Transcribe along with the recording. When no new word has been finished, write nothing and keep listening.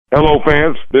Hello,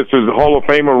 fans. This is Hall of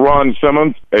Famer Ron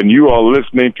Simmons, and you are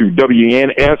listening to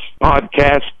WNS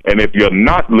Podcast. And if you're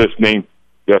not listening,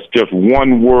 that's just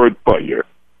one word for you.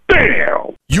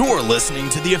 Damn! You're listening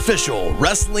to the official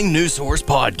Wrestling News Source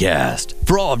podcast.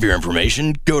 For all of your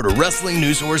information, go to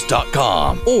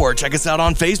WrestlingNewsSource.com or check us out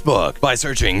on Facebook by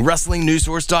searching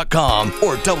WrestlingNewsSource.com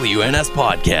or WNS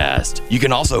Podcast. You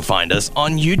can also find us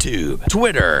on YouTube,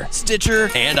 Twitter, Stitcher,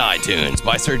 and iTunes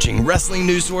by searching Wrestling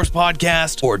News Source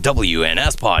Podcast or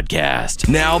WNS Podcast.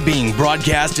 Now being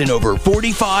broadcast in over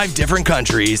 45 different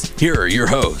countries, here are your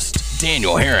hosts,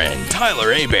 Daniel Herron,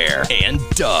 Tyler Abear, and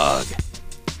Doug.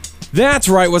 That's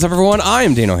right. What's up, everyone? I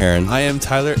am Daniel Herron. I am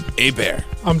Tyler Abear.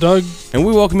 I'm Doug. And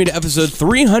we welcome you to episode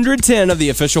 310 of the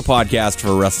official podcast for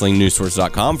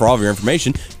WrestlingNewsSource.com. For all of your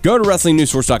information, go to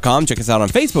WrestlingNewsSource.com. Check us out on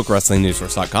Facebook,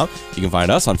 WrestlingNewsSource.com. You can find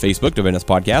us on Facebook, WNS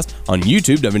Podcast, on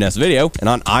YouTube, WNS Video, and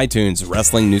on iTunes,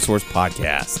 Wrestling News Source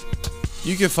Podcast.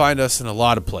 You can find us in a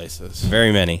lot of places,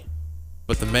 Very many.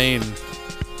 but the main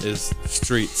is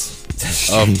streets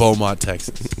of Beaumont,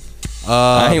 Texas.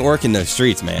 I ain't working those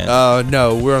streets, man.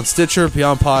 No, we're on Stitcher,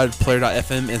 Beyond Pod,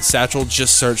 Player.fm, and Satchel.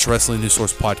 Just search Wrestling News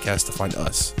Source Podcast to find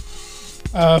us.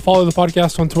 Follow the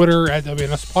podcast on Twitter at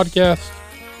WNS Podcast.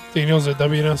 Daniel's at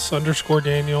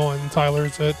WNS_Daniel, and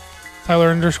Tyler's at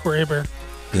Tyler_Abear.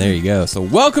 There you go. So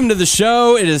welcome to the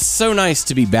show. It is so nice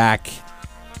to be back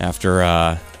after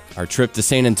our trip to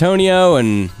San Antonio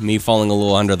and me falling a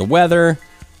little under the weather.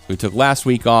 We took last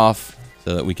week off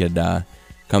so that we could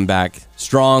come back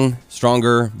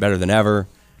stronger, better than ever,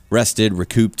 rested,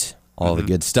 recouped, all the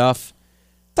good stuff.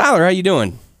 Tyler, how you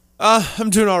doing? I'm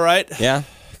doing all right. Yeah?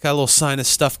 Got a little sinus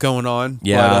stuff going on.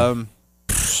 Yeah.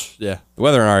 But, yeah. The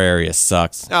weather in our area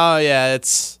sucks. Oh, yeah,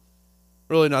 it's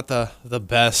really not the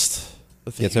best.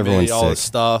 With the Gets everyone humidity, all the sick.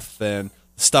 stuff, and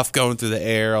stuff going through the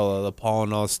air, all of the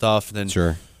pollen, all the stuff, and then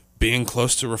Sure. being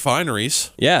close to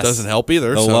refineries Yes. doesn't help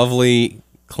either. The so lovely,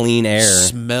 clean air.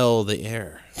 smell the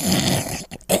air.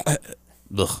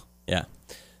 Ugh. Yeah.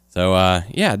 So,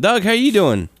 Doug, how you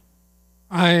doing?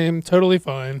 I am totally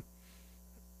fine.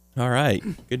 All right.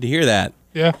 Good to hear that.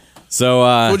 Yeah, So,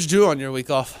 What'd you do on your week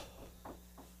off?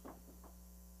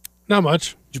 not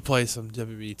much. Did you play some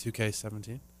WWE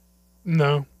 2K17?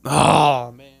 No.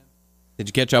 Oh, man. did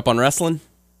you catch up on wrestling?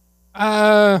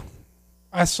 I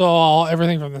saw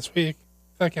everything from this week.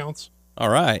 If that counts. All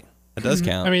right. That does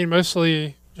count. I mean,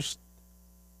 mostly just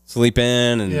Sleep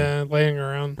in and laying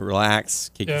around.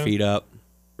 relax, kick your Yeah. feet up,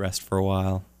 rest for a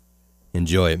while.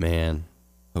 Enjoy it, man.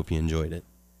 Hope you enjoyed it.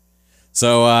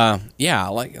 So,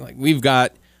 like we've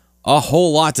got a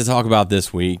whole lot to talk about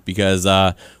this week because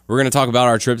we're going to talk about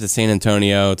our trip to San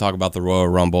Antonio, talk about the Royal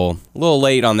Rumble. A little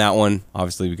late on that one,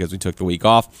 obviously, because we took the week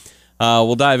off.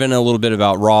 We'll dive in a little bit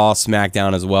about Raw,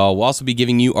 SmackDown as well. We'll also be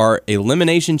giving you our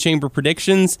Elimination Chamber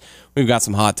predictions. We've got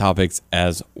some hot topics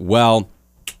as well.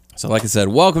 So like I said,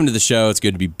 welcome to the show. It's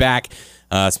good to be back.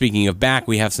 Speaking of back,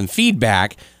 we have some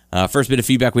feedback. First bit of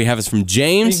feedback we have is from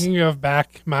James. Speaking of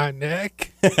back, my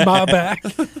neck, my back.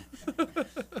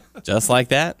 Just like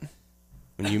that.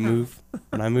 When you move,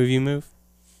 when I move, you move.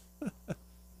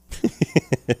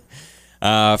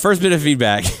 First bit of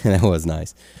feedback. That was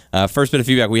nice. First bit of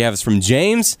feedback we have is from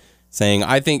James saying,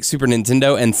 I think Super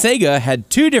Nintendo and Sega had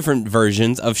two different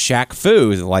versions of Shaq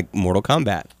Fu, like Mortal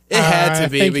Kombat. It had to I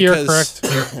be think you're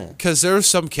because there were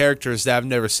some characters that I've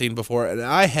never seen before, and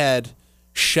I had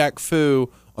Shaq Fu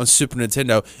on Super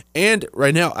Nintendo, and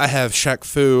right now I have Shaq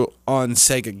Fu on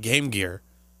Sega Game Gear.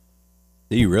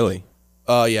 Do you really?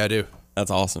 Yeah, I do. That's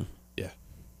awesome. Yeah.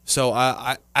 So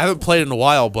I haven't played in a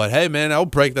while, but hey, man, I'll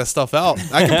break that stuff out.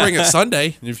 I can bring it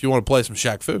Sunday if you want to play some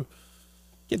Shaq Fu.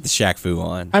 Get the Shaq Fu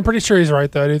on. I'm pretty sure he's right,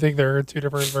 though. I do think there are two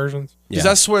different versions. Because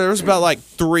I swear there was about like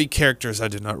 3 characters I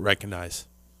did not recognize.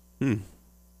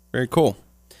 Very cool.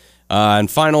 And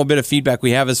final bit of feedback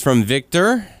we have is from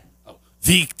Victor.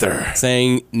 Victor.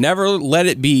 Saying, never let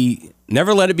it be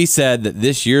said that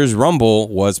this year's Rumble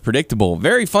was predictable.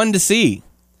 Very fun to see.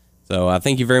 So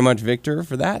thank you very much, Victor,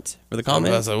 for the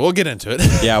comment. So we'll get into it.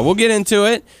 Yeah, we'll get into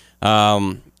it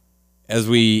as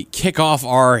we kick off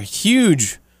our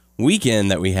huge weekend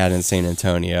that we had in San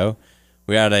Antonio.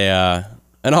 We had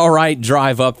an all right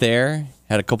drive up there.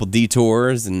 Had a couple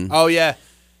detours and Oh yeah,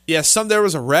 yeah. There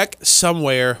was a wreck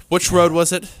somewhere. Which road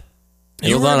was it?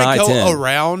 You was were on going to go I-10.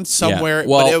 around somewhere, Yeah.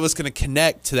 Well- but it was going to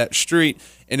connect to that street.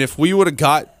 And if we would have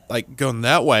got like going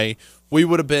that way, we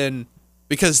would have been,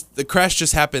 because the crash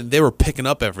just happened. They were picking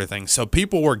up everything, so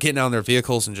people were getting out of their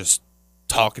vehicles and just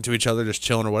talking to each other, just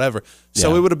chilling or whatever. So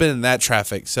Yeah. we would have been in that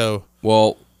traffic. So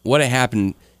well, what had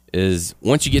happened is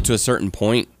once you get to a certain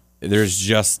point, there's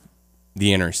just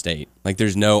the interstate. Like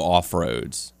there's no off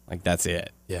roads. Like that's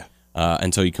it. Yeah.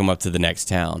 Until you come up to the next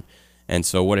town. And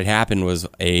so what had happened was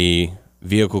a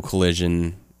vehicle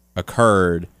collision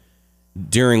occurred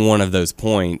during one of those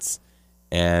points,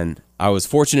 and I was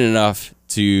fortunate enough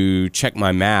to check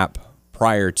my map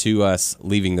prior to us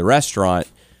leaving the restaurant.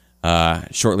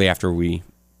 Shortly after we,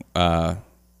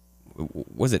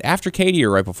 was it after Katy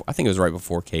or right before? I think it was right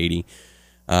before Katy.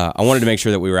 I wanted to make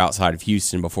sure that we were outside of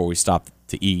Houston before we stopped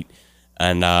to eat,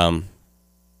 and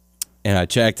I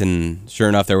checked, and sure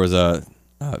enough, there was a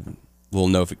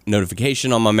little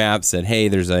notification on my map said, "Hey,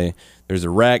 there's a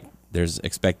wreck.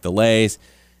 Expect delays."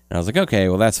 And I was like, "Okay,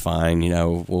 well that's fine.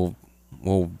 We'll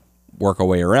work our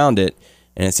way around it."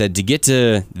 And it said to get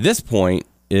to this point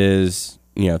is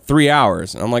 3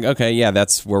 hours. And I'm like, "Okay, yeah,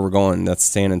 that's where we're going. That's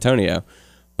San Antonio."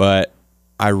 But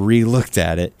I re-looked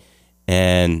at it,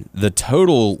 and the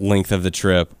total length of the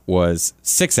trip was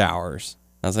 6 hours.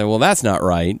 I was like, "Well, that's not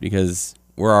right because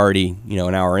we're already,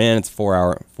 an hour in. It's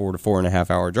 4 to 4.5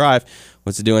 hour drive.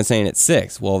 What's it doing saying it's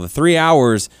 6?" Well, the 3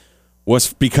 hours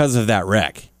was because of that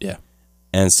wreck. Yeah.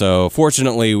 And so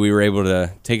fortunately we were able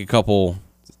to take a couple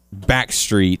back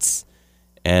streets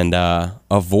and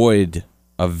avoid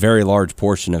a very large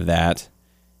portion of that.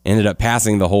 Ended up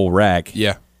passing the whole wreck.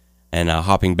 Yeah. And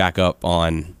hopping back up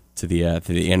on to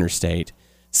the interstate,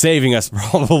 saving us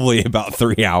probably about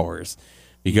 3 hours.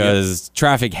 Because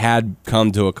traffic had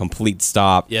come to a complete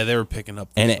stop. Yeah, they were picking up.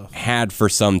 And it had for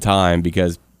some time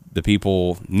because the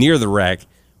people near the wreck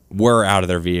were out of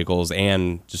their vehicles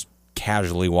and just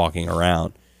casually walking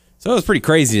around. So it was pretty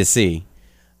crazy to see.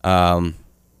 But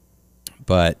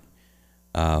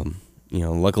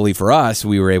luckily for us,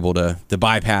 we were able to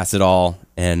bypass it all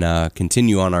and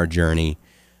continue on our journey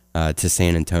to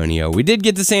San Antonio. We did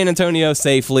get to San Antonio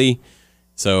safely.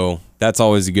 So that's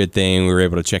always a good thing. We were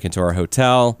able to check into our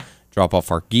hotel, drop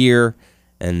off our gear,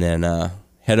 and then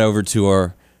head over to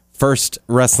our first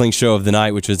wrestling show of the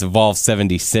night, which was Evolve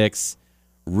 76.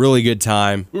 Really good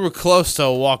time. We were close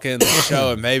to walking in the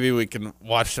show, and maybe we can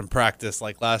watch them practice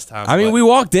like last time. I mean, we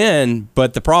walked in,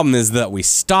 but the problem is that we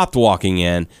stopped walking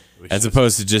in as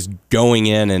opposed to just going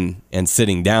in and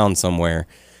sitting down somewhere.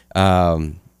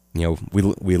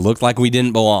 We looked like we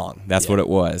didn't belong. That's what it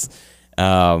was.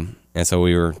 And so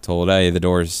we were told, "Hey, the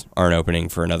doors aren't opening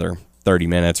for another 30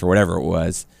 minutes or whatever it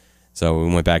was." So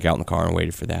we went back out in the car and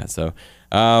waited for that. So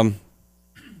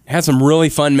had some really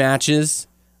fun matches.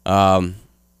 I'm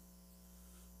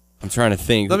trying to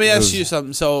think. Let me ask you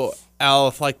something. So, Al,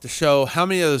 if like the show, how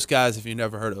many of those guys have you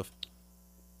never heard of?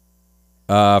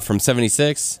 From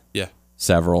 76? Yeah.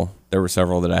 Several. There were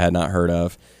several that I had not heard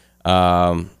of.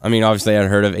 Obviously I'd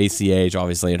heard of ACH.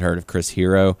 Obviously I'd heard of Chris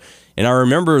Hero. And I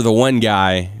remember the one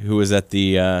guy who was at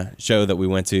the show that we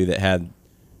went to that had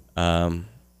some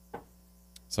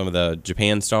of the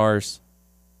Japan stars.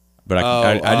 But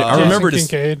I remembered his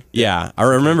Kincaid. Yeah, I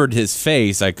remembered his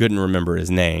face. I couldn't remember his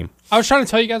name. I was trying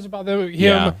to tell you guys about him.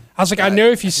 Yeah. I was like, I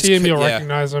know if you see him, you'll yeah.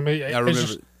 recognize him. I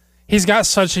remember. He's got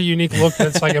such a unique look that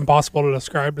it's like impossible to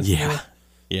describe.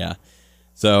 Yeah.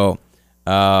 So,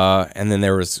 and then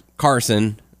there was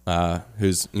Carson,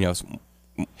 who's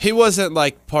He wasn't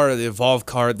like part of the Evolve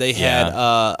card. They had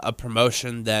a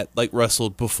promotion that like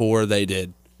wrestled before they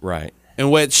did, right, in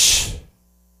which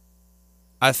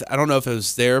I don't know if it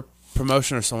was their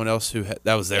promotion or someone else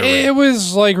that was their. It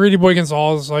was like Rudy Boy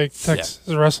Gonzalez, like Texas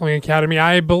Wrestling Academy.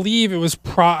 I believe it was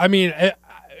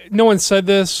no one said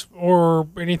this or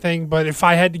anything, but if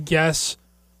I had to guess,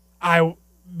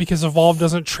 because Evolve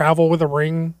doesn't travel with a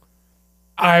ring,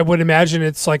 I would imagine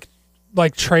it's like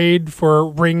trade for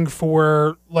ring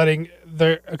for letting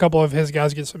a couple of his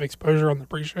guys get some exposure on the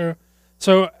pre-show.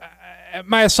 So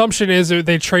my assumption is that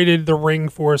they traded the ring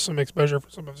for some exposure for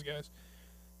some of his guys.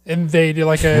 And they did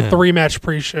like a 3-match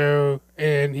pre-show,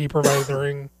 and he provided the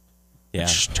ring. Yeah.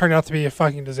 Which turned out to be a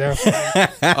fucking disaster.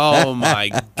 Oh my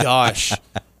gosh!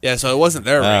 Yeah, so it wasn't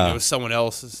their ring; it was someone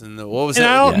else's. And what was it? And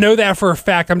I don't know that for a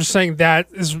fact. I'm just saying that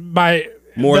is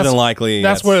more than likely.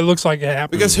 That's what it looks like it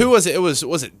happened. Because who was it? It was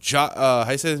it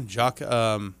how you say it?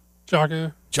 Jaka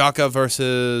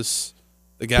versus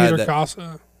the guy Peter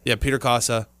Casa. Yeah, Peter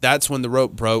Casa. That's when the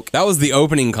rope broke. That was the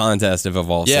opening contest of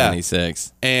Evolve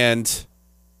 76. And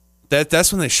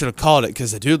that's when they should have called it,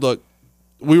 because the dude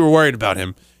we were worried about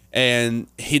him, and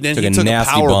he took a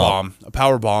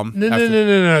power bomb.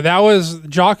 No. That was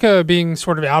Jaka being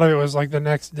sort of out of it was like the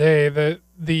next day.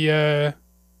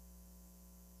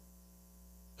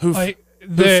 Who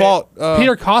fought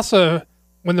Peter Casa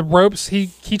when the ropes he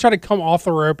tried to come off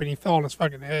the rope and he fell on his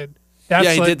fucking head That's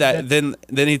Yeah, he like- did that. Then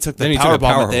he took the Then he took power a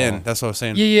bomb power at the bomb. end. That's what I was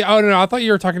saying. Yeah, yeah. Oh no, I thought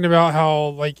you were talking about how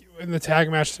like in the tag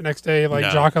match the next day, like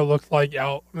No. Jocko looked like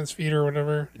out on his feet or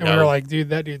whatever, and we No. were like, dude,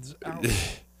 that dude's out.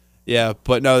 Yeah,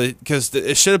 but no, because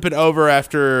it should have been over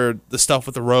after the stuff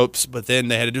with the ropes, but then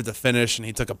they had to do the finish, and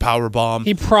he took a power bomb.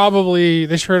 They should have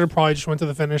probably just went to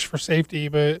the finish for safety,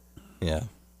 but Yeah.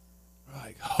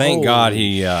 Like, Thank God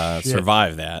holy he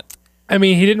survived that. I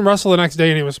mean, he didn't wrestle the next day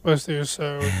and he was supposed to.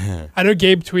 So I know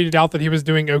Gabe tweeted out that he was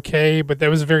doing okay, but that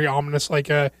was very ominous. Like,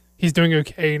 he's doing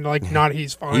okay, and like not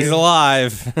he's fine. He's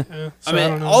alive. Yeah, so I mean,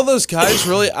 don't know. all those guys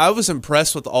really. I was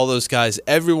impressed with all those guys.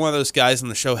 Every one of those guys on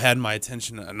the show had my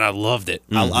attention, and I loved it.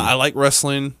 I like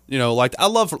wrestling. You know, like I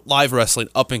love live wrestling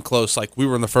up and close. Like we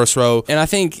were in the first row. And I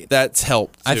think That's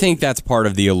helped. I too. think that's part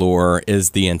of the allure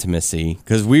is the intimacy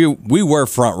because we were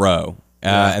front row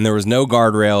and there was no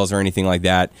guardrails or anything like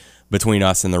that between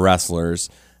us and the wrestlers.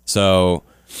 So,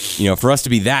 you know, for us to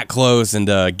be that close and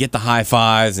to get the high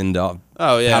fives and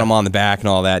Oh, yeah. pat them on the back and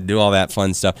all that, do all that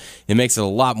fun stuff, it makes it a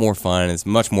lot more fun. It's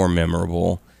much more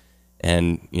memorable,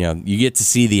 and you know, you get to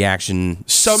see the action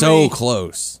so many-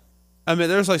 close. I mean,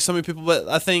 there's like so many people, but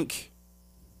I think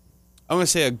I'm gonna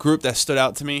say a group that stood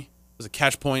out to me was a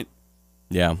Catch Point.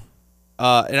 Yeah,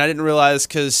 And I didn't realize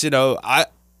because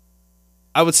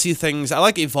I would see things. I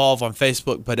like Evolve on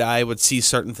Facebook, but I would see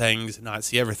certain things and not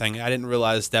see everything. I didn't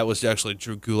realize that was actually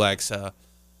Drew Gulak's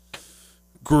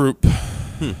group.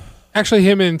 Actually,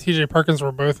 him and TJ Perkins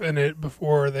were both in it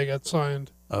before they got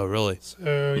signed. Oh, really?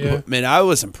 So yeah, Man, I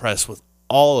was impressed with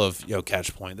all of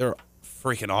Catch Point. They're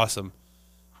freaking awesome.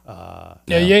 yeah,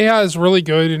 Yeha is really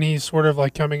good, and he's sort of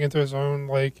like coming into his own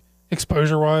like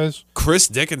exposure wise. Chris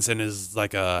Dickinson is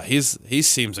like he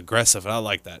seems aggressive, and I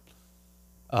like that.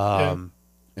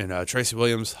 And Tracy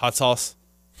Williams, hot sauce.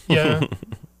 Yeah.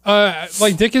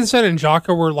 Like Dickinson and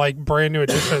Jocko were like brand new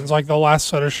additions. Like the last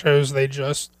set of shows, they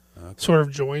just sort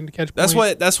of joined Catch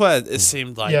Point. That's what it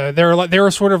seemed like. Yeah, they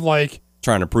were sort of like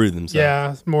trying to prove themselves.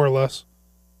 yeah, more or less.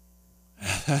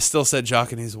 I still said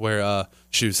Jock needs to wear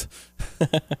shoes.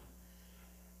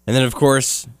 And then, of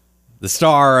course, the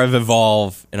star of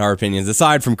Evolve, in our opinions,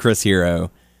 aside from Chris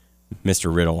Hero,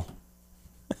 Mr. Riddle.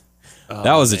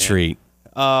 That was a man. treat.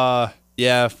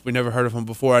 Yeah, we never heard of him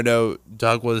before. I know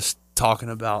Doug was talking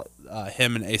about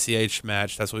him and ACH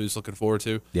match. That's what he was looking forward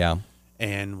to. Yeah.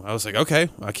 And I was like, okay,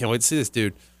 I can't wait to see this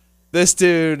dude. This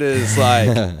dude is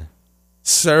like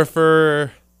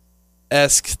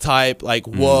surfer-esque type. Like,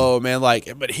 whoa, man.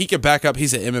 Like, but he could back up.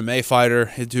 He's an MMA fighter.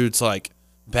 His dude's like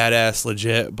badass,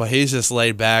 legit. But he's just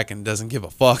laid back and doesn't give a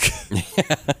fuck.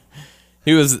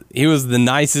 He was the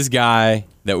nicest guy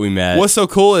that we met. What's so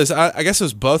cool is I guess it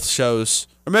was both shows,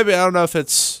 or maybe I don't know if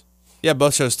it's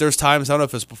both shows. There's times I don't know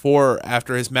if it's before or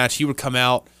after his match he would come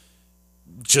out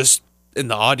just in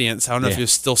the audience. I don't know if he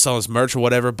was still selling his merch or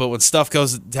whatever, but when stuff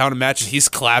goes down in matches, he's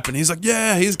clapping. He's like,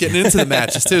 yeah, he's getting into the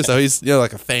matches too. So he's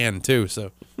like a fan too.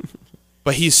 So,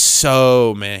 but he's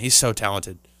so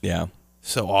talented, Yeah.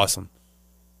 so awesome.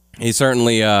 He's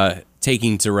certainly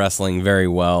taking to wrestling very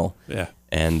well. Yeah,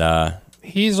 And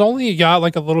He's only got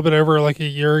like a little bit over like a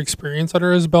year experience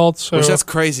under his belt. So which that's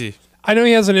crazy. I know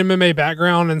he has an MMA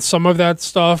background, and some of that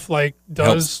stuff like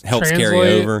does helps translate.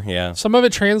 carry over. Yeah. Some of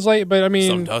it translate, but I Some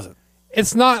mean, doesn't.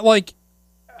 it's not like.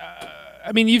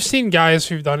 I mean, you've seen guys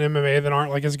who've done MMA that aren't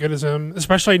like as good as him,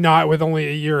 especially not with only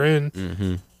a year in.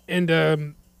 Mm-hmm.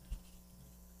 And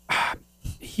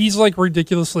he's like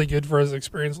ridiculously good for his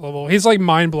experience level. He's like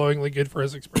mind-blowingly good for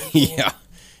his experience level. Yeah.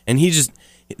 And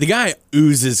the guy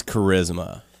oozes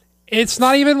charisma. It's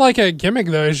not even like a gimmick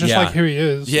though. It's just Yeah. like who he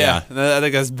is. Yeah, I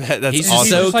think that's He's awesome.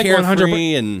 so just like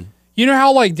carefree and You know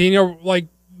how like Daniel, like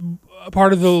a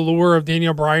part of the allure of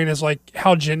Daniel Bryan is like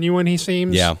how genuine he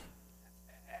seems. yeah.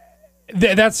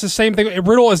 That's the same thing.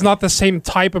 Riddle is not the same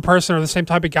type of person or the same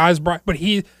type of guy as Bryan, but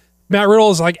Matt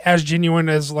Riddle is like as genuine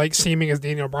as like seeming as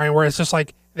Daniel Bryan, where it's just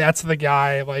like that's the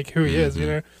guy, like who he is, you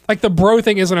know. Like the bro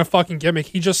thing isn't a fucking gimmick.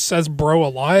 He just says bro a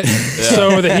lot,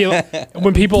 so that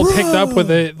when people picked up with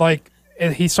it, like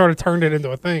he sort of turned it into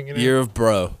a thing. You know? Year of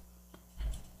bro.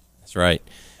 That's right.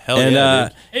 Hell and yeah,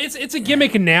 dude. It's a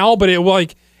gimmick now, but it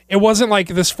wasn't like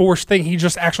this forced thing. He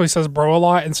just actually says bro a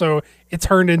lot, and so it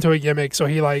turned into a gimmick. So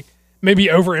he like maybe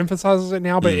overemphasizes it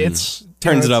now, but it's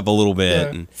turns it up a little bit. yeah.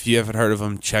 And If you haven't heard of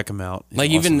him, check him out. He's like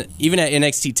awesome. even at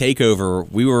NXT Takeover,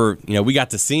 we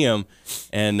got to see him,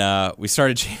 and we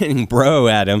started chanting "bro"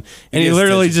 at him, and he gets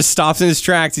literally attention. just stops in his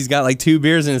tracks. He's got like 2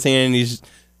 beers in his hand, and he just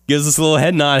gives us a little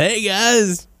head nod. Hey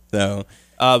guys! So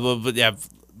but yeah,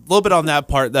 a little bit on that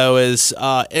part though is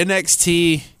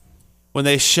NXT when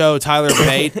they show Tyler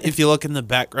Bate, if you look in the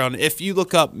background, if you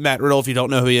look up Matt Riddle, if you don't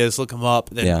know who he is, look him up.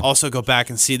 Then also go back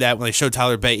and see that when they show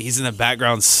Tyler Bate, he's in the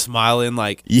background smiling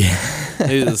like,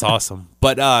 it was awesome.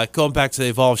 But going back to the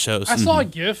Evolve shows, I saw a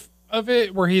GIF of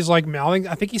it where he's like mouthing.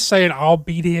 I think he's saying, "I'll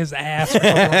beat his ass." Or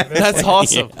something like that. that's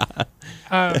awesome.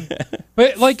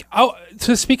 But like,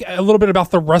 to speak a little bit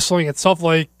about the wrestling itself,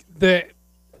 like it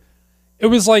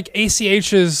was like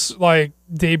ACH's like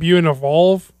debut in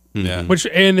Evolve. Yeah.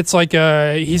 And it's like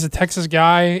he's a Texas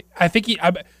guy. I think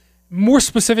more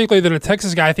specifically than a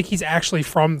Texas guy, I think he's actually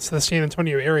from the San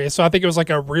Antonio area. So I think it was like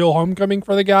a real homecoming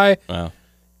for the guy. Wow.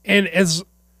 And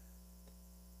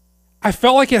I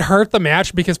felt like it hurt the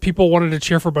match because people wanted to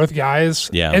cheer for both guys.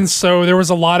 Yeah. And so there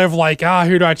was a lot of like,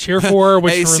 who do I cheer for?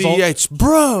 Which ACH,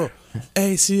 bro.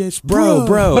 ACH, bro.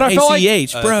 But I felt like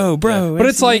ACH, bro. But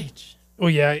it's like,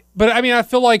 well, yeah. But I mean, I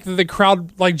feel like the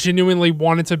crowd like genuinely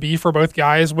wanted to be for both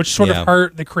guys, which sort of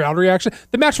hurt the crowd reaction.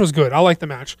 The match was good. I liked the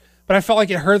match, but I felt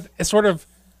like it hurt. It sort of,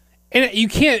 and you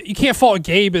can't fault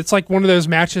Gabe. It's like one of those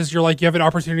matches. You're like, you have an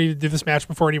opportunity to do this match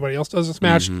before anybody else does this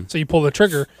match, so you pull the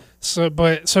trigger. So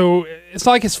it's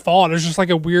not like his fault. It's just like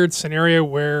a weird scenario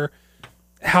where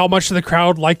how much of the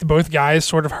crowd liked both guys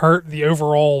sort of hurt the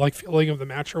overall like feeling of the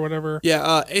match or whatever.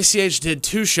 Yeah, ACH did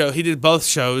 2 shows. He did both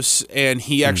shows, and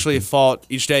he actually fought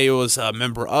each day. He was a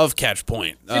member of Catch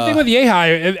Point. Same thing with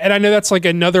Yehai, and I know that's like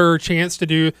another chance to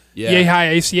do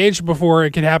Yehai ACH before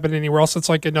it could happen anywhere else. It's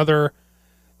like another,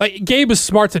 like Gabe was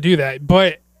smart to do that,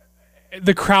 but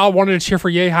the crowd wanted to cheer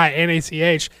for Yehai and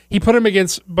ACH. He put him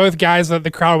against both guys that the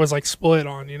crowd was like split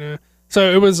on, you know.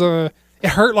 So it was it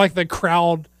hurt like the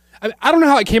crowd. I don't know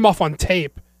how it came off on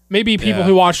tape. Maybe people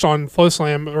who watched on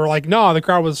FloSlam were like, "No, the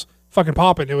crowd was fucking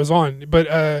popping. It was on." But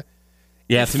to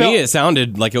me, it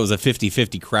sounded like it was a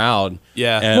 50-50 crowd.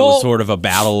 Yeah, and it was sort of a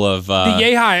battle of the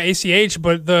Yehai ACH,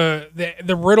 but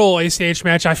the Riddle ACH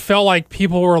match. I felt like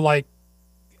people were like,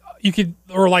 you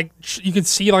could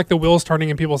see like the wheels turning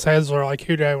in people's heads, or like,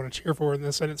 who do I want to cheer for in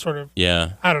this? And it sort of,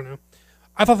 I don't know.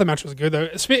 I thought the match was good though.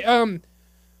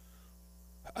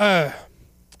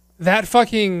 That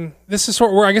fucking, this is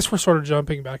sort of where I guess we're sort of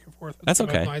jumping back and forth. That's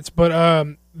okay. Nights, but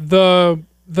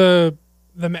the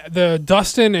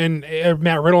Dustin and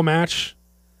Matt Riddle match,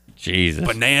 Jesus,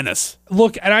 bananas.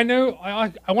 Look, and I know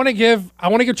I want to give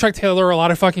Chuck Taylor a lot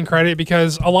of fucking credit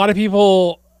because a lot of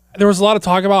people, there was a lot of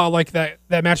talk about like that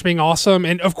match being awesome,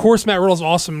 and of course Matt Riddle's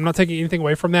awesome. I'm not taking anything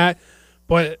away from that,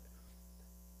 but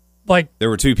like there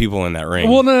were 2 people in that ring.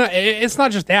 Well, no, it's not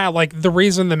just that. Like the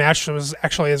reason the match was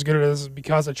actually as good as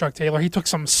because of Chuck Taylor. He took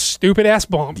some stupid ass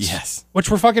bumps, which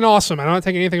were fucking awesome. I'm not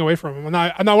taking anything away from him.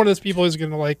 I'm not one of those people who's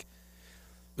gonna like.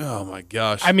 Oh my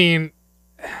gosh! I mean,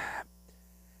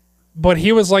 but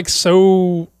he was like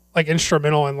so like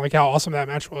instrumental in like how awesome that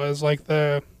match was. Like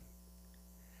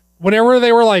whenever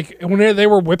they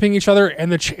were whipping each other in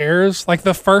the chairs, like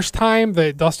the first time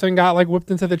that Dustin got like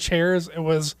whipped into the chairs, it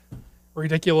was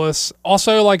ridiculous.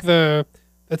 Also, like the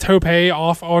tope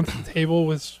off on the table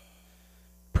was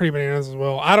pretty bananas as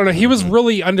well. I don't know. He was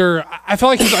really I felt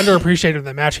like he was underappreciated in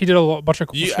that match. He did a bunch of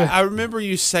cool shit. I remember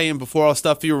you saying before all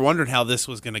stuff, you were wondering how this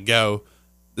was going to go.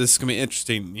 This is going to be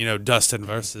interesting, you know, Dustin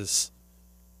versus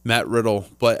Matt Riddle.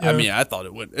 But I mean, I thought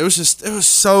it would. It was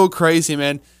so crazy,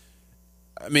 man.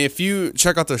 I mean, if you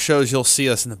check out the shows, you'll see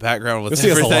us in the background with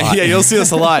everything. Yeah, you'll see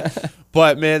us a lot.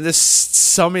 But man, there's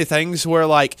so many things where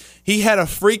like he had a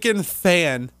freaking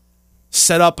fan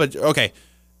set up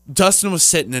Dustin was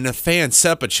sitting and a fan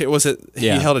set up a chair. Was it?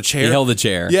 Yeah. He held a chair. He held the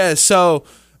chair. Yeah. So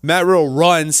Matt Riddle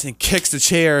runs and kicks the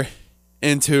chair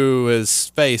into his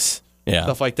face. Yeah.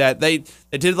 Stuff like that. They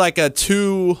did like a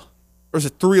 2 or is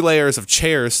it 3 layers of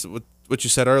chairs, what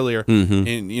you said earlier,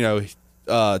 and you know.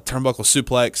 Turnbuckle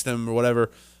suplexed him or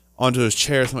whatever onto his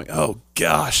chairs. I'm like, oh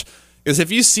gosh, because if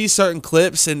you see certain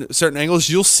clips and certain angles,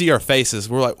 you'll see our faces.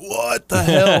 We're like, what the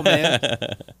hell, man?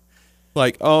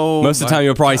 Like, oh, most of the time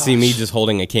you'll probably see me just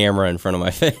holding a camera in front of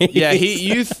my face.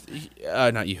 Yeah,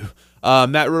 not you.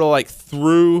 Matt Riddle like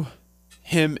threw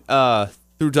Dustin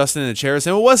in the chairs,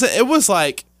 and it was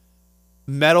like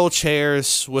metal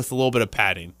chairs with a little bit of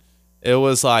padding. It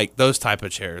was like those type of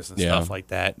chairs and stuff like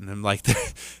that, and I'm like,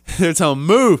 they're telling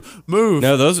move.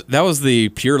 No, that was the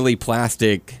purely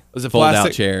plastic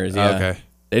fold-out chairs. Yeah, okay.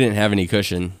 They didn't have any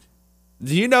cushion.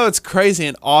 Do you know it's crazy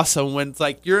and awesome when it's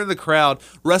like you're in the crowd,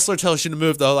 wrestler tells you to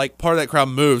move though, like part of that crowd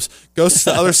moves, goes to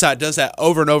the other side, does that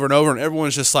over and over and over, and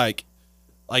everyone's just like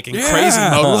in crazy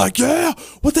mode. We're like, yeah,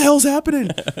 what the hell's happening?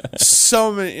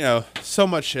 So many, so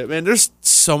much shit, man. There's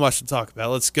so much to talk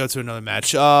about. Let's go to another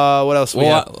match. What else?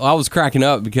 I was cracking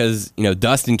up because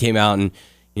Dustin came out and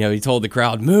he told the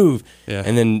crowd, move. Yeah.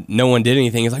 And then no one did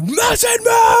anything. He's like, mustn't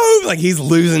move! Like, he's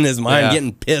losing his mind,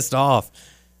 getting pissed off.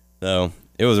 So,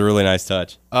 it was a really nice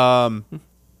touch.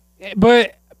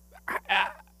 But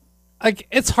like,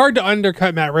 it's hard to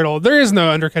undercut Matt Riddle. There is no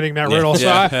undercutting Matt Riddle,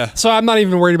 so I'm not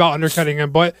even worried about undercutting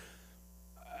him. But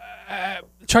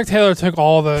Chuck Taylor took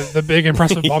all the big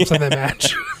impressive bumps in the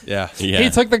match. Yeah. He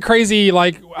took the crazy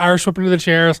Irish whip into the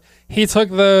chairs. He took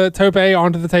the tope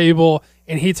onto the table,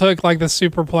 and he took the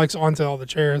superplex onto all the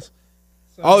chairs.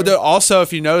 So, Also,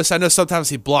 if you notice, I know sometimes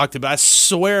he blocked it, but I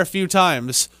swear a few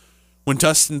times when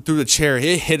Dustin threw the chair,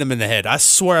 it hit him in the head. I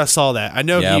swear I saw that. I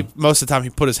know he most of the time he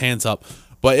put his hands up,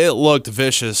 but it looked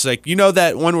vicious. Like,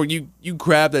 that one where you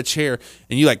grab that chair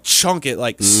and you chunk it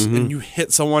and you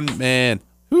hit someone, man.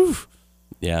 Whew.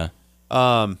 Yeah.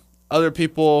 Other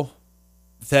people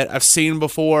that I've seen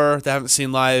before that I haven't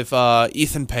seen live,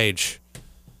 Ethan Page.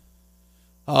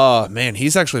 Oh man,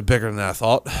 he's actually bigger than I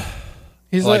thought.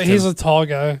 He's a tall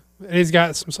guy. And he's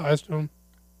got some size to him.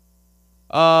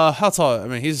 How tall? I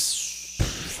mean, he's.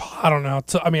 I don't know.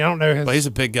 I don't know his. But he's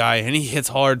a big guy, and he hits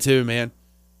hard too, man.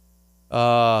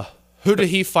 Who did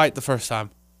he fight the first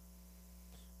time?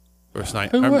 First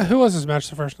night. Who was his match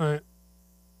the first night?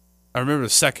 I remember the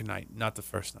second night, not the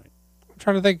first night. I'm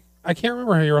trying to think. I can't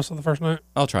remember how he wrestled the first night.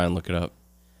 I'll try and look it up.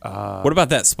 What about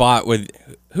that spot with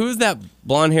who's that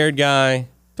blonde-haired guy?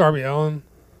 Darby Allin.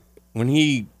 When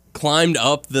he climbed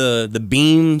up the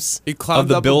beams climbed of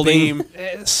the up building. A beam.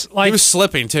 He was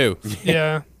slipping too.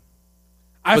 Yeah.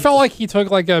 I felt like he took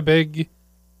a big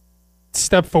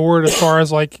step forward as far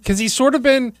as because he's sort of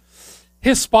been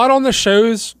his spot on the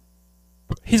shows.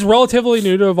 He's relatively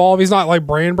new to Evolve. He's not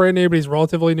brand new, but he's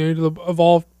relatively new to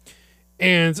Evolve.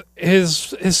 And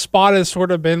his spot has sort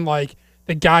of been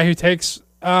the guy who takes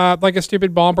a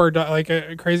stupid bump or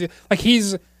a crazy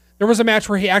there was a match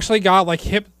where he actually got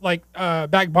hip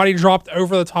back body dropped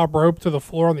over the top rope to the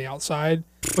floor on the outside,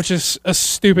 which is a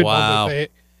stupid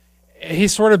bump.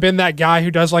 He's sort of been that guy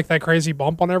who does that crazy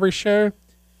bump on every show.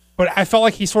 But I felt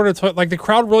like he sort of took the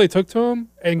crowd really took to him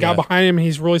and got behind him, and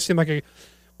he's really seemed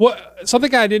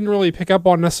something I didn't really pick up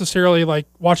on necessarily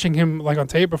watching him on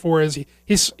tape before is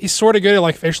he's sort of good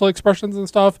at facial expressions and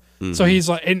stuff. Mm-hmm. So he's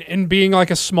in being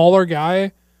a smaller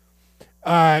guy,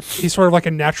 he's sort of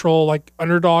a natural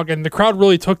underdog, and the crowd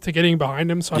really took to getting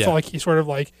behind him. So I felt like he sort of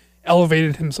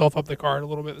elevated himself up the card a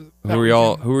little bit. Who were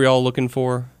y'all looking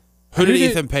for? Who did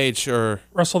Ethan Page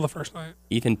wrestle the first night?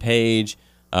 Ethan Page,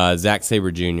 Zack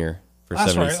Sabre Jr. for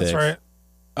 76. That's right.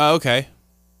 Oh, okay.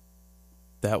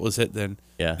 That was it then.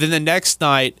 Yeah. Then the next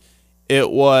night, it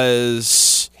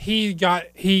was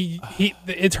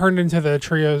it turned into the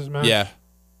trios match. Yeah,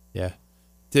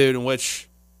 dude. In which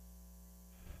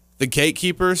the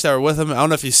gatekeepers that were with him, I don't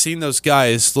know if you've seen those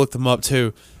guys. Look them up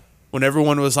too. When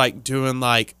everyone was doing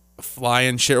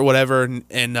flying shit or whatever,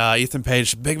 and Ethan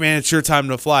Page, big man, it's your time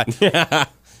to fly.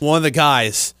 One of the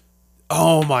guys,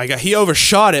 oh my god, he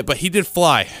overshot it, but he did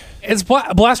fly. It's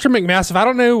Blaster McMassive.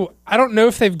 I don't know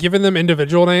if they've given them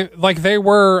individual names. They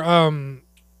were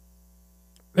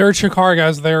Chikara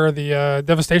guys. They're the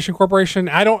Devastation Corporation.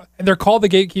 They're called the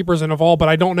Gatekeepers in Evolve, but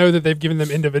I don't know that they've given them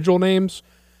individual names.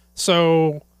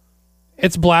 So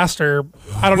it's Blaster.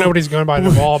 I don't know what he's going by in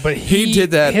Evolve, but he did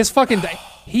that. His fucking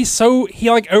he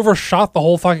overshot the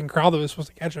whole fucking crowd that was supposed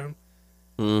to catch him.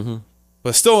 Mm-hmm.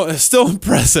 But still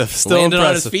impressive. Still landed impressive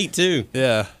on his feet too.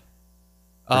 Yeah.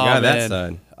 That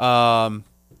side.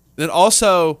 Then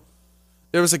also,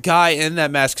 there was a guy in that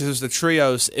match because it was the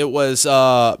trios. It was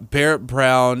Barrett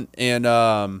Brown and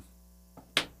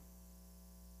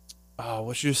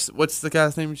what's the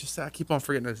guy's name? I keep on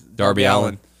forgetting it. Darby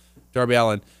Allin. Darby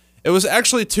Allin. It was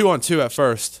actually 2-on-2 at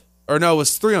first, or no, it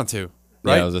was 3-on-2.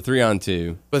 Right? Yeah, it was a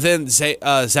 3-on-2. But then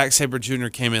Zack Sabre Jr.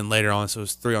 came in later on, so it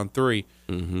was 3-on-3.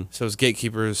 Mm-hmm. So it was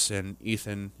Gatekeepers and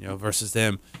Ethan, versus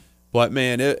them. But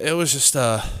man, it was just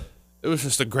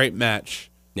a great match.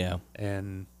 Yeah.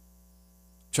 And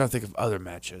I'm trying to think of other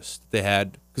matches they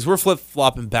had because we're flip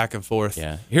flopping back and forth.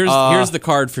 Yeah. Here's the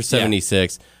card for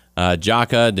 76. Yeah.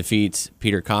 Jaka defeats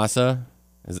Peter Casa.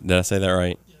 Did I say that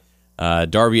right? Yes.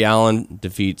 Darby Allin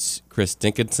defeats Chris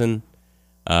Dickinson.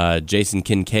 Jason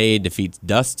Kincaid defeats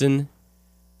Dustin.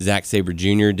 Zack Sabre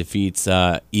Jr. defeats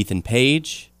Ethan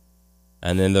Page.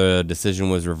 And then the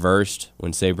decision was reversed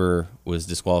when Sabre was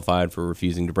disqualified for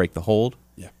refusing to break the hold.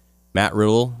 Yeah. Matt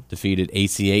Riddle defeated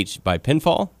ACH by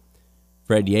pinfall.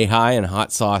 Fred Yehi and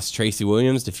Hot Sauce Tracy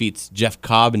Williams defeats Jeff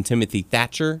Cobb and Timothy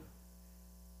Thatcher.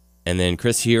 And then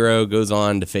Chris Hero goes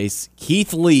on to face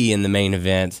Keith Lee in the main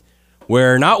event,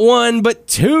 where not one, but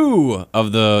two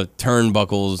of the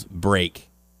turnbuckles break.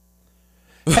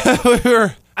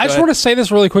 I just want to say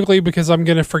this really quickly because I'm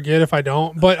gonna forget if I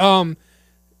don't. But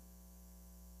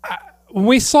when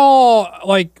we saw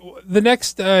like the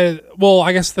next, I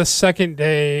guess the second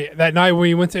day that night when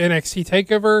we went to NXT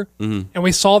Takeover, and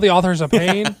we saw the Authors of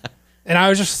Pain, and I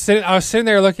was sitting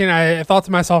there looking. I thought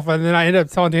to myself, and then I ended up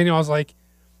telling Daniel, I was like,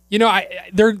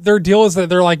 their deal is that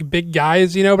they're like big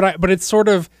guys, but it's sort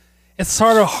of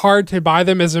hard to buy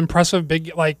them as impressive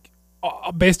big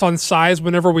based on size.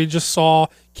 Whenever we just saw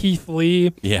Keith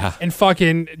Lee, and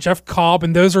fucking Jeff Cobb,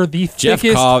 and those are the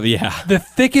thickest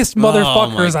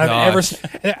motherfuckers I've ever seen.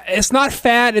 It's not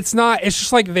fat. It's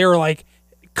just like they're like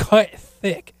cut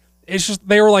thick. It's just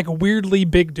they were like weirdly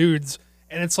big dudes,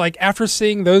 and it's like after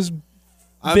seeing those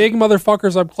big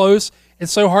motherfuckers up close,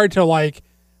 it's so hard to like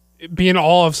be in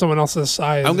awe of someone else's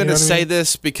size. I'm going to say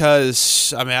this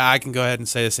because I can go ahead and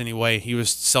say this anyway. He was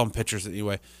selling pictures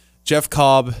anyway. Jeff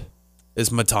Cobb is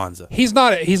Matanza. He's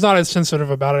not as sensitive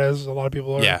about it as a lot of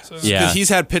people are. Yeah, so. Because he's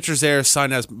had pictures there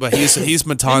signed as, but he's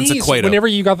Matanza Cueto. Whenever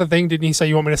you got the thing, didn't he say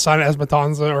you want me to sign it as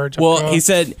Matanza or Jeff Cobb? He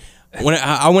said when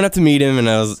I went up to meet him and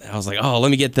I was like, oh,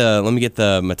 let me get the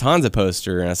Matanza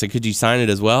poster, and I said, could you sign it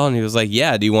as well? And he was like,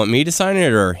 yeah. Do you want me to sign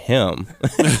it or him?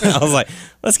 I was like,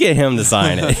 let's get him to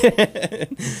sign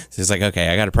it. So he's like, okay,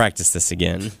 I got to practice this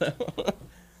again.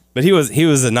 But he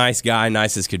was a nice guy,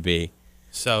 nice as could be.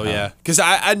 So yeah, because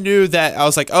I knew that I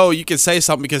was like, oh, you could say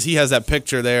something because he has that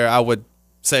picture there. I would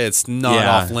say it's not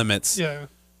off limits. Yeah.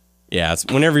 Yeah, it's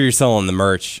whenever you're selling the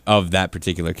merch of that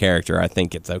particular character, I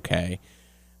think it's okay.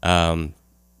 Yeah,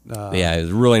 he was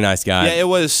a really nice guy. Yeah, it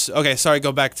was okay. Sorry,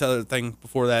 go back to the thing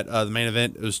before that. The main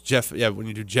event, it was Jeff. Yeah, when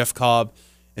you do Jeff Cobb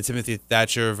and Timothy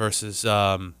Thatcher versus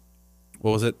what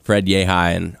was it? Fred Yehi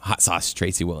and Hot Sauce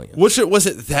Tracy Williams. Was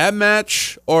it that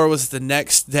match or was it the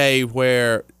next day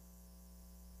where?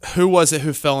 Who was it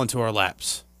who fell into our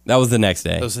laps? That was the next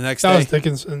day. That was the next That day? was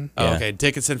Dickinson. Oh, Yeah. okay,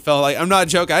 Dickinson fell. I'm not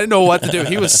joking. I didn't know what to do.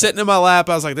 He was sitting in my lap.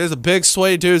 I was like, there's a big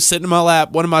sweaty dude sitting in my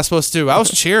lap. What am I supposed to do? I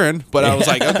was cheering, but I was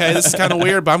like, okay, this is kind of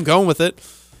weird, but I'm going with it.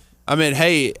 I mean,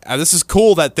 hey, this is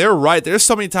cool that they're right. There's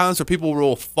so many times where people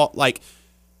will fall, like,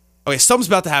 okay, something's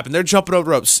about to happen. They're jumping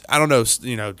over ropes. I don't know,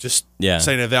 just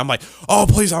saying it. I'm like, oh,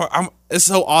 please, it's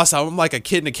so awesome. I'm like a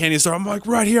kid in a candy store. I'm like,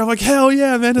 right here. I'm like, hell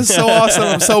yeah, man, this is so awesome.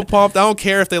 I'm so pumped. I don't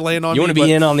care if they land on me. You want to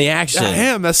be in on the action. I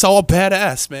am. That's all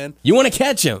badass, man. You want to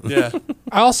catch him. Yeah.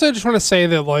 I also just want to say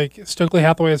that like Stokely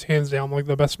Hathaway is hands down like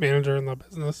the best manager in the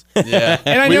business. Yeah.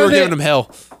 And we were giving him hell.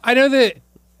 I know that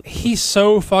he's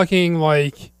so fucking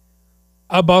like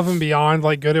above and beyond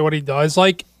like good at what he does.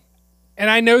 Like, and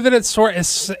I know that it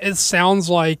sounds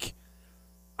like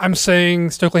I'm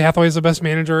saying Stokely Hathaway is the best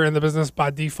manager in the business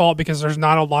by default because there's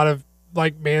not a lot of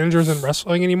like managers in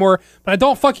wrestling anymore. But I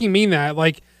don't fucking mean that.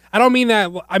 Like, I don't mean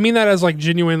that. I mean that as like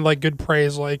genuine like good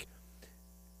praise. Like,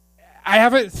 I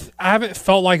haven't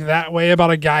felt like that way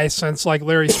about a guy since like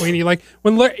Larry Sweeney. Like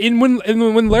when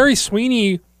Larry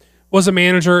Sweeney was a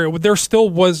manager, it was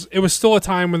still a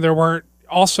time when there weren't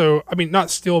also. I mean,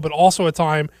 not still, but also a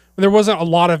time. There wasn't a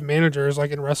lot of managers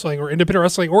like in wrestling or independent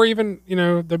wrestling or even,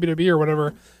 WWE or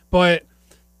whatever. But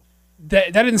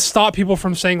that didn't stop people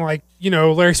from saying like,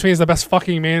 Larry Sweeney is the best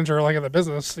fucking manager like in the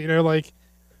business,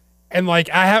 and like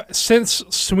since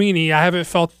Sweeney, I haven't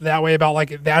felt that way about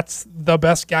like that's the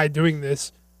best guy doing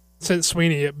this since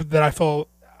Sweeney that I feel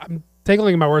I'm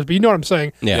tangling my words, but you know what I'm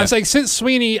saying. Yeah. I'm saying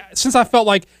since I felt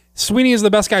like Sweeney is the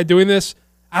best guy doing this,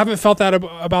 I haven't felt that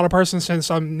about a person since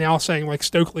I'm now saying like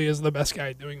Stokely is the best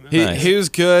guy doing this. He was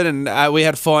good, and we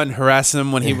had fun harassing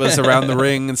him when he was around the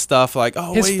ring and stuff. Like,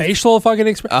 his facial fucking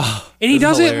expression, and he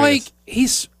doesn't hilarious.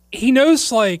 Like he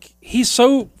knows like he's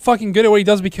so fucking good at what he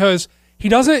does because he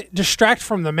doesn't distract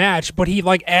from the match, but he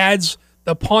like adds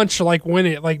the punch like when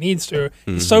it like needs to.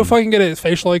 Mm-hmm. He's so fucking good at his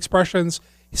facial expressions.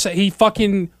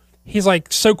 He's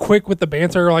like so quick with the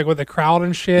banter, like with the crowd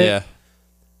and shit. Yeah.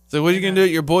 So what are you gonna do?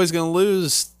 Your boy's gonna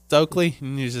lose, Stokely,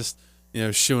 and he's just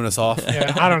shooing us off.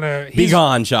 Yeah, I don't know. Be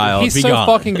gone, child. He's Be so gone.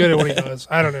 fucking good at what he does.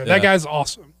 I don't know. That guy's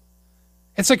awesome.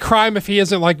 It's a crime if he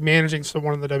isn't like managing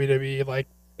someone in the WWE, like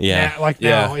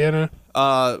now,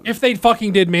 if they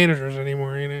fucking did managers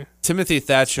anymore, Timothy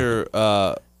Thatcher,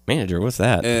 manager, what's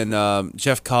that? and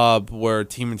Jeff Cobb were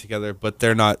teaming together, but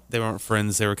they weren't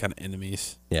friends. They were kind of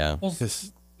enemies. Yeah. Well,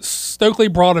 Stokely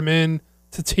brought him in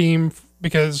to team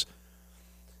because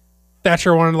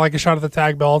Thatcher wanted like a shot at the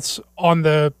tag belts and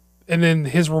then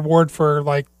his reward for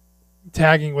like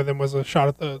tagging with him was a shot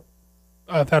at the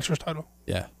Thatcher's title.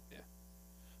 Yeah.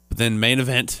 But then main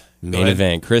event.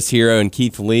 Chris Hero and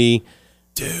Keith Lee.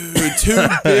 Dude, two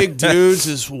big dudes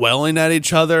just welling at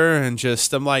each other and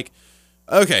just, I'm like,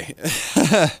 okay.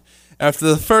 After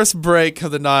the first break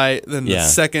of the night, then the Yeah.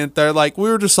 second, they're like, we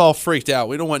were just all freaked out.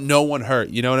 We don't want no one hurt.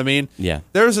 You know what I mean? Yeah.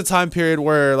 There was a time period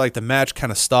where like the match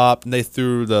kind of stopped and they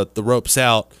threw the ropes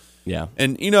out. Yeah.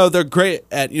 And they're great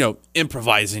at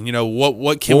improvising.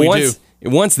 What can we do?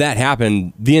 Once that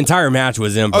happened, the entire match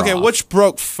was improv. Okay, which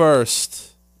broke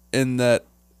first in that?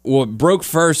 What broke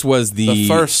first was the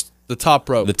top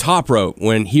rope. The top rope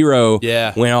when Hero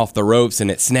Yeah. went off the ropes and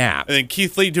it snapped. And then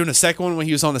Keith Lee doing the second one when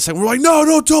he was on the second. We're like, no,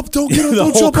 don't get on, The don't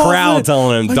whole jump off crowd it.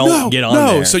 telling him, Like, "Don't get on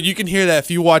there." So you can hear that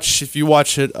if you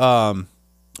watch it on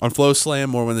Flow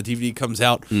Slam or when the DVD comes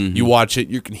out, Mm-hmm. you watch it,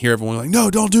 you can hear everyone like, no,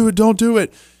 don't do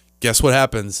it. Guess what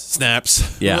happens?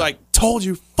 Snaps. Yeah. We're like, told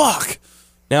you, fuck.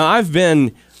 Now I've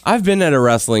been at a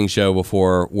wrestling show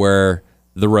before where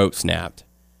the rope snapped.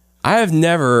 I have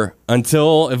never,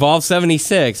 until Evolve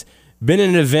 76, been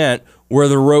in an event where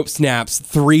the rope snaps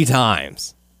 3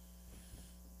 times.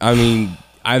 I mean,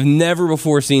 I've never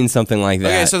before seen something like that.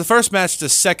 Okay, so the first match, the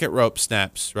second rope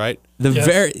snaps, right? The Yes.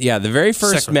 very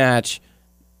first Second. match,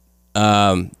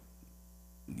 the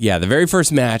very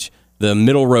first match, the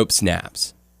middle rope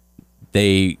snaps.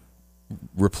 They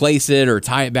replace it or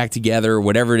tie it back together,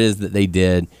 whatever it is that they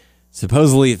did.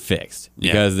 Supposedly it fixed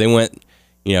because they went,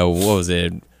 what was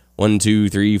it? 1, 2,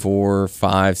 3, 4,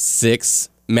 5, 6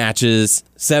 matches,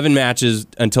 7 matches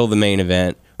until the main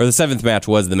event, or the 7th match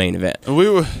was the main event. We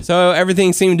were. So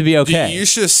everything seemed to be okay. You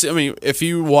should see, I mean, if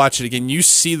you watch it again, you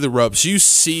see the ropes. You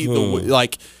see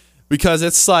because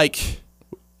it's like,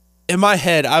 in my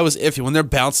head, I was iffy. When they're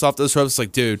bouncing off those ropes, it's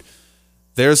like, dude,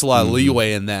 there's a lot of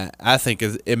leeway in that. I think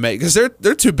it may, because they're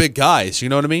 2 big guys, you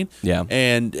know what I mean? Yeah.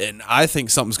 And I think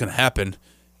something's going to happen.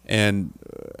 And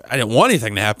I didn't want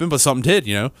anything to happen, but something did,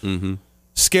 Mm-hmm.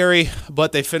 Scary,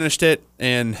 but they finished it.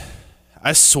 And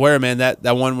I swear, man, that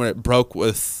one when it broke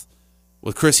with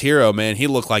Chris Hero, man, he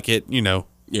looked like it, Yeah.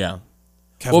 kind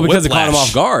Well, of because it caught him whiplash.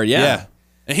 off guard, yeah.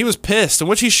 And he was pissed, and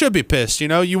which he should be pissed.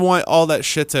 You want all that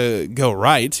shit to go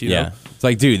right. You know? It's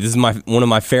like, dude, this is one of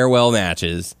my farewell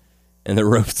matches, and the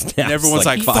rope snaps. And everyone's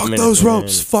like, 5 "Fuck minutes those in.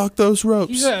 ropes! Fuck those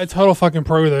ropes!" He's a total fucking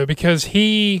pro though, because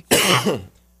he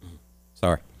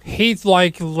Sorry.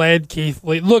 led Keith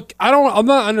Lee. Look, I'm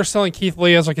not underselling Keith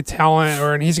Lee as like a talent,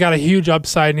 and he's got a huge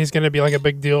upside and he's going to be like a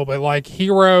big deal. But like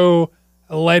Hero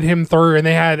led him through, and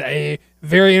they had a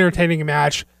very entertaining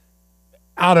match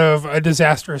out of a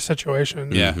disastrous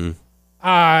situation. Yeah.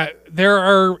 There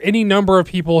are any number of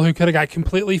people who could have got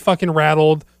completely fucking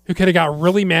rattled, who could have got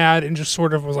really mad and just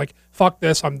sort of was like, "Fuck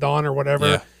this, I'm done" or whatever.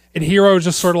 Yeah. And Hero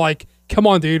just sort of like, "Come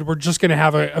on, dude, we're just gonna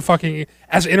have a fucking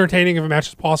as entertaining of a match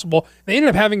as possible." They ended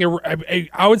up having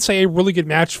I would say a really good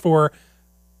match for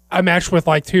a match with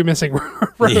like 2 missing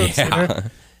ropes. You know?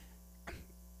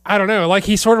 I don't know. Like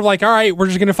he's sort of like, "All right, we're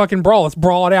just gonna fucking brawl. Let's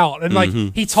brawl it out." And like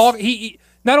he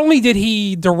not only did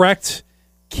he direct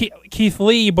Keith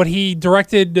Lee, but he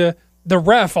directed the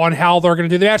ref on how they're going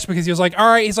to do the match, because he was like, all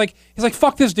right, he's like,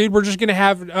 fuck this, dude. We're just going to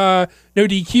have no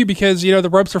DQ because, the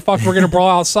ropes are fucked. We're going to brawl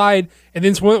outside. And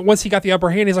then once he got the upper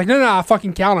hand, he's like, no, I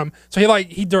fucking count him. So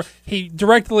he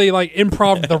directly like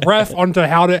improv the ref onto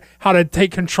how to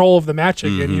take control of the match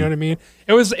again. You know what I mean?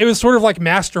 It was sort of like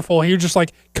masterful. He just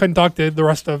like conducted the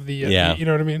rest of the, you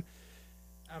know what I mean?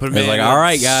 But It's like, all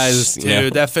right, guys,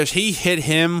 dude, that fish, he hit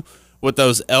him with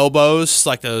those elbows,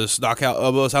 like those knockout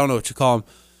elbows. I don't know what you call them,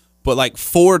 but like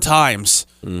 4 times.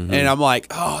 And I'm like,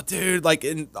 oh, dude, like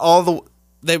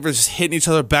they were just hitting each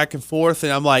other back and forth.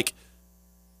 And I'm like,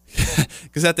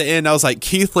 because at the end, I was like,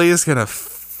 Keith Lee is going to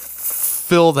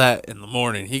feel that in the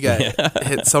morning. He got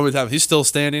hit so many times. He's still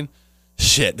standing.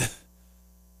 Shit.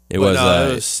 It was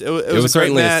a great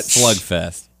certainly match. a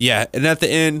slugfest. Yeah, and at the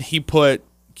end, he put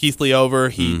Keith Lee over.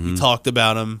 He talked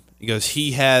about him. He goes,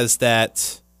 he has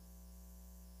that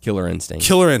Killer instinct.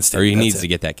 killer instinct. Or he That's needs it. to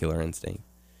get that killer instinct.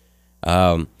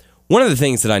 One of the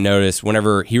things that I noticed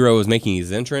whenever Hero was making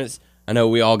his entrance, I know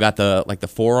we all got the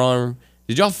forearm.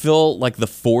 Did y'all feel like the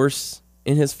force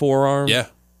in his forearm? Yeah,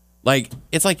 Like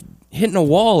it's like hitting a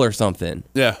wall or something.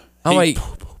 yeah. I'm like,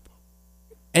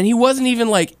 and he wasn't even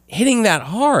like hitting that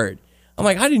hard. I'm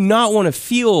like, I do not want to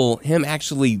feel him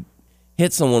actually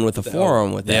hit someone with a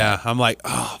forearm with that. Yeah, I'm like,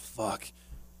 oh, fuck.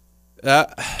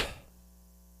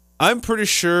 I'm pretty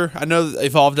sure, I know that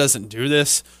Evolve doesn't do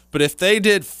this, but if they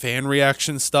did fan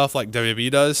reaction stuff like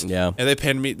WWE does, Yeah. and they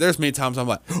panned me, there's many times I'm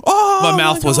like, oh, my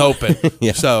mouth was open.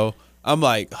 Yeah. So I'm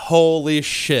like, holy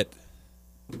shit.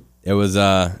 It was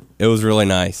really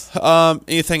nice.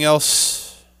 Anything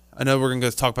else? I know we're going to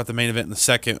go talk about the main event in the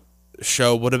second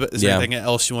show. Is there anything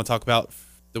else you want to talk about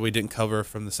that we didn't cover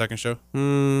from the second show?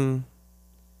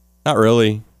 Not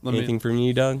really. Let me- Anything from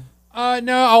you, Doug?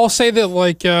 No, I'll say that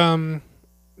like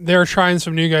they're trying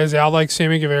some new guys out, like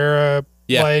Sammy Guevara.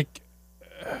 Yeah. Like,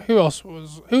 who else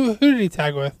was who did he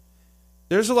tag with?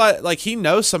 There's a lot. Like he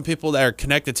knows some people that are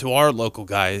connected to our local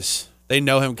guys. They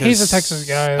know him because He's a Texas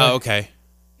guy. Oh, okay.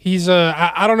 He's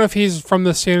I don't know if he's from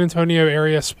the San Antonio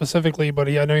area specifically, but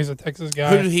I know he's a Texas guy.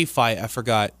 Who did he fight? I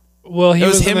forgot. Well, he It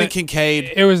was was him in and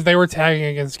Kincaid. It was they were tagging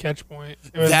against Catchpoint.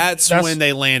 That's when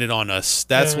they landed on us.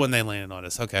 That's Yeah. when they landed on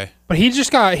us. Okay. But he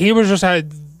was just at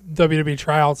WWE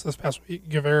tryouts this past week.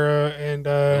 Guevara and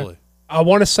Really? I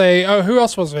want to say who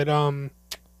else was it?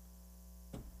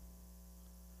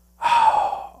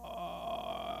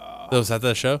 Was that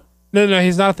the show? No,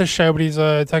 he's not at the show, but he's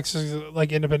a Texas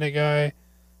like independent guy.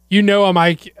 You know him,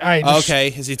 I just, Okay.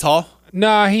 Is he tall?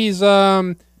 Nah, he's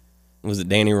Was it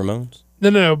Danny Ramones?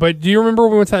 no. But do you remember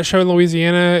when we went to that show in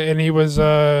Louisiana and he was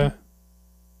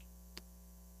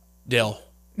Dill.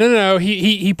 No.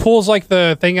 He pulls like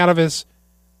the thing out of his,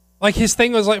 like his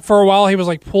thing was like for a while he was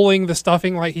like pulling the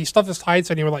stuffing, like he stuffed his tights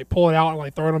and he would like pull it out and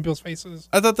like throw it on people's faces.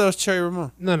 I thought that was Cherry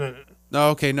Ramon. No. No,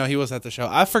 okay, no, he was at the show.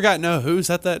 I forgot. No, who's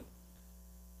at that?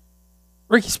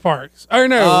 Ricky Sparks. Oh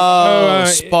no.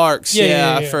 Sparks.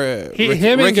 yeah. For Him Ricky,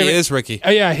 and Ricky Guevara- is Ricky. Oh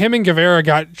yeah, him and Guevara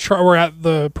were at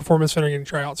the Performance Center getting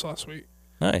tryouts last week.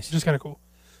 Nice. Which is kind of cool.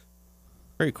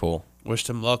 Very cool. Wished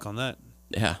him luck on that.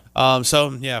 Yeah.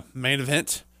 So yeah, main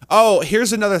event. Oh,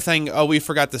 here's another thing. Oh, we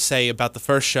forgot to say about the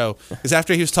first show because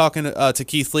after he was talking to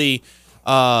Keith Lee,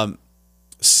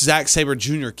 Zack Sabre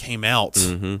Jr. came out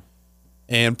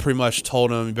and pretty much told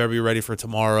him you better be ready for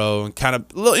tomorrow and kind of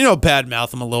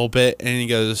badmouth him a little bit. And he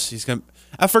goes, he's gonna.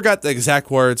 I forgot the exact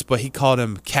words, but he called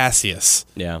him Cassius.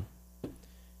 Yeah.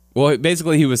 Well,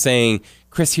 basically, he was saying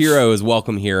Chris Hero is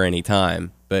welcome here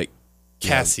anytime, but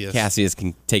Cassius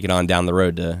can take it on down the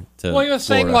road to. Well, he was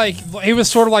saying Florida. he was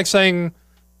sort of like saying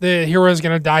the hero is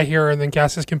gonna die here, and then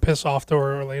Cassius can piss off to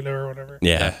Orlando or whatever.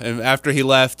 Yeah. And after he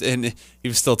left and he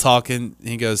was still talking,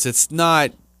 he goes, "It's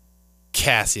not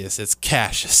Cassius, it's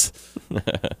Cassius."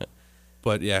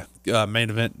 But yeah, main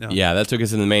event. No. Yeah, that took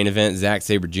us in the main event. Zack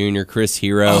Sabre Jr., Chris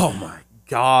Hero. Oh my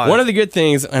God. One of the good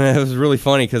things, and it was really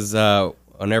funny because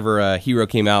whenever Hero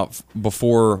came out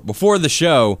before the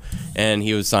show, and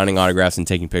he was signing autographs and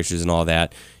taking pictures and all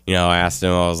that, I asked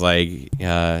him, I was like,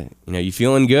 you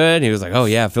feeling good? He was like, oh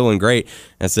yeah, feeling great.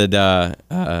 I said,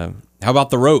 how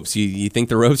about the ropes? You think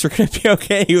the ropes are going to be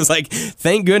okay? He was like,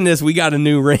 thank goodness we got a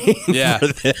new ring. Yeah. For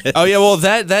this. Oh yeah. Well,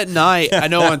 that night, I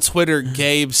know on Twitter,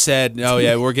 Gabe said, "Oh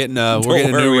yeah, we're getting a new we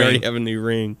ring. already have a new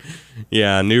ring.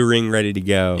 Yeah, new ring ready to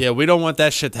go. Yeah, we don't want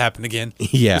that shit to happen again.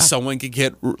 Yeah. Someone could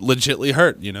get legitly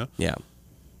hurt. Yeah.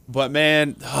 But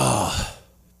man,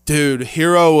 dude,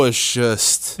 Hero was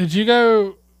just Did you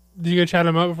go chat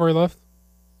him up before he left?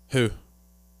 who?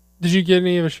 Did you get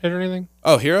any of his shit or anything?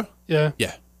 Oh, Hero. Yeah.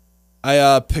 Yeah.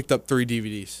 I picked up 3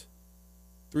 DVDs.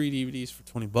 3 DVDs for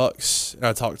 $20. And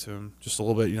I talked to him just a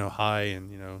little bit, hi,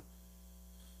 and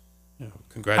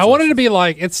congratulations. I wanted to be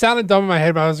like, it sounded dumb in my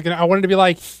head, but I wanted to be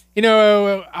like,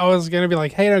 I was gonna be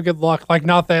like, hey, good luck. Like,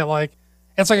 not that like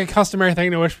it's like a customary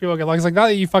thing to wish people good luck. It's like not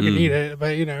that you fucking need it,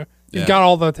 but you've got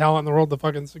all the talent in the world to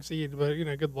fucking succeed. But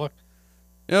good luck.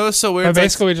 It was so weird. But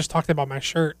basically, we just talked about my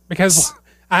shirt because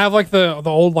I have like the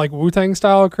old like Wu-Tang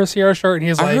style Chris Hero shirt, and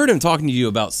he's like, I heard him talking to you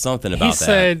about something about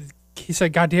that. He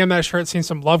said, God damn, that shirt's seen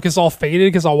some love because it's all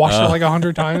faded because I washed it like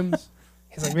 100 times.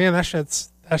 He's like, man, that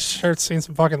shirt's seen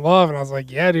some fucking love. And I was like,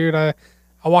 yeah, dude, I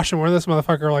watched and wear this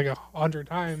motherfucker like 100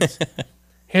 times.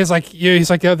 He's like,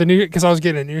 the new, because I was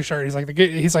getting a new shirt. He's like,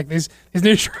 these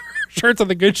new shirts are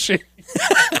the good shit.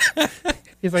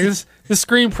 He's like, this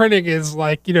screen printing is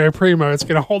like, primo. It's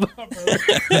gonna hold up.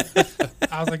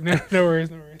 I was like, no worries.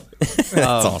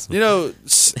 That's awesome.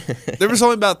 There was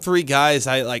only about 3 guys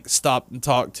I like stopped and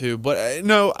talked to, but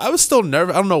no, I was still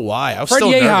nervous. I don't know why. I was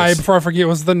Freddie still Ahai, nervous. before I forget,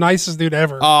 was the nicest dude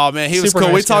ever. Oh man, he was Super cool.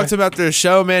 We nice talked guy. to him after the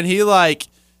show, man. He like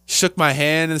shook my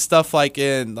hand and stuff like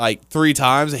in like 3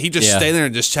 times. He just stayed there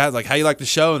and just chatted like, how you like the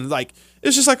show? And like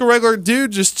it's just like a regular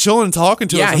dude just chilling and talking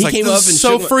to us. I was he like, came this up is and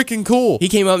so shook freaking cool. He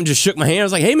came up and just shook my hand. I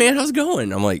was like, hey man, how's it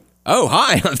going? I'm like, oh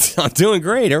hi, I'm doing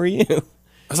great. How are you?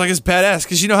 I was like, it's badass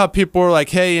because you know how people were like,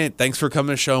 hey, thanks for coming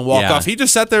to the show and walk off. He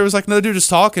just sat there, was like, no dude, just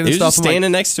talking and He was stuff. just I'm like-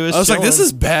 standing next to us. I was like, this chilling.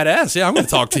 is badass. Yeah, I'm going to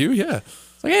talk to you. Yeah.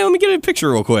 It's like, hey, let me get a picture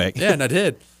real quick. Yeah, and I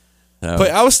did. So,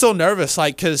 But I was still nervous,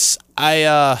 like, because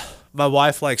my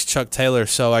wife likes Chuck Taylor,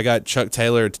 so I got Chuck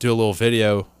Taylor to do a little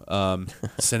video,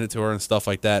 send it to her and stuff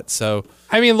like that. So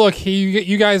I mean, look,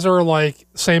 you guys are like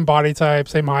same body type,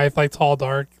 same height, like tall,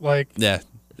 dark, like. yeah.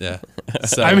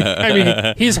 So I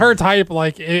mean, he's her type.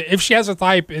 Like, if she has a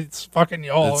type, it's fucking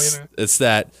y'all. it's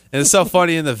that, and it's so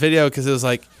funny in the video because it was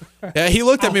like Yeah, he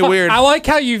looked at me weird. I like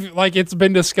how you've like it's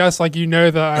been discussed. Like you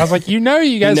know that I was like, you guys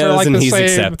He are knows like and the he's same.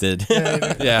 accepted.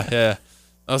 Yeah.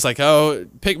 I was like, oh,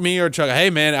 pick me or Chuck. Hey,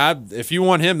 man, if you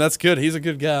want him, that's good. He's a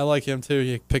good guy. I like him too.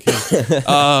 You pick him.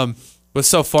 It was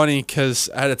so funny because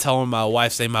I had to tell him my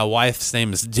wife's name. My wife's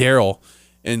name is Daryl,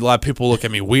 and a lot of people look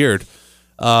at me weird.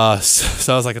 So I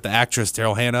was like at the actress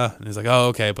Daryl Hannah, and he's like, oh,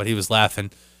 okay, but he was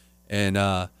laughing. And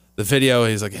the video,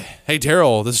 he's like, hey,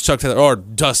 Daryl, this is Chuck Taylor, or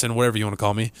Dustin, whatever you want to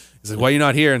call me. He's like, why are you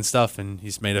not here and stuff? And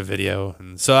he's made a video,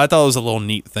 and so I thought it was a little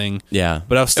neat thing. Yeah,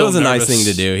 but I was still it was a nice nervous.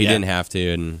 thing to do. He Yeah. didn't have to,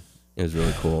 and it was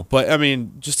really cool. But I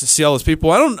mean, just to see all those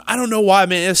people, I don't know why. I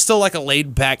mean, it's still like a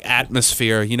laid back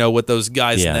atmosphere, with those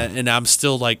guys, Yeah. and I'm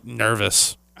still like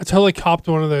nervous. I totally copped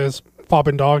one of those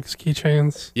popping dogs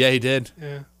keychains. Yeah, he did.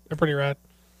 Yeah, they're pretty rad.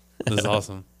 This is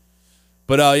awesome.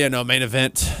 But main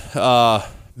event.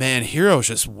 Man, Hero's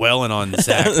just welling on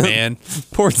Zach, man.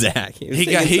 Poor Zach.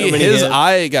 His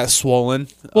eye got swollen.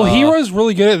 Well, Hero's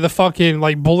really good at the fucking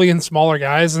like bullying smaller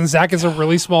guys, and Zach is a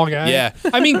really small guy. Yeah.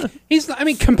 I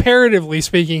mean, comparatively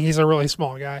speaking, he's a really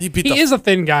small guy. He He is a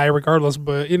thin guy, regardless,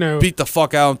 but beat the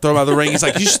fuck out and throw him out of the ring. He's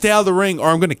like, you stay out of the ring or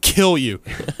I'm gonna kill you.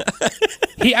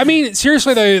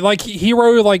 Seriously though, like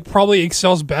Hero like probably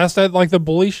excels best at like the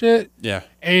bully shit, Yeah.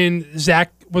 and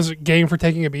Zach was game for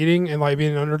taking a beating and like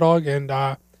being an underdog, and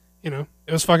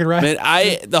it was fucking rad.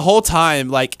 Man, the whole time,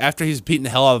 like after he's beating the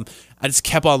hell out of him, I just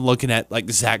kept on looking at like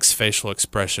Zach's facial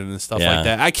expression and stuff Yeah. like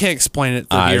that. I can't explain it.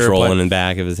 Eyes here, rolling but, in the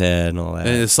back of his head and all that.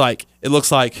 and it's like it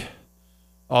looks like,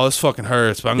 oh, this fucking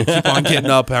hurts, but I'm gonna keep on getting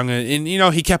up.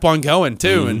 He kept on going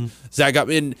too, and Zach got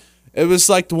me. And it was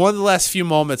like one of the last few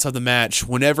moments of the match.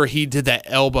 Whenever he did that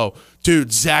elbow,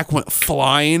 dude, Zach went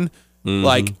flying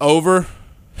like over.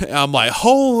 I'm like,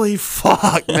 holy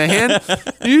fuck, man!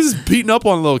 He was beating up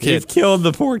on a little He's kid. killed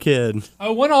the poor kid.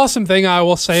 One awesome thing I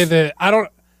will say that I don't.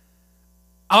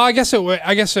 I guess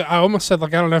I almost said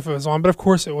like I don't know if it was on, but of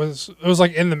course it was. It was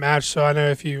like in the match, so I know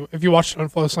if you watched it on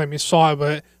Flow Slam, you saw it.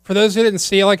 But for those who didn't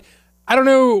see it, like I don't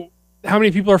know how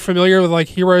many people are familiar with like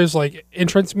Hero's like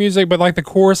entrance music, but like the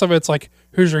chorus of it's like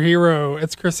 "Who's your hero?"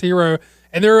 It's Chris Hero,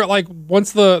 and there like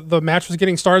once the match was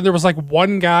getting started, there was like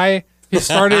one guy. He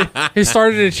started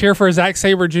to cheer for Zack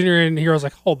Sabre Jr. and Hero's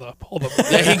like, hold up.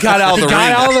 Yeah, he got out of the ring.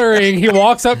 Got out of the ring. He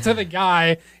walks up to the guy.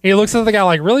 And he looks at the guy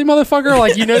like, really, motherfucker?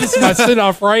 Like, this is my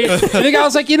send-off, right? And the guy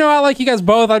was like, I like you guys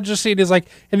both. I've just seen his like,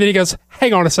 and then he goes,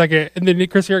 hang on a second. And then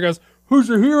Chris Hero goes, who's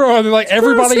your hero? And then like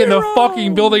everybody in the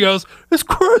fucking building goes, it's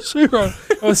Chris Hero.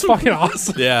 It was fucking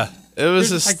awesome. Yeah, it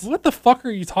was Just just like, what the fuck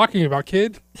are you talking about,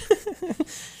 kid?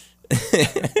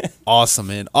 awesome,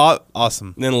 man.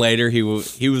 Awesome. And then later he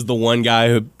was the one guy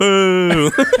who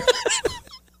boo.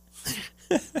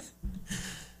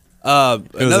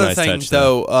 Another nice thing, touch,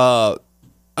 though,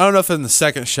 I don't know if in the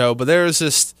second show, but there was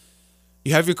this.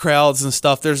 You have your crowds and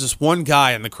stuff. There's this one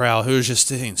guy in the crowd who was just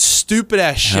saying stupid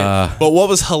ass shit. But what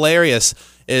was hilarious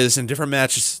is in different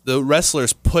matches, the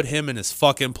wrestlers put him in his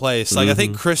fucking place. Like I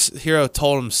think Chris Hero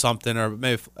told him something, or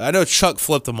maybe I know Chuck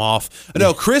flipped him off. I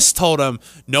know Chris told him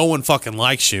no one fucking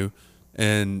likes you,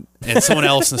 and someone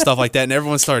else and stuff like that, and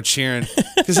everyone started cheering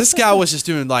because this guy was just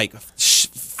doing like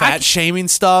fat shaming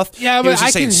stuff. Yeah, he but was just I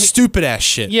saying can- stupid ass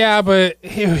shit. Yeah, but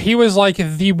he was like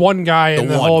the one guy in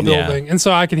the one, whole yeah. building, and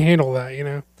so I can handle that,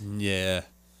 Yeah.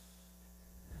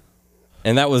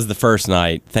 And that was the first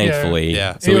night, thankfully.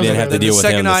 Yeah. So we It didn't was have to good. deal with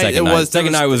him the second night.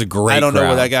 Second night was a great I don't know crowd.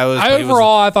 where that guy was. but he was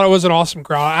I thought it was an awesome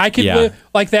crowd. I could Yeah.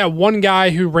 like that one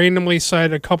guy who randomly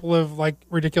said a couple of like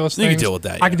ridiculous You things. could deal with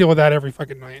that, I yeah. could deal with that every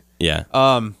fucking night. Yeah.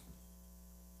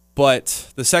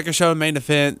 But the second show, main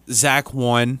event, Zach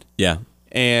won, Yeah.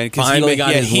 and because Finally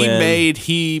got his win.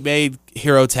 he made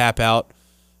Hero tap out.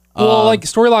 Well, like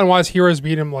storyline wise, Heroes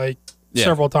beat him like Yeah.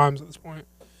 several times at this point.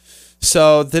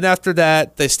 So then after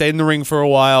that, they stayed in the ring for a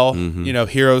while. Mm-hmm.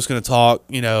 Hero's going to talk.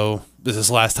 This is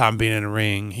his last time being in the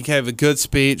ring. He gave a good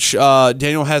speech.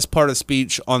 Daniel has part of the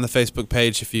speech on the Facebook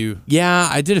page. If you Yeah,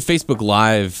 I did a Facebook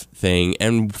Live thing,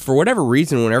 and for whatever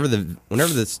reason, whenever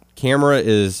this camera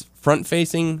is front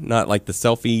facing, not like the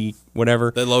selfie, whatever,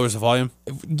 that lowers the volume.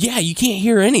 yeah, you can't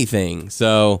hear anything.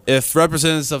 So If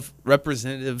representatives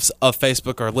of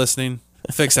Facebook are listening,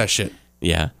 fix that shit.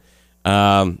 yeah.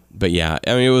 But yeah,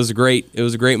 I mean, it was a great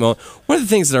moment. One of the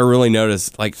things that I really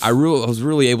noticed, like I was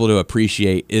really able to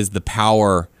appreciate, is the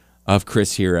power of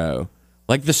Chris Hero,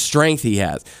 like the strength he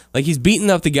has. Like he's beating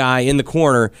up the guy in the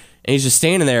corner, and he's just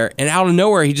standing there, and out of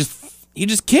nowhere, he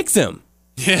just kicks him.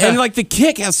 Yeah. And like the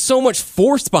kick has so much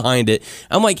force behind it.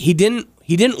 I'm like, he didn't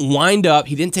wind up,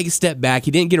 he didn't take a step back,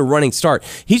 he didn't get a running start.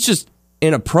 He's just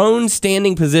in a prone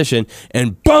standing position,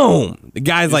 and boom, the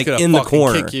guy's like gonna in the fucking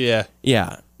corner. kick you, yeah.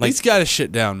 Yeah. He's got his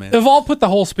shit down, man. Evolve put the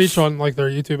whole speech on like their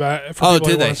YouTube for Oh, people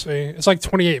did who they? want to see. It's like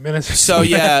 28 minutes. or So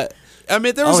something. yeah, I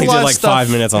mean there I was only a lot did of like stuff. 5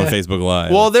 minutes on Facebook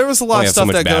Live. Well, there was a lot Only of have so stuff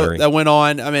much that battery. that went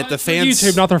on. I mean, the fans,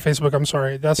 YouTube, not their Facebook. I'm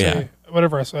sorry. That's Yeah.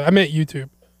 whatever I said. I meant YouTube.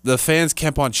 the fans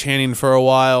kept on chanting for a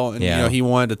while, and Yeah. he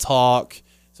wanted to talk,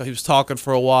 so he was talking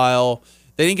for a while.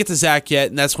 They didn't get to Zach yet,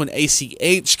 and that's when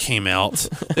ACH came out.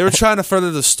 They were trying to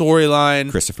further the storyline.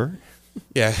 Christopher.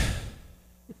 Yeah.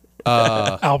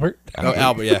 Albert. Oh,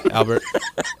 Albert, yeah, Albert.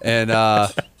 And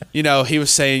he was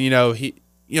saying,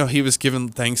 he was giving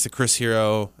thanks to Chris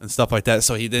Hero and stuff like that.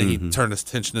 So he turned his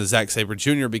attention to Zack Sabre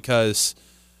Jr. because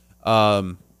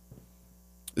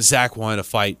Zach wanted to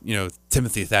fight,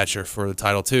 Timothy Thatcher for the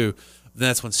title too. Then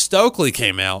that's when Stokely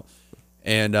came out,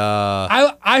 and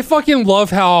I fucking love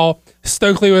how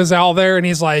Stokely was out there and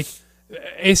he's like,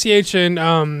 ACH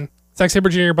and Zack Sabre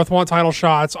Jr. both want title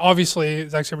shots. Obviously,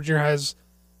 Zack Sabre Jr.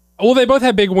 they both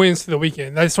had big wins through the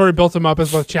weekend. That sort of built them up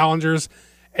as both challengers.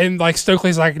 And like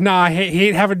Stokely's like, nah, he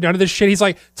ain't having none of this shit. He's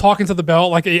like talking to the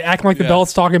belt, like acting like the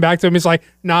belt's talking back to him. He's like,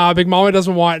 nah, Big Mama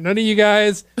doesn't want none of you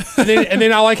guys. And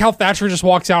then I like how Thatcher just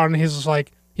walks out and he's just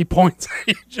like, he points.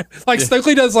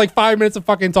 Stokely does like 5 minutes of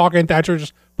fucking talking and Thatcher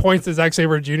just points to Zack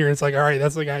Sabre Jr. It's like, all right,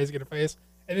 that's the guy he's going to face.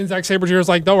 And then Zack Sabre Jr. is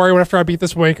like, don't worry, after I beat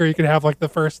this wanker, you can have like the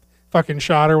first fucking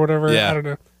shot or whatever. Yeah. I don't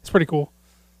know. It's pretty cool.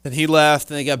 then he left,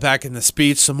 and they got back in the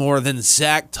speech some more. Then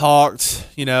Zach talked,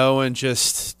 and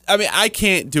just, I mean, I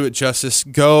can't do it justice.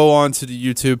 Go onto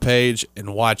the YouTube page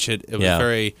and watch it. It was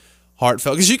very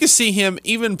heartfelt because you could see him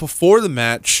even before the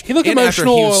match. He looked and after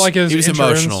emotional, like his he was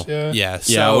entrance, emotional. yeah. Yeah,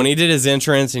 Yeah, when he did his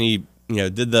entrance and he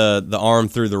did the arm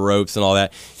through the ropes and all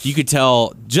that, you could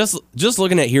tell just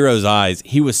looking at Hero's eyes,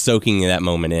 he was soaking that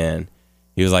moment in.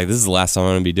 He was like, "This is the last time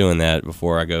I'm going to be doing that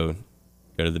before I go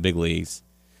to the big leagues."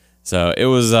 So it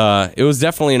was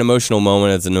definitely an emotional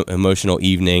moment. It's an emotional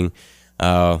evening,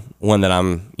 one that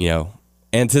I'm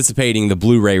anticipating the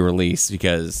Blu-ray release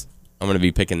because I'm going to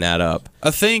be picking that up.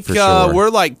 I think for sure. we're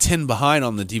like 10 behind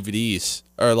on the DVDs,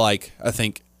 or like I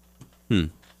think.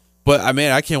 But I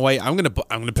mean, I can't wait. I'm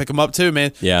gonna pick them up too,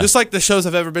 man. Yeah. Just like the shows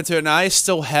I've ever been to, and I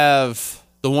still have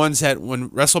the ones that when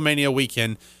WrestleMania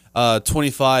weekend,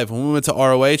 25 when we went to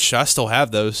ROH, I still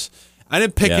have those. I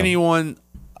didn't pick anyone.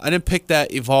 I didn't pick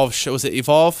that Evolve show. Was it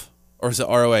Evolve or is it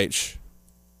ROH?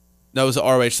 No, it was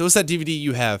ROH. So what's that DVD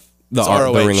you have? The It's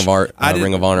Ring of Art,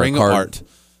 Ring of Honor Ring card. of Art.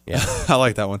 Yeah, I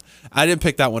like that one. I didn't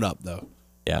pick that one up though.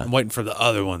 yeah, I'm waiting for the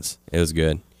other ones. it was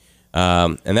good.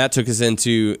 And that took us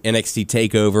into NXT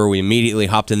TakeOver. We immediately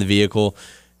hopped in the vehicle,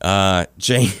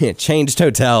 changed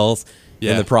hotels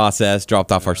in the process,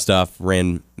 dropped off our stuff,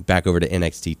 ran back over to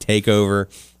NXT TakeOver,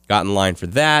 got in line for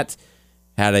that.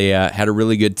 Had a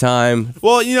really good time.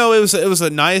 Well, it was a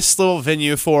nice little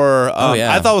venue for.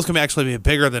 yeah. I thought it was going to actually be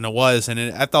bigger than it was, and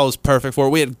I thought it was perfect for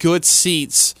it. We had good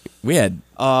seats. We had.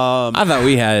 I thought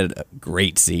we had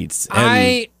great seats.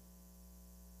 And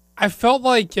I felt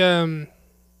like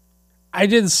I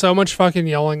did so much fucking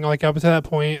yelling like up to that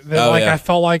point that I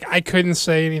felt like I couldn't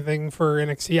say anything for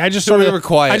NXT. I just So sort we of were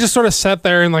quiet. I just sort of sat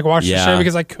there and like watched the Yeah. show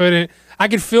because I couldn't. I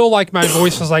could feel like my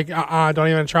voice was like, don't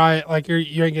even try it. Like you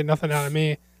ain't getting nothing out of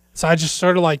me. So I just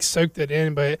sort of like soaked it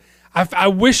in. But I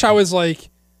wish I was like,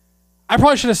 I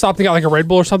probably should have stopped and got like a Red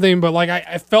Bull or something. But like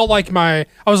I felt like I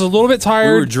was a little bit we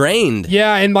tired. were drained.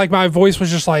 Yeah, and like my voice was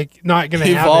just like not gonna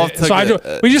have Evolve it. took So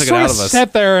it- we just took it sort out of of us.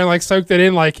 sat there and like soaked it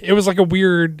in. Like it was like a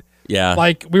weird, Yeah.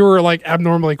 like we were like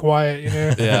abnormally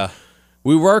quiet. Yeah.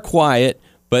 We were quiet,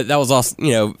 but that was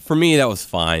also, for me, that was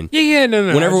fine. Yeah,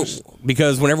 no.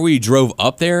 Because whenever we drove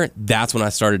up there, that's when I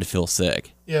started to feel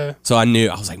sick. Yeah. So I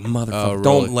was like, motherfucker, really?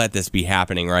 don't let this be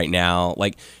happening right now.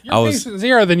 Like You're I was patient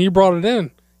zero, then you brought it in.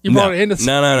 You brought it in to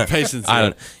no. Patience I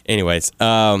don't. Anyways,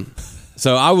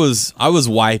 so I was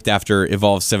wiped after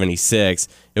Evolve 76.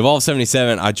 Evolve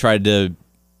 77, I tried to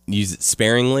use it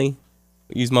sparingly,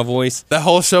 use my voice. That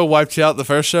whole show wiped you out. The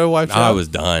first show wiped you out. I was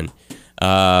done.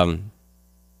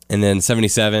 And then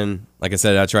 77, like I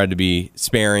said, I tried to be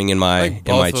sparing in my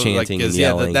both of them, chanting and 'cause,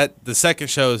 yelling. the second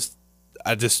show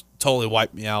I just totally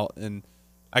wiped me out, and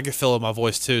I could feel it in my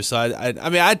voice too. So I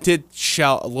mean, I did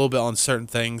shout a little bit on certain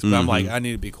things, but I'm like, I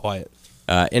need to be quiet.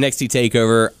 NXT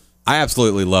TakeOver, I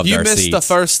absolutely loved You our missed seats. the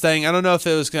first thing. I don't know if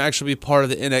it was going to actually be part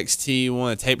of the NXT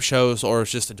one of the tape shows or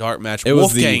it's just a dark match. It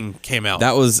was Wolfgang came out.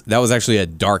 That was actually a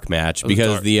dark match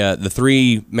because dark. the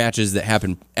three matches that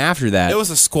happened after that, it was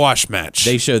a squash match.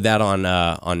 they showed that on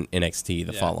NXT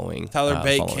the following. Tyler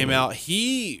Bate following came week. out.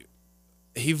 He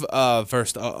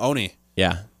versed Oni,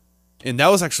 Yeah. and that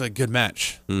was actually a good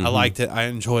match. Mm-hmm. I liked it. I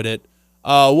enjoyed it.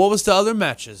 What was the other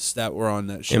matches that were on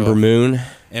that show? Ember Moon.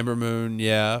 Ember Moon,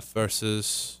 yeah,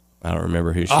 versus I don't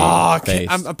remember who she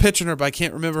faced. I'm picturing her, but I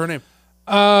can't remember her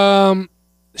name.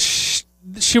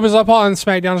 She was up on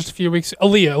SmackDown just a few weeks.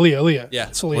 Aaliyah. Yeah,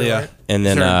 It's Aaliyah. Aaliyah. Right? And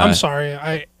then Sure. I'm sorry,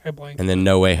 I blanked. and then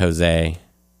No Way Jose.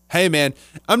 Hey, man,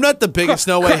 I'm not the biggest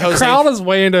No Way Jose. Crowd is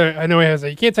way into No Way Jose.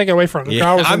 You can't take it away from him. The Yeah.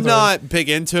 crowd was I'm into it. not big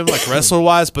into him like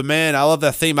wrestler-wise, but, man, I love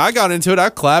that theme. I got into it. I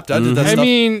clapped. I did that I stuff.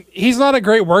 mean, he's not a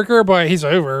great worker, but he's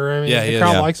over. I mean, Yeah, he the is.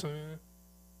 crowd Yeah. likes him.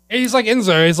 And he's like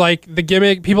Enzo. He's like the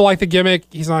gimmick. People like the gimmick.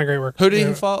 He's not a great worker. Who did Yeah.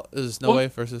 he fall? It was No Well- Way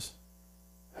versus...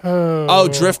 Oh,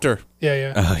 Drifter.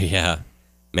 Yeah. Oh yeah,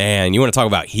 man, you want to talk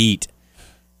about heat?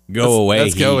 Go away,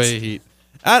 Let's heat. go away, Heat.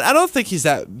 I don't think he's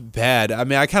that bad. I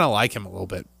mean, I kind of like him a little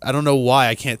bit. I don't know why.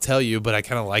 I can't tell you, but I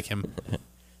kind of like him.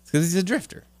 Because he's a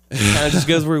drifter. He kind of just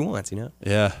goes where he wants, you know.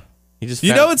 Yeah. He just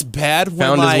You know it's bad when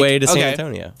found his like, way to San okay,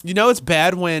 Antonio. You know it's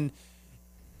bad when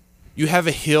you have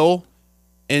a heel,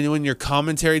 and when your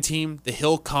commentary team, the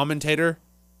heel commentator,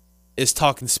 is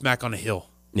talking smack on a heel.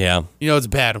 Yeah, You know it's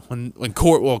bad when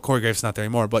Corey Graves not there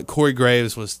anymore, but Corey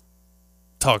Graves was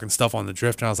talking stuff on the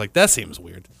Drift, and I was like, that seems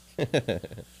weird.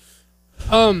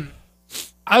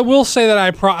 I will say that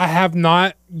I have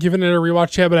not given it a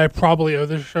rewatch yet, but I probably owe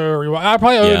the show a rewatch. I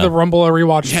probably owe Yeah. the Rumble a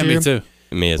rewatch Yeah, too. me too.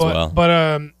 me as But, well.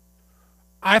 But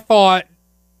I thought,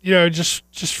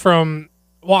 just from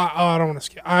I don't want to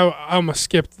skip. I'm gonna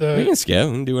skip we the. can skip.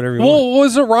 We can do whatever you want. Well,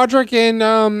 was it Roderick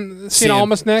and St. Cien.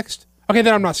 Almas next? Okay,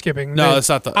 then I'm not skipping. No, Then- it's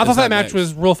not the- I it's thought that not match next.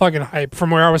 was real fucking hype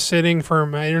from where I was sitting for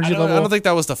my energy I level. don't think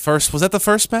that was the first. Was that the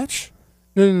first match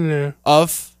No.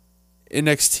 of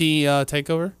NXT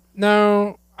Takeover?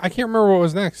 No, I can't remember what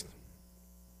was next.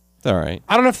 It's all right.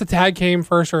 I don't know if the tag came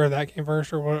first or that came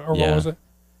first or what Yeah. was it?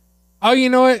 Oh, you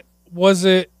know what? Was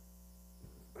it?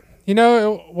 You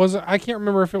know, it was. I can't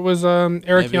remember if it was Eric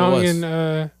Maybe it Young was.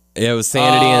 and It was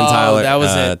Sanity and Oh, Tyler. that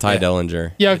was it. Ty Yeah.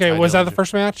 Dillinger. yeah. Okay, Ty was that the Dillinger.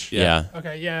 first match? Yeah.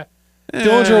 Okay, yeah.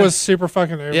 Dillinger was super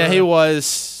fucking over. Yeah, he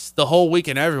was the whole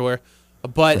weekend everywhere.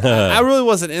 But I really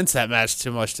wasn't into that match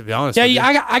too much, to be honest. Yeah, with you.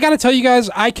 I got to tell you guys,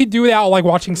 I could do without like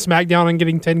watching SmackDown and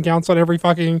getting 10 counts on every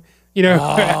fucking,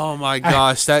 Oh my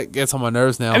gosh, that gets on my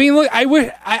nerves now. I mean, look,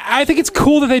 I think it's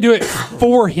cool that they do it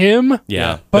for him.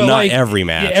 Yeah, but not like, every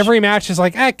match. Yeah, every match is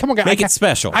like, hey, come on, guys. Make it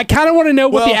special. I kind of want to know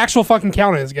what Well- the actual fucking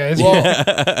count is, guys.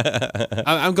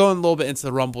 I'm going a little bit into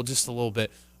the Rumble, just a little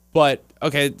bit. But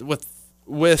okay,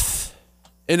 with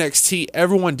NXT,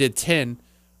 everyone did 10,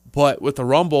 but with the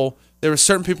Rumble, there were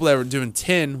certain people that were doing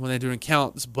 10 when they're doing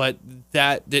counts, but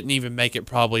that didn't even make it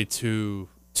probably to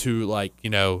like,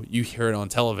 you hear it on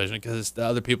television because it's the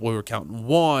other people who were counting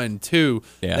 1, 2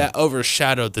 Yeah. that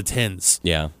overshadowed the 10s.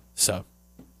 Yeah. So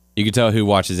You can tell who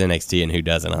watches NXT and who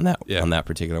doesn't on that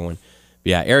particular one. But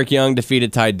yeah, Eric Young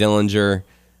defeated Ty Dillinger.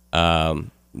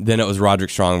 Then it was Roderick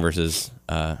Strong versus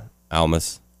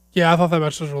Almas. Yeah, I thought that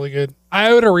match was really good.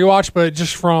 I owed a rewatch, but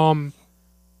just from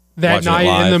that Watching it night in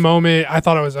live. the moment, I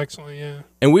thought it was excellent. Yeah.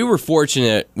 And we were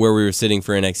fortunate where we were sitting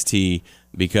for NXT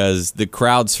because the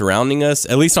crowd surrounding us,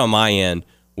 at least on my end,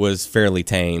 was fairly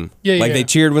tame. Yeah, like yeah. they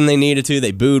cheered when they needed to,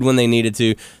 they booed when they needed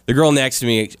to. The girl next to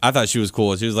me, I thought she was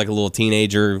cool. She was like a little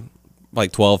teenager,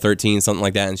 like 12, 13, something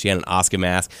like that, and she had an Asuka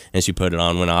mask and she put it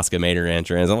on when Asuka made her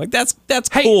entrance. I'm like, that's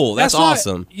Hey, cool. That's not-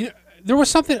 awesome. There was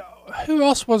something. Who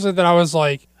else was it that I was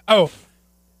like, oh,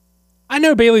 I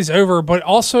know Bailey's over, but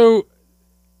also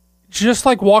just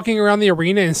like walking around the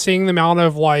arena and seeing the amount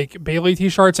of like Bailey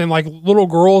t-shirts and like little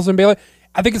girls and Bailey.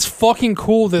 I think it's fucking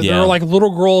cool that there Yeah. are like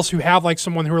little girls who have like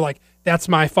someone who are like, that's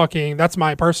my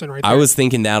person right there. I was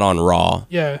thinking that on Raw.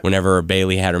 Yeah. Whenever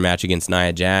Bailey had her match against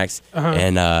Nia Jax,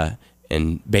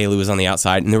 and Bailey was on the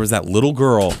outside, and there was that little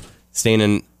girl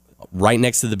standing right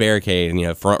next to the barricade,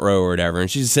 front row or whatever, and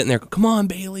she's sitting there. Come on,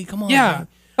 Bailey. Come on. Yeah. Bailey."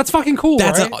 That's fucking cool.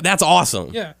 That's right? that's awesome.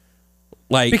 Yeah.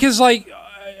 Like Because like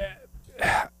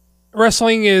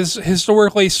wrestling is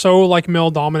historically so like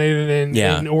male dominated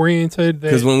and oriented.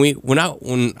 because when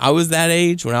I was that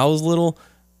age, when I was little,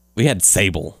 we had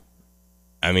Sable.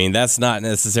 I mean, that's not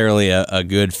necessarily a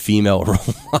good female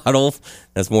role model.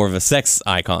 That's more of a sex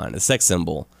icon, a sex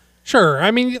symbol. Sure. I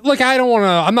mean, look, I don't want to.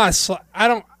 I'm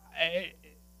not.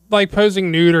 Like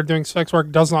posing nude or doing sex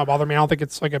work does not bother me. I don't think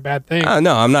it's like a bad thing.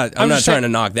 No, I'm not. I'm not just trying saying- to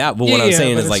knock that. But Yeah, what I'm yeah,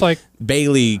 saying but is it's like like-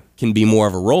 Bailey can be more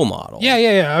of a role model.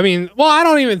 Yeah. I mean, well, I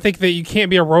don't even think that you can't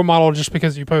be a role model just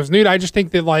because you pose nude. I just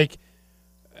think that like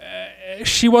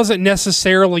she wasn't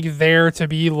necessarily there to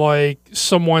be like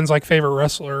someone's like favorite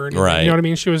wrestler or anything. Right. You know what I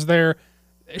mean? She was there.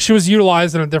 She was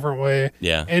utilized in a different way.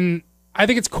 Yeah. And I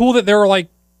think it's cool that there were like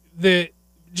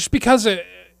just because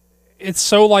it's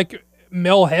so like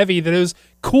male heavy that it was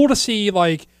cool to see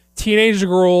like teenage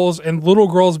girls and little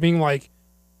girls being like,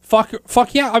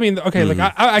 fuck yeah. I mean, okay, like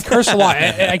I curse a lot.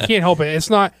 I can't help it. It's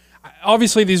not,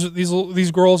 obviously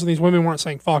these girls and these women weren't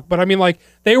saying fuck, but I mean, like,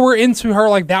 they were into her,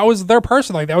 like, that was their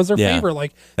person, like, that was their Yeah. favorite,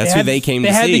 like, That's who they came to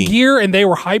They had see. the gear and they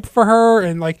were hyped for her,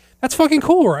 and like, that's fucking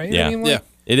cool, right? Yeah. I mean, like, Yeah.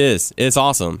 It is. It's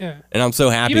awesome. Yeah. And I'm so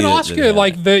happy. even that- Oscar, that-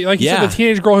 like you Yeah. said, the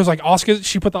teenage girl who's like Oscar,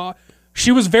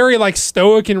 she was very like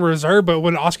stoic and reserved, but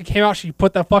when Oscar came out, she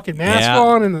put that fucking mask Yeah.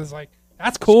 on, and it was like,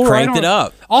 that's cool, Cranked right? it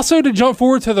up. Also, to jump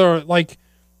forward to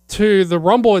the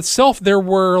Rumble itself, there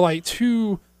were like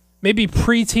two maybe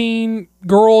preteen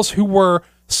girls who were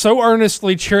so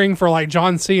earnestly cheering for like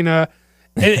John Cena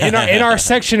in our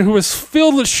section, who was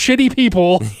filled with shitty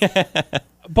people.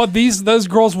 But those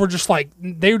girls were just like,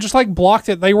 they were just like blocked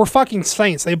it. They were fucking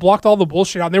saints. They blocked all the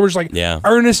bullshit out. And they were just like Yeah.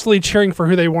 earnestly cheering for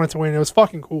who they wanted to win. It was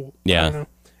fucking cool. Yeah. I don't know.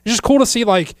 It's just cool to see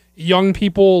like young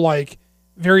people like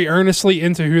very earnestly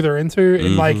into who they're into,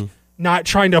 and like not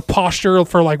trying to posture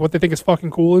for like what they think is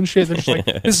fucking cool and shit. They're just like,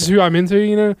 this is who I'm into,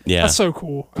 you know? Yeah. That's so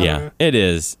cool. I don't Yeah, know. it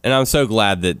is. And I'm so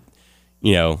glad that,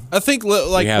 you know, I think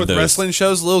like have with those. wrestling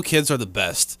shows, little kids are the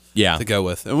best. Yeah. To go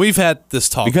with, and we've had this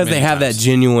talk because they many have that times.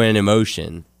 genuine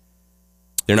emotion.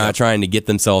 They're not trying to get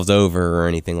themselves over or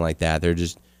anything like that.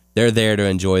 They're there to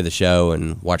enjoy the show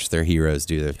and watch their heroes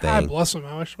do their God thing. bless them.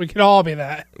 I wish we could all be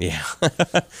that. Yeah.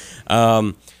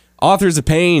 Authors of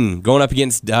Pain going up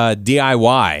against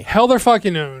DIY. Hell their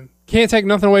fucking own. Can't take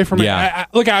nothing away from Yeah. it.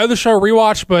 Look, I owe the show a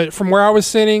rewatch, but from where I was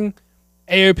sitting,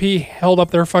 AOP held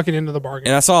up their fucking end of the bargain.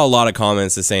 And I saw a lot of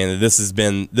comments that saying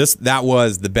that that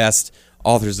was the best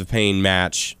Authors of Pain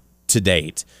match to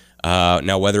date.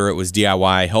 Now, whether it was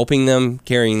DIY helping them,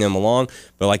 carrying them along,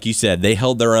 but like you said, they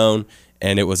held their own,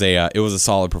 and it was a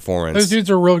solid performance. Those dudes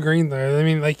are real green, though. I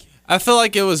mean, like, I feel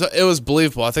like it was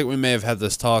believable. I think we may have had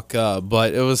this talk,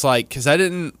 but it was like, because I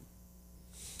didn't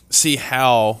see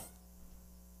how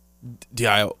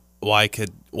DIY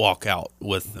could walk out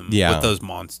with them, Yeah. with those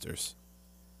monsters.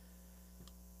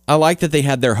 I like that they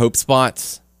had their hope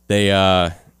spots. They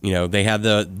they had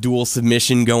the dual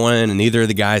submission going, and neither of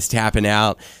the guys tapping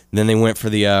out. And then they went for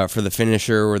the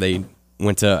finisher, where they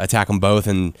went to attack them both,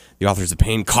 and the Authors of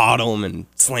Pain caught them and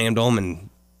slammed them and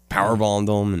powerbombed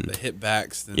them and They hit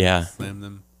backs, then Yeah. slam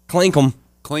them, clink them.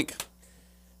 clink.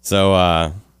 So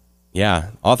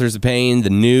Authors of Pain, the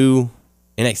new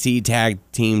NXT Tag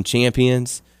Team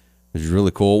Champions, which is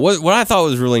really cool. What I thought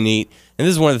was really neat, and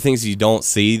this is one of the things you don't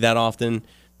see that often,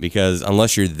 because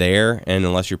unless you're there and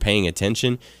unless you're paying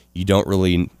attention, you don't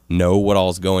really know what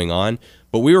all's going on.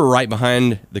 But we were right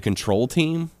behind the control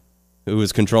team, who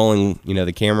was controlling,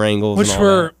 the camera angles. which and all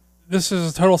were, that. this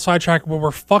is a total sidetrack, but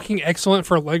we're fucking excellent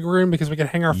for leg room because we can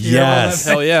hang our feet Yes.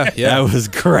 around Hell yeah, yeah. That was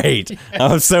great.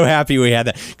 I was so happy we had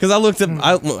that, because I looked up.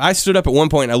 I stood up at one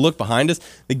point. And I looked behind us.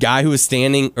 The guy who was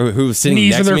standing or who was sitting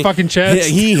Knees next in to their me, fucking chest.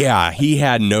 He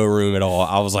had no room at all.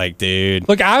 I was like, dude.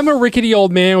 Look, I'm a rickety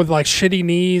old man with like shitty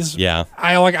knees. Yeah.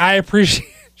 I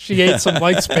appreciate some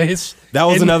leg space. That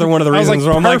was And another one of the I was reasons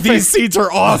where I'm like, perfect. these seats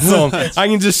are awesome. I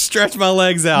can just stretch my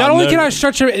legs out. Not only No- can I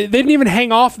stretch them, they didn't even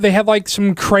hang off. They had like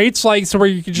some crates, like so where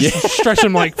you could just stretch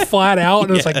them like flat out,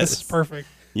 and it was like, this is Yes. perfect.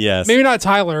 Yes. Maybe not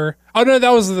Tyler. Oh no, that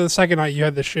was the second night you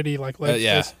had the shitty like leg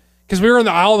yeah. space. Because we were in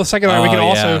the aisle the second night, we Oh, could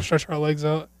also yeah. stretch our legs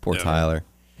out. Poor Tyler.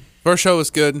 First show was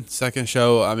good. Second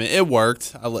show, I mean, it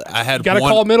worked. I had gotta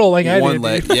one, call middle like I one did,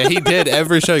 leg. dude. Yeah, he did.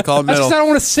 Every show he called That's middle. because I don't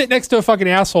want to sit next to a fucking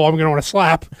asshole. I'm gonna want to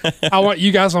slap. I want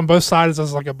you guys on both sides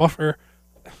as like a buffer.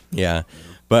 Yeah.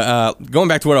 But going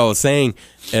back to what I was saying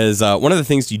is one of the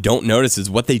things you don't notice is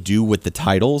what they do with the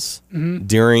titles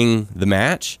during the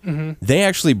match. They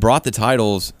actually brought the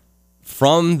titles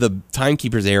from the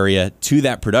timekeepers area to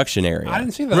that production area. I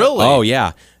didn't see that. Really? Oh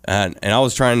yeah, and I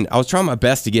was trying my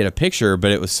best to get a picture,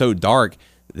 but it was so dark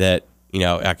that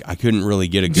I couldn't really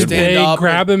get a Did good Stand they one. up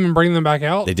grab them and bring them back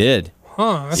out? They did.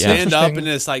 Huh? That's Yeah. Stand up interesting. and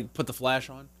just like put the flash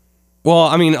on. Well,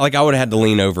 I mean, like I would have had to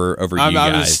lean over you I'm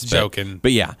guys. just joking.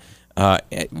 But yeah,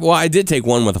 well, I did take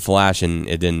one with a flash, and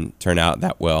it didn't turn out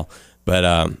that well. But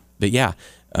yeah,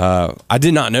 I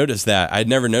did not notice that. I'd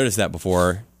never noticed that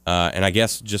before. And I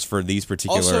guess just for these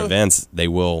particular Also, events, they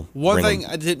will. One bring thing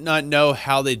them. I did not know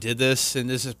how they did this, and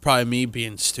this is probably me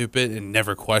being stupid and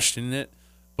never questioning it,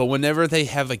 but whenever they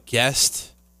have a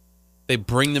guest, they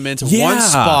bring them into Yeah. one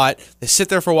spot, they sit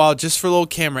there for a while just for a little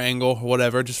camera angle or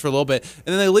whatever, just for a little bit,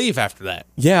 and then they leave after that.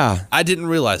 Yeah, I didn't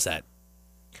realize that.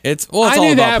 it's I all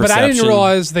knew about that, but I didn't perception.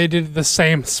 realize they did the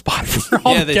same spot for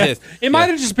all Yeah, the they guests. did. It might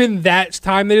have just been that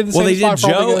time they did the Well, same they spot did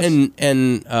for all the Joe guests.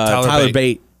 and Tyler Tyler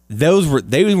Bate.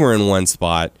 They were in one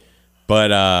spot,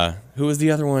 but who was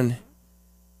the other one?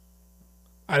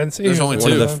 I didn't see. There's who only was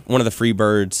One two. of the free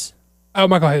birds. Oh,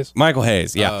 Michael Hayes. Michael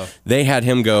Hayes. Yeah, Oh. they had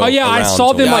him go. Oh yeah, I around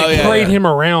saw to- them Oh, like yeah, parade yeah. him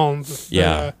around.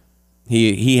 Yeah.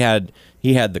 He had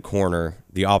the corner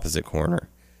the opposite corner.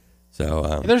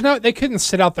 So They couldn't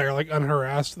sit out there like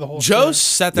unharassed the whole Joe time.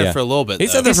 sat there Yeah. for a little bit. He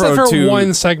though. said He said for two-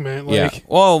 one segment. Like,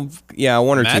 one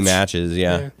or two Match? matches.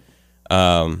 Yeah.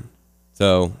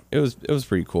 So it was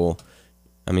pretty cool.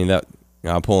 I mean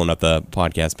I'm pulling up the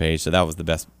podcast page, so that was the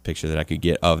best picture that I could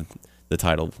get of the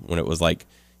title when it was like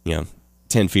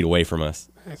 10 feet away from us.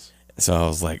 Nice. So I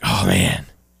was like, oh man,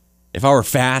 if I were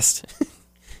fast, you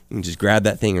can just grab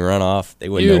that thing and run off. They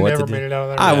wouldn't You know what never to do. made it out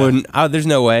of there. I Yeah. wouldn't. There's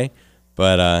no way.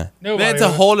 But Nobody Man, to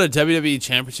would. hold a WWE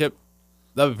championship,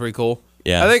 that'd be pretty cool.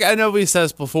 Yeah. I know we said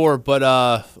this before, but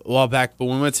a while back, but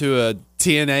when we went to a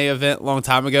TNA event a long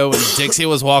time ago when Dixie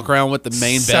was walking around with the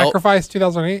main belt. Sacrifice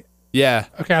 2008. Yeah.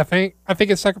 Okay, I think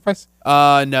it's Sacrifice. No.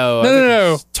 I No, think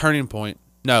no. it's Turning Point.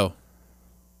 No.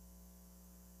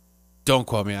 Don't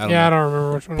quote me. I don't Yeah, I know. don't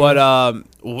remember which one.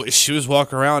 But she was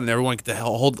walking around and everyone could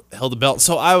held the belt.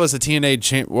 So I was a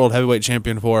TNA World Heavyweight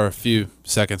Champion for a few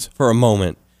seconds. for a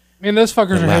moment, I mean, those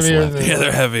fuckers The are last heavier left. than Yeah,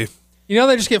 they're heavy. You know,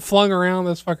 they just get flung around.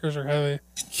 Those fuckers are heavy.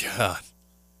 God.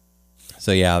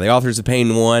 so yeah, the Authors of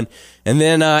Pain won, and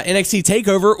then NXT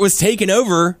Takeover was taken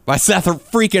over by Seth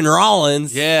freaking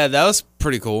Rollins. Yeah, that was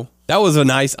pretty cool. That was a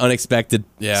nice, unexpected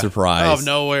Yeah. surprise. Out of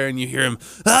nowhere, and you hear him,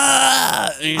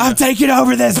 ah! And you know, I'm taking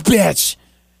over this bitch.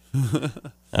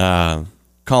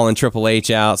 Calling Triple H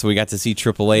out, so we got to see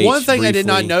Triple H. one thing I did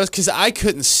not briefly. notice, because I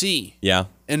couldn't see. Yeah.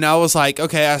 And I was like,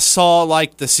 okay, I saw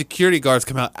like the security guards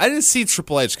come out. I didn't see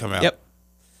Triple H come out. Yep.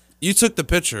 You took the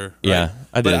picture. Right? Yeah,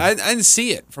 I But did. I didn't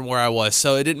see it from where I was,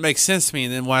 so it didn't make sense to me.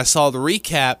 And then when I saw the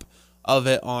recap of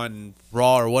it on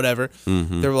Raw or whatever,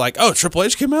 Mm-hmm. they were like, oh, Triple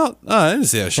H came out? Oh, I didn't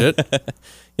see that shit.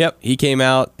 Yep. He came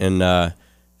out and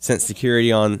sent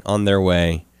security on their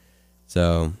way.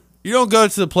 So You don't go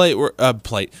to the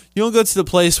You don't go to the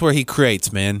place where he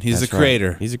creates, man. He's that's a right.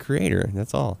 creator. He's a creator.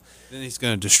 That's all. Then he's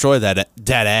going to destroy that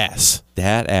ass.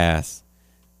 That ass.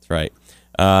 That's right.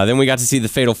 Then we got to see the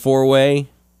Fatal 4-Way.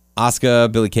 Asuka,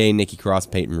 Billie Kay, Nikki Cross,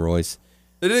 Peyton Royce.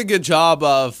 They did a good job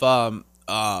of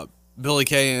Billie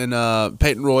Kay and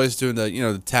Peyton Royce doing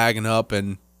the tagging up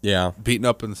and Yeah. beating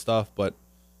up and stuff, but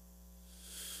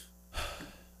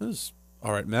it was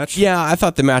all right match. Yeah, I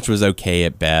thought the match was okay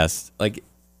at best. Like,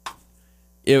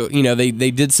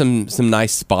 they did some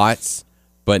nice spots,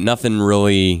 but nothing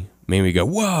really made me go,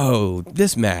 whoa,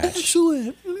 this match.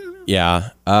 Excellent. Yeah.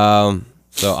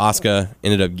 So Asuka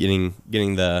ended up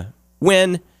getting the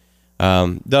win.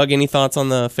 Doug, any thoughts on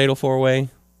the Fatal 4-Way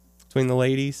between the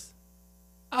ladies?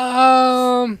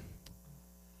 I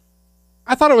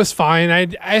thought it was fine.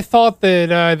 I thought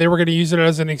that they were going to use it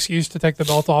as an excuse to take the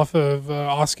belt off of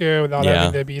Asuka without Yeah.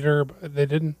 having to beat her, but they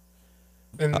didn't.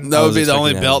 And That I would was be the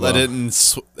only expecting belt that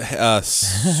that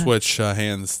as didn't switch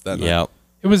hands that night. Yeah.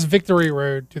 it was Victory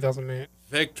Road 2008.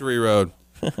 Victory Road.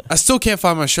 I still can't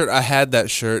find my shirt. I had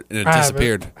that shirt and it I have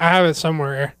disappeared. I have it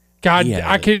somewhere. God, Yeah.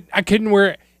 I couldn't wear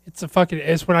it.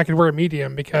 It's when I could wear a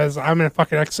medium because I'm in a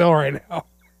fucking XL right now.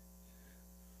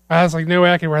 I was like, no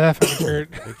way I can wear that fucking shirt.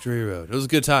 Victory Road. It was a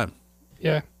good time.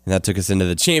 Yeah. And that took us into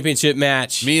the championship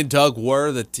match. Me and Doug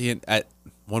were at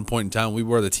one point in time we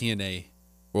were the TNA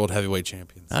World Heavyweight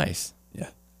Champions. Nice. Yeah.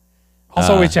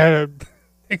 Also, we chatted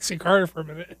Dixie Carter for a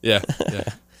minute. Yeah.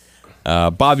 Yeah.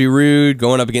 Bobby Roode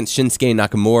going up against Shinsuke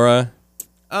Nakamura.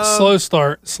 Slow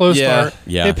start. yeah. Start.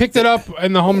 Yeah. They picked it up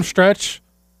in the home stretch.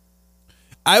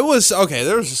 I was okay.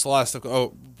 There was just a lot of stuff. Oh,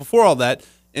 before all that,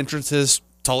 entrances,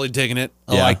 totally digging it.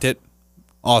 I Yeah. liked it.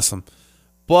 Awesome.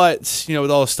 But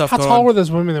with all the stuff How going tall on, were those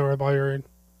women that were by your age?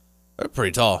 they're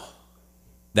pretty tall.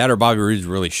 That or Bobby Roode's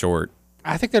really short.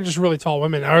 I think they're just really tall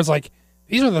women. I was like,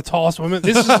 these are the tallest women.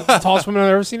 This is the tallest women I've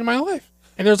ever seen in my life.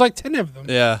 And there's like 10 of them.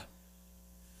 Yeah.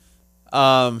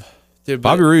 Dude,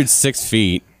 Bobby Roode's 6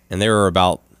 feet, and they were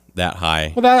about that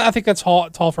high. Well, I think that's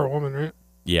tall for a woman, right?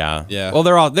 Yeah. Yeah. Well,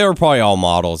 they were probably all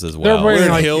models as They're well. wearing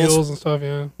Weird like heels. heels and stuff,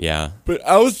 yeah. Yeah. But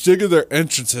I was digging their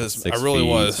entrances. 6 I really feet,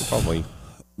 was. so probably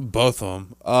Both of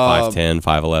them. 5'10",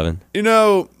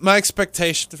 5'11". My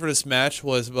expectation for this match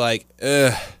was like,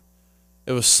 it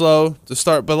was slow to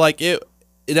start, but like it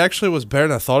actually was better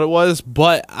than I thought it was.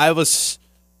 But I was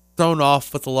thrown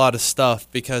off with a lot of stuff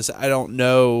because I don't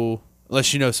know,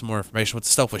 unless you know some more information, with the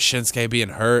stuff with Shinsuke being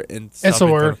hurt and stuff. It's a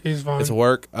work. He's fine. It's a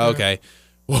work. Okay.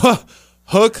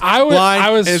 Hook, I was line,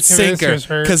 and convinced he sinker was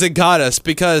hurt. because it got us.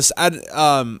 Because I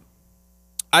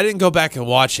didn't go back and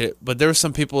watch it, but there were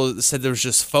some people that said there was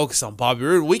just focus on Bobby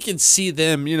Roode. We can see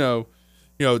them,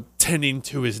 tending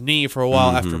to his knee for a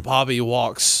while after Bobby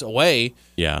walks away.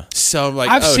 Yeah. So I'm like,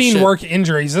 I've oh, seen shit. work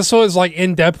injuries. This was like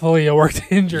in-depthly a work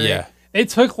injury. Yeah. It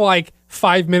took like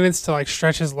 5 minutes to like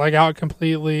stretch his leg out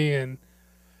completely, and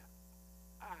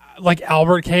like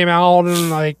Albert came out and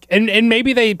like and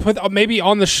maybe they put maybe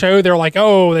on the show they're like,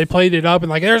 oh, they played it up and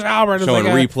like there's Albert. It's Showing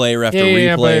like replay after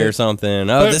yeah, replay but- or something.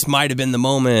 but- This might have been the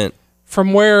moment.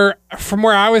 from where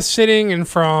I was sitting and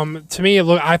to me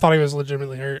I thought he was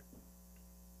legitimately hurt.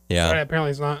 But Yeah.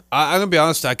 apparently he's not. I'm gonna be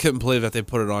honest. I couldn't believe that they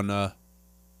put it on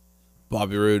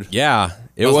Bobby Roode. Yeah.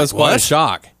 It was was like, quite a what?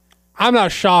 shock. I'm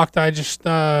not shocked. I just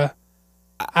I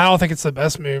don't think it's the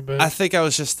best move, but I think I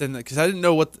was just in because I didn't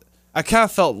know what I kind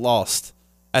of felt lost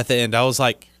at the end. I was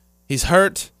like, he's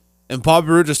hurt, and Bobby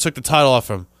Roode just took the title off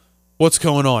him. What's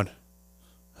going on?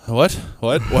 What?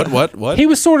 he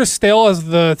was sort of stale as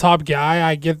the top guy.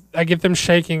 I get them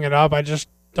shaking it up.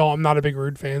 I'm not a big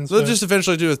Rude fan. So. They'll just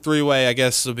eventually do a 3-way. I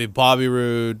guess it'll be Bobby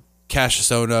Roode, Cassius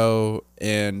Ohno,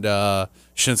 and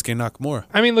Shinsuke Nakamura.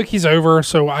 I mean, look, he's over,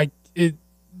 so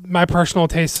my personal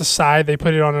taste aside, they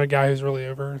put it on a guy who's really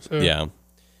over. So. Yeah.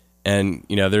 And,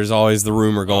 there's always the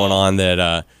rumor going on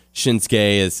that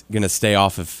Shinsuke is going to stay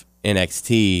off of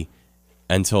NXT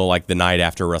until like the night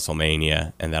after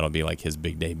WrestleMania, and that'll be like his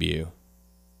big debut.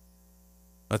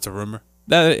 That's a rumor.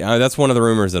 That's one of the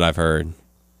rumors that I've heard.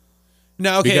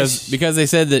 No, okay. Because they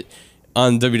said that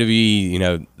on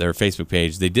WWE, their Facebook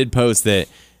page, they did post that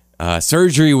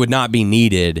surgery would not be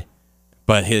needed,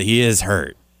 but he is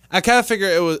hurt. I kind of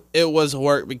figure it was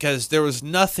work because there was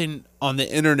nothing on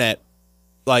the internet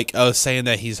like saying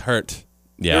that he's hurt.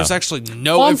 Yeah. There's actually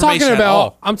no Well, information at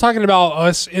all. I'm talking about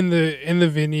us in the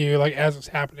venue, like as it's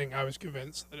happening. I was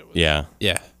convinced that it was. Yeah.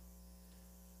 Yeah.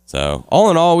 So all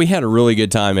in all, we had a really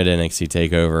good time at NXT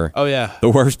Takeover. Oh yeah. The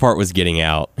worst part was getting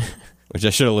out, which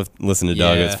I should have listened to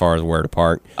Doug Yeah. as far as where to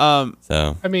park.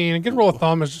 So I mean, a good rule of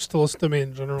thumb is just to listen to me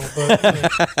in general.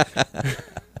 But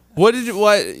What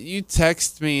you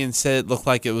text me and said it looked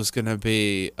like it was gonna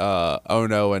be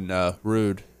Ono and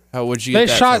Rude. How would you get they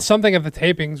that shot from? something at the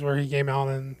tapings where he came out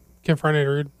and confronted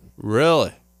Rude.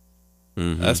 Really?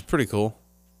 Mm-hmm. That's pretty cool.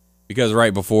 because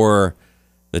right before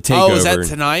the takeover, Oh, is that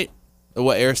tonight?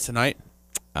 What airs tonight?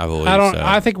 I believe I don't. so.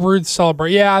 I think Rude's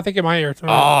celebrate. Yeah, I think it might air Oh,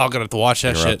 tonight. I'm gonna have to watch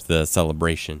that interrupt shit. the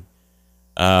celebration.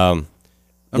 I'm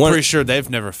one- pretty sure they've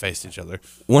never faced each other.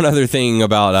 One other thing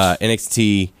about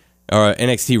NXT or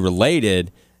NXT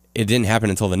related, it didn't happen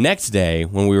until the next day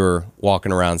when we were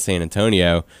walking around San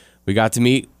Antonio. We got to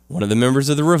meet one of the members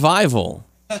of the Revival.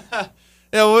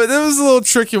 Yeah, well, that was a little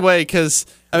tricky way because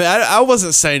I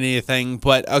wasn't saying anything,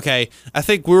 but okay, I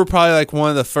think we were probably like one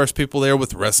of the first people there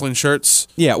with wrestling shirts.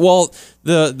 Yeah, well,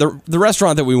 the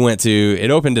restaurant that we went to,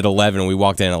 it opened at 11 and we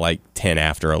walked in at like 10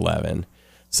 after 11.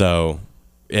 So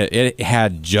it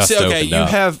had just See, okay, opened you up.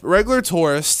 have regular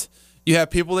tourists, you have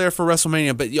people there for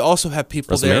WrestleMania, but you also have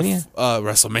people WrestleMania? there.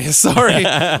 WrestleMania,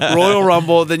 sorry, Royal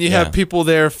Rumble. Then you Yeah. have people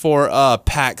there for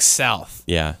PAX South.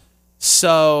 Yeah.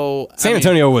 So San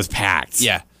Antonio was packed.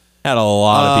 yeah. Had a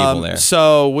lot of people there.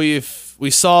 So we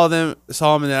saw them,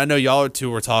 and then I know y'all two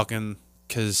were talking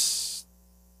because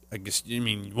I guess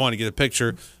you want to get a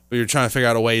picture, but you're trying to figure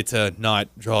out a way to not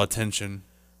draw attention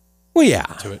Well, yeah.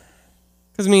 to it.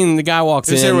 Because, the guy walks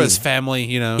Because in. there was family,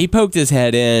 He poked his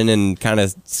head in and kind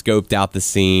of scoped out the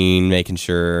scene, making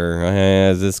sure,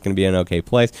 is this going to be an okay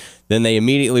place? Then they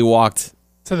immediately walked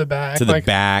To the back. to the like,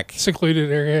 back.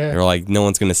 secluded area. They were like, no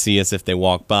one's going to see us if they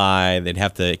walk by. They'd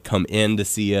have to come in to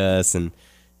see us and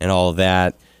all of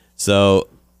that. So,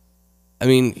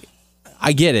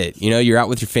 I get it. You're out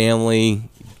with your family. You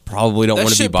probably don't that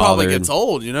want to be shit probably bothered. gets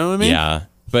old. You know what I mean? Yeah.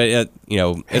 But, it's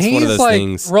He's one of those like,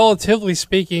 things. relatively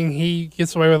speaking, he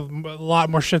gets away with a lot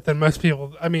more shit than most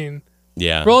people.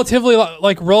 Yeah.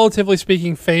 Relatively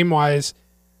speaking, fame wise,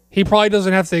 he probably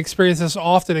doesn't have to experience this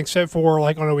often, except for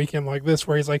like on a weekend like this,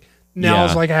 where he's like, now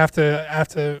it's Yeah. like I have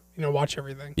to watch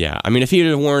everything. Yeah. If he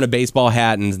had worn a baseball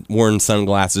hat and worn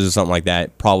sunglasses or something like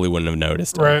that, probably wouldn't have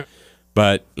noticed. him. Right.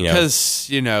 But, Because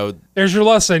There's your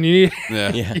lesson. You need.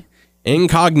 yeah. yeah.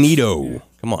 Incognito.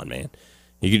 Come on, man.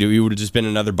 You would have just been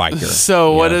another biker.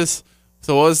 So what Yeah.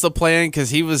 was the plan?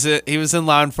 Because he was in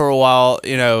line for a while.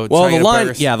 Well, trying to the get line,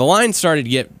 burgers. the line started to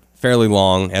get fairly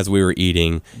long as we were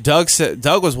eating. Doug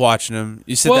was watching him.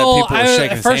 You said Well, that people were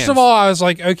shaking his first hands. of all, I was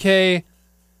like, okay.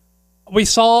 You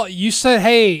said,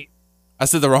 hey, I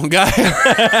said the wrong guy.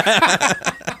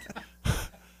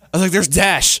 I was like, "There's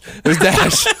Dash. There's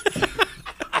Dash."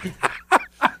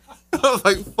 I was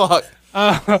like, "Fuck."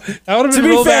 that would have been To be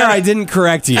real fair, bad. I didn't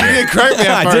correct you. correct me at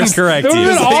I didn't first. correct It would have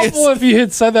you. been awful if you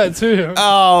had said that too.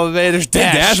 Oh man, there's Hey,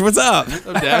 Dash. Dash, what's up?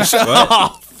 Dash.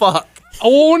 Oh fuck.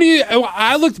 Well,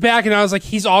 I looked back and I was like,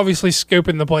 he's obviously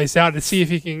scoping the place out to see if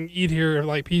he can eat here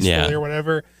like peacefully Yeah. or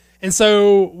whatever. And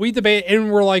so we debate,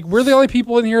 and we're like, we're the only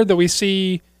people in here that we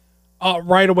see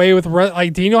right away with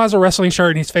like Daniel has a wrestling shirt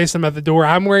and he's facing him at the door.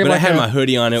 I'm wearing But like I had my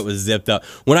hoodie on. It was zipped up.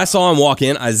 When I saw him walk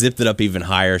in, I zipped it up even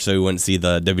higher so he wouldn't see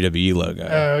the WWE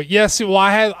logo. yes. Well,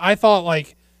 I thought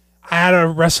like I had a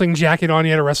wrestling jacket on.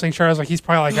 He had a wrestling shirt. I was like, he's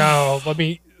probably like, oh, let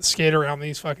me skate around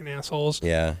these fucking assholes.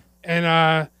 Yeah.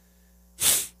 And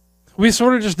we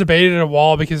sort of just debated a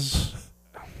wall because,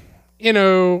 you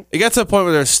know, It got to a point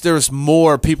where there was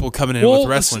more people coming in with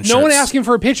wrestling shirts. no one asking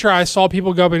for a picture. I saw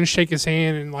people go up and shake his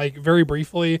hand and like very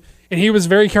briefly, and he was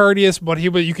very courteous, but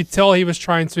you could tell he was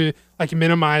trying to like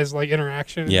minimize like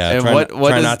interaction. Yeah. And try what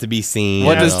does- not to be seen.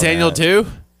 What and does all Daniel that. do?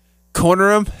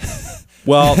 Corner him?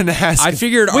 Well, And ask I him.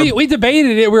 figured. we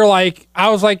debated it. We were like, I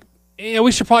was like, yeah,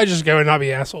 we should probably just go and not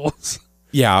be assholes.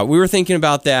 Yeah, we were thinking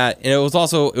about that, and it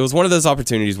was one of those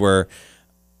opportunities where,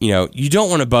 you don't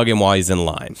want to bug him while he's in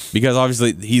line because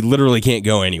obviously he literally can't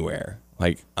go anywhere.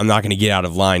 Like, I'm not going to get out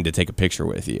of line to take a picture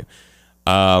with you.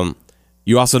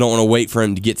 You also don't want to wait for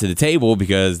him to get to the table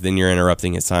because then you're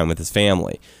interrupting his time with his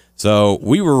family. So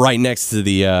we were right next to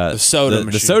the soda the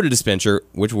machine. soda dispenser,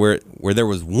 where there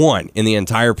was one in the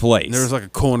entire place. There was like a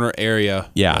corner area.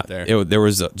 Yeah, right there. there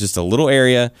was just a little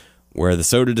area where the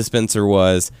soda dispenser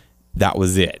was. That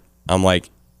was it. I'm like,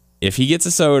 if he gets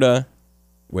a soda,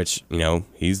 which,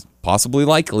 he's possibly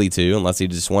likely to, unless he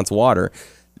just wants water,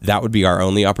 that would be our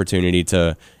only opportunity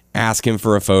to ask him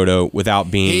for a photo without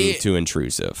being too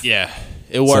intrusive. Yeah,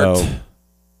 it worked.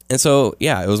 So,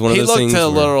 yeah, it was one of He those things. looked a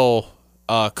where-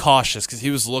 little cautious because he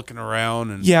was looking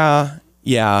around and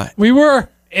Yeah. We were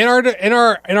in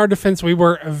our defense. We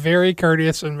were very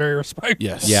courteous and very respectful.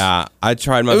 yes, Yeah, I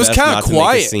tried my It was best kind not of to make a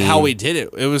quiet scene. how we did it.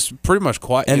 It was pretty much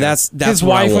quiet, And yeah. that's His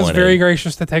what I wife was wanted. very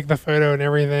gracious to take the photo and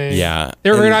everything. Yeah.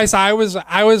 They were very And-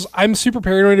 nice. I'm super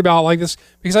paranoid about like this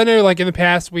because I know like in the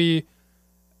past we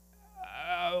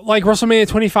like WrestleMania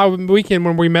 25 weekend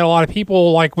when we met a lot of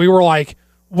people, like we were like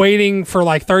waiting for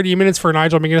like 30 minutes for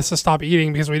Nigel McGuinness to stop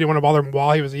eating because we didn't want to bother him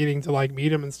while he was eating to like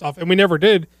meet him and stuff, and we never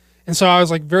did. And so I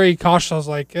was like very cautious. I was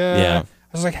like, I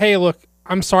was like, hey, look,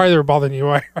 I'm sorry they were bothering you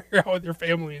while you're out with your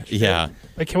family and shit. Yeah.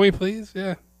 Like, can we please?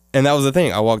 Yeah. And that was the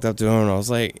thing. I walked up to him and I was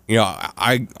like,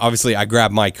 I obviously I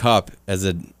grabbed my cup as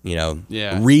a,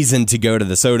 reason to go to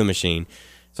the soda machine.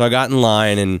 So I got in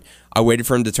line and I waited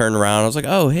for him to turn around. I was like,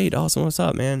 oh, hey, Dawson, what's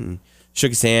up, man? And shook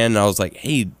his hand and I was like,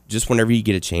 hey, just whenever you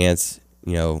get a chance,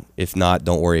 if not,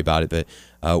 don't worry about it. But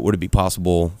would it be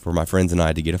possible for my friends and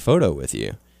I to get a photo with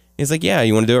you? He's like, yeah,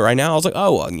 you want to do it right now? I was like,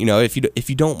 oh, if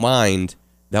you don't mind,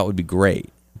 that would be great.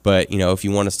 But, if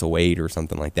you want us to wait or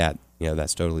something like that,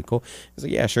 that's totally cool. He's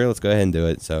like, yeah, sure, let's go ahead and do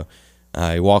it. So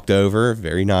I walked over,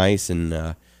 very nice,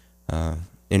 and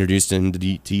introduced him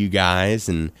to you guys.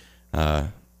 And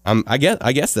I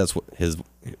guess that's what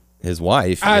his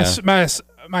wife.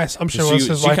 My assumption was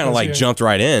his she wife kind of was, like yeah. jumped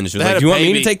right in. She was They had like, a do you want me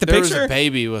baby. to take the There picture? was a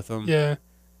baby with them. Yeah.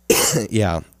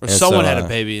 Yeah. Or And someone so, had a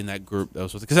baby in that group that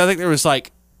was with him. Because I think there was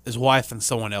like his wife and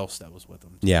someone else that was with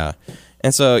him. Yeah.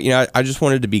 And so, I just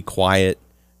wanted to be quiet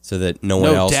so that no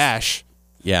one No else. dash.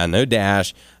 Yeah, no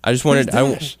dash. I just wanted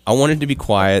Dash? I wanted to be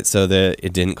quiet so that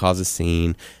it didn't cause a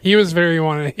scene. He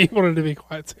wanted to be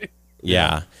quiet too.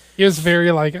 Yeah. He was very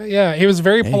he was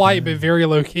very polite but very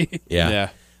low key. Yeah.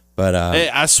 But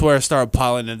I swear, I started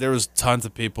piling in. There was tons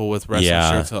of people with wrestling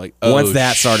shirts. Like, once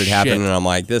that started shit. happening, I'm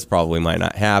like, this probably might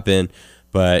not happen.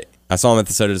 But I saw him at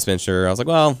the soda dispenser. I was like,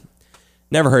 well,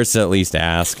 never hurts to at least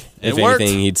ask. If It worked.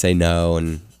 anything, he'd say no,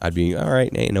 and I'd be all right.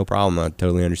 Hey, no problem. I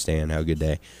totally understand. Have a good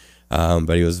day.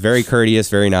 But he was very courteous,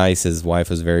 very nice. His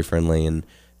wife was very friendly and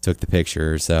took the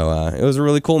picture. So it was a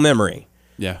really cool memory.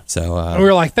 Yeah. So And we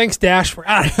were like, thanks, Dash, for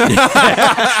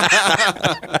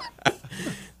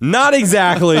not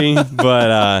exactly,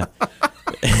 but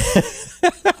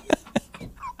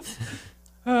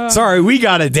sorry, we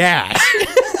got a dash.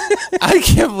 I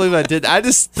can't believe I did. I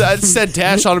said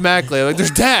dash automatically. I'm like,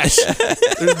 there's dash.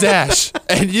 There's dash.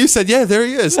 And you said, yeah, there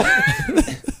he is.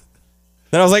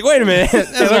 Then I was like, wait a minute.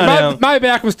 That's like, not him. my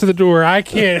back was to the door. I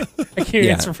can't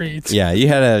answer for you. Yeah, you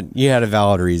had a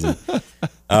valid reason.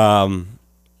 So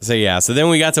then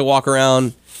we got to walk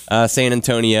around San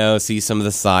Antonio, see some of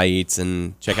the sights,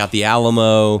 and check out the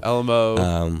Alamo.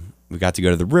 We got to go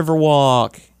to the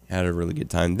Riverwalk. Had a really good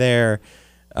time there.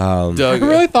 I Doug,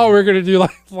 really thought we were gonna do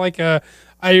like a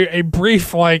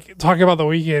brief like talking about the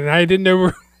weekend. And I didn't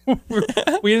know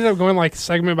we ended up going like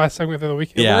segment by segment through the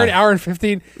weekend. Yeah. We're an hour and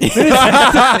 15 minutes.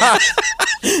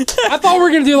 I thought we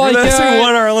were gonna do like Next we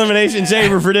won our elimination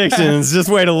chamber predictions. Just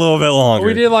wait a little bit longer.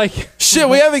 we did like Shit,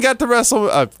 we haven't got to Wrestle.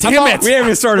 Damn it! We haven't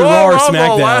even started Whoa, Raw or whoa, whoa,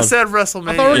 SmackDown. I said WrestleMania.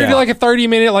 I thought we were gonna Yeah. do like a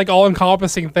 30-minute like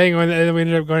all-encompassing thing, and then we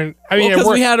ended up going. I mean, Because it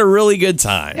worked. we had a really good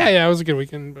time. yeah, it was a good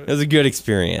weekend. But It was a good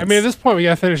experience. I mean, at this point, we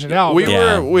gotta finish it out. We but-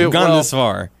 yeah, we've we've gone well- this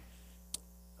far.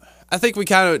 I think we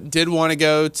kind of did want to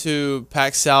go to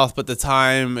PAC South, but the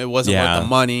time it wasn't Yeah. worth the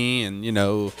money, and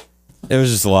It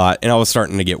was just a lot, and I was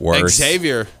starting to get worse.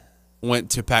 Xavier went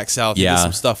to PAC South and Yeah. did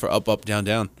some stuff for Up Up Down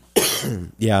Down.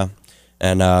 Yeah,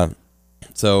 and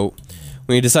so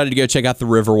we decided to go check out the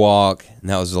Riverwalk, and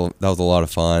that was a lot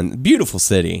of fun. Beautiful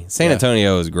city. San Yeah.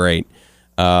 Antonio is great.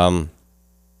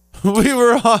 we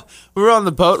were on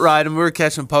the boat ride and we were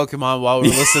catching Pokemon while we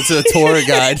were listening to the tour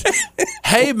guide.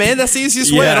 Hey man, that's the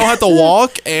easiest way. I Yeah. don't have to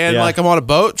walk, and Yeah. like I'm on a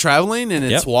boat traveling, and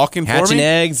it's Yep. walking for hatching me.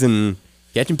 eggs and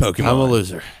catching Pokemon. I'm a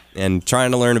loser. And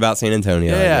trying to learn about San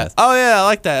Antonio. I Yeah. guess. Oh yeah, I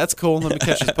like that. That's cool. Let me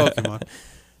catch this Pokemon.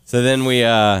 So then we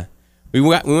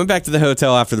went back to the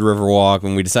hotel after the Riverwalk,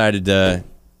 and we decided to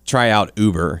try out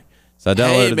Uber. So I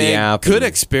downloaded Hey the man, app. good and-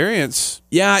 experience.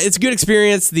 Yeah, it's a good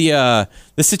experience. The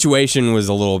situation was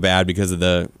a little bad because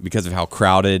of how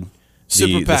crowded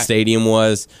Super the packed. stadium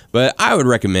was. But I would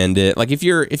recommend it. Like if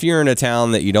you're in a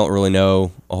town that you don't really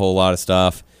know a whole lot of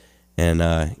stuff, and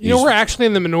we're actually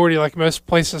in the minority. Like most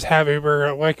places have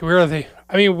Uber. Like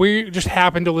we just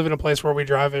happen to live in a place where we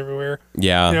drive everywhere.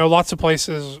 yeah, Lots of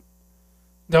places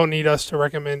don't need us to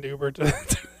recommend Uber to.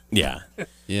 yeah.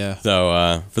 Yeah,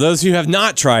 So for those who have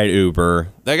not tried Uber,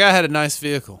 that guy had a nice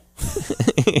vehicle.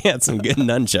 he had some good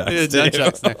nunchucks. He had too.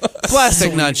 nunchucks there.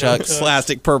 Plastic nunchucks.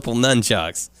 Plastic purple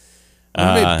nunchucks.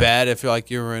 Wouldn't it be bad if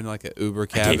you were in like an Uber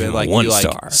cab gave him and like one you like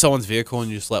star. someone's vehicle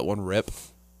and you just let one rip?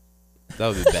 That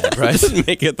would be bad, right? Just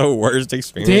make it the worst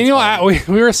experience. Daniel,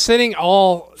 possible. we were sitting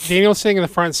Daniel was sitting in the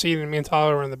front seat, and me and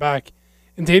Tyler were in the back.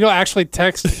 And Daniel actually group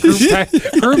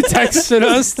texted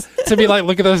us to be like,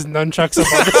 look at those nunchucks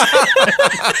above us.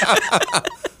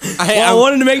 Well, I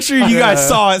wanted to make sure you guys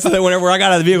saw it so that whenever I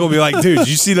got out of the vehicle, I'd be like, dude, did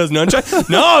you see those nunchucks?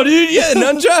 No, dude, yeah,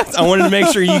 nunchucks. I wanted to make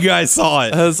sure you guys saw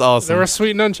it. That's awesome. They were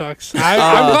sweet nunchucks.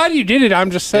 I'm glad you did it.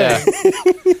 I'm just saying.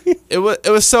 It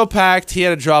was so packed. He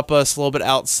had to drop us a little bit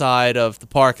outside of the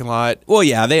parking lot. Well,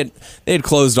 yeah, they had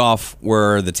closed off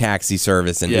where the taxi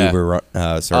service and Yeah. Uber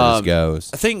service goes.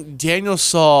 I think Daniel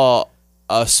saw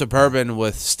a Suburban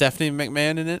with Stephanie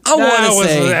McMahon in it. I That want was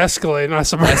to an say, Escalade, not a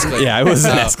Suburban. Escalade. yeah, it was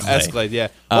an Oh, Escalade. Escalade, yeah.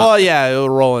 Well, yeah, it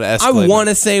would roll an I Escalade. want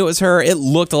to say it was her. It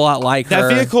looked a lot like that her.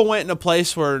 vehicle went in a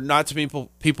place where not too many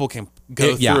people can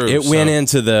go Yeah, through. it went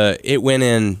into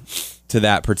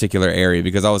that particular area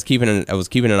because I was keeping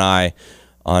an eye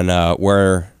on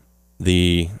where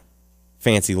the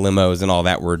fancy limos and all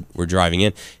that were driving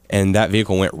in, and that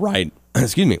vehicle went right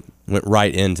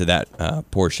into that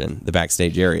portion, the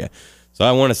backstage area. So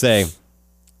I want to say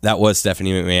that was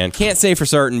Stephanie McMahon. Can't say for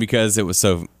certain because it was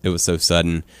so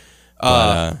sudden.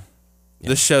 But,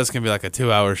 This show's gonna be like a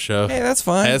 2-hour show. hey, that's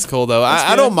fine. Hey, that's cool though.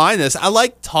 I don't mind this. I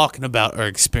like talking about our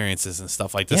experiences and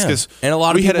stuff like this Yeah. because And a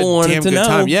lot of we had people a wanted damn to good know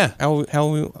time. Yeah. how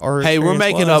our Hey, we're experience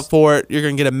making was. up for it. You're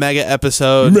gonna get a mega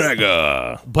episode.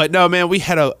 Mega. But no, man, we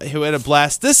had a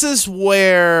blast. This is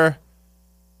where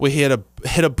we hit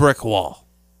a brick wall.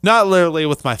 Not literally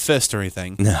with my fist or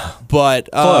anything. No. But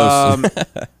Close.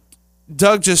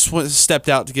 Doug just stepped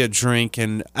out to get a drink,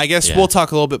 and I guess Yeah. we'll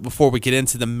talk a little bit before we get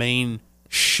into the main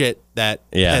shit that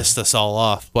Yeah. pissed us all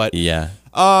off. But Yeah.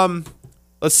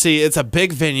 let's see, it's a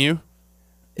big venue.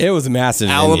 It was a massive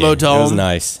Alamo venue. It was Dome.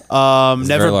 nice. Never a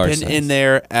very large been size. in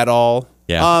there at all.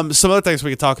 Yeah. Some other things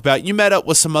we could talk about. You met up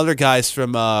with some other guys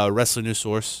from Wrestling News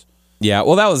Source. Yeah.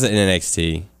 Well, that was in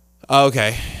NXT. Oh,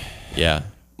 okay. Yeah.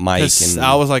 Mike 'Cause and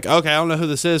I was like, okay, I don't know who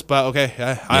this is, but okay,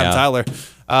 I'm Yeah. Tyler.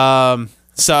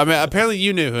 So I mean, apparently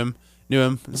you knew him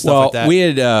and stuff well, like that. we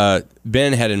had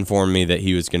Ben had informed me that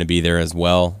he was going to be there as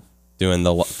well, doing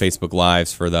the Facebook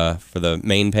lives for the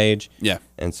main page. Yeah.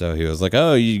 And so he was like,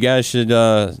 "Oh, you guys should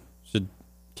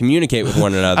communicate with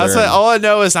one another." I was like, all I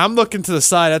know is I'm looking to the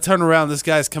side. I turn around, this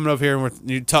guy's coming over here,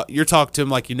 and you're talking to him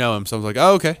like you know him. So I was like,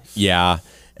 oh, okay. Yeah.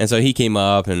 And so he came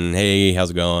up and, hey, how's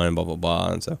it going? And blah, blah,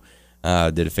 blah. And so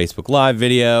did a Facebook Live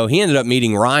video. He ended up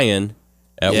meeting Ryan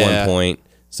at Yeah. one point.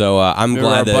 So I'm Remember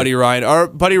glad our that buddy Ryan. Our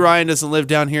buddy Ryan doesn't live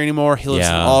down here anymore. He lives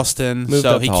in Yeah. Austin, Moved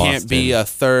so up he to can't be Austin. a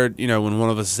third. When one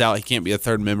of us is out, he can't be a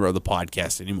third member of the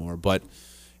podcast anymore. But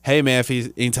hey, man,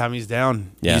 anytime he's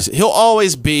down, Yeah. he'll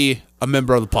always be a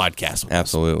member of the podcast. with us.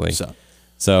 Absolutely. So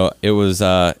So it was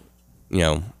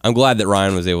I'm glad that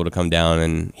Ryan was able to come down,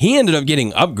 and he ended up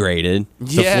getting upgraded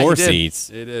to floor seats.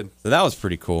 It did. So that was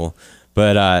pretty cool.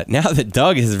 But now that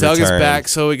Doug has returned, is back,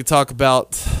 so we can talk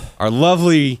about our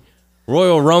lovely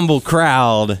Royal Rumble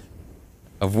crowd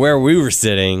of where we were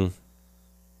sitting.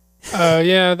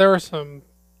 Yeah, there were some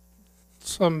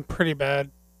pretty bad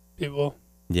people.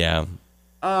 Yeah.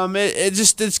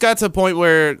 It's got to a point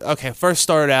where, okay, first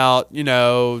started out,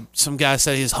 some guy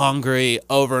said he's hungry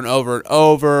over and over and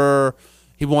over.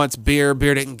 He wants beer.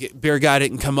 Beer guy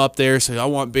didn't come up there, so I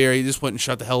want beer. He just wouldn't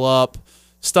shut the hell up.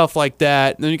 Stuff like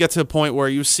that. And then you get to the point where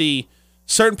you see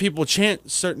certain people chant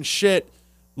certain shit,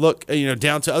 look,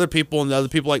 down to other people, and the other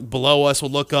people like below us will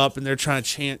look up and they're trying to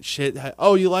chant shit.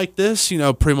 Oh, you like this?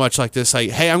 Pretty much like this. Like,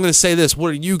 hey, I'm going to say this. What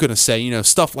are you going to say?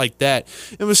 Stuff like that.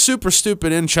 It was super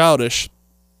stupid and childish.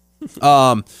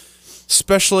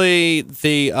 Especially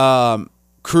the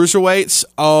cruiserweights.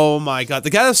 Oh my god,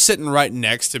 the guy that's sitting right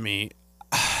next to me.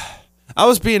 I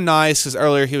was being nice because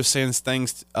earlier he was saying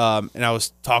things, and I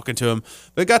was talking to him.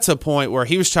 But it got to a point where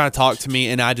he was trying to talk to me,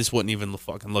 and I just wouldn't even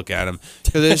fucking look at him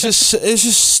because it's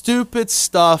just stupid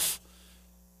stuff.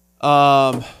 They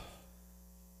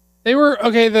were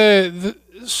okay. The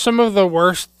some of the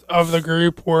worst of the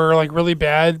group were like really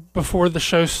bad before the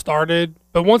show started,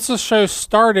 but once the show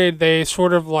started, they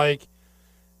sort of like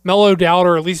mellowed out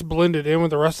or at least blended in with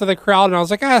the rest of the crowd, and I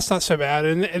was like, it's not so bad,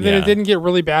 and then it didn't get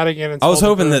really bad again. Until I was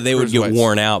hoping that they would get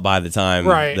worn out by the time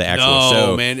the actual show.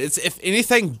 No, man, if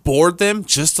anything bored them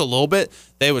just a little bit,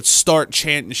 they would start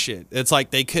chanting shit. It's like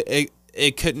they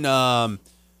couldn't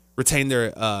retain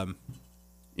their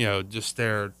just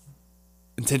their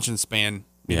attention span.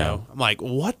 You know, I'm like,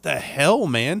 what the hell,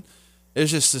 man?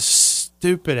 It's just this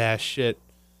stupid ass shit.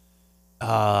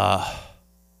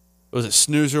 Was it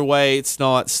snoozer weights and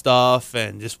all that stuff,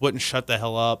 and just wouldn't shut the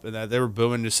hell up, and they were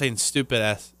booing, just saying stupid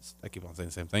ass. I keep on saying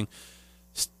the same thing,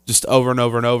 just over and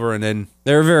over and over, and then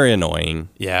they're very annoying.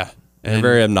 Yeah, and they're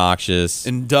very obnoxious.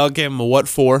 And Doug gave him a what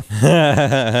for?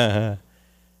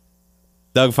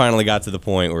 Doug finally got to the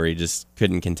point where he just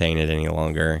couldn't contain it any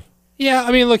longer. Yeah,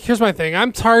 I mean, look, here's my thing.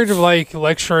 I'm tired of like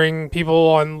lecturing people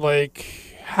on like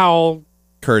how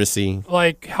courtesy,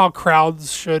 like how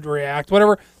crowds should react,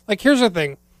 whatever. Like, here's the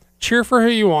thing. Cheer for who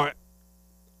you want.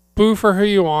 Boo for who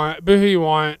you want. Boo who you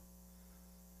want.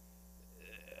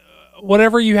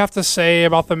 Whatever you have to say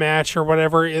about the match or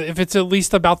whatever, if it's at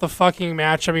least about the fucking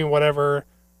match, I mean, whatever.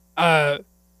 But,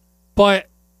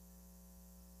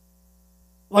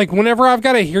 like, whenever I've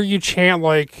got to hear you chant,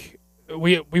 like,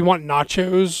 we want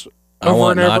nachos. I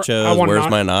want nachos. Where's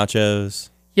my nachos?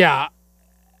 Yeah.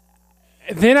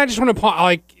 Then I just want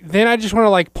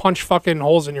to punch fucking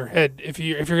holes in your head if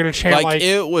you're gonna chant like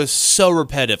it was so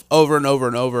repetitive over and over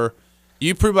and over.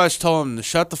 You pretty much told him to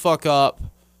shut the fuck up,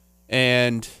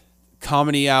 and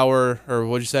comedy hour or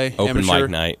what'd you say? Open mic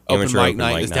night. Open mic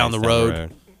night is down the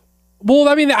road. Well,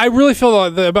 I mean, I really feel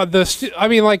about this. I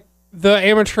mean, like the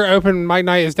amateur open mic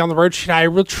night is down the road. I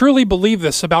truly believe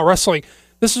this about wrestling.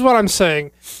 This is what I'm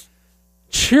saying.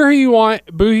 Cheer who you want,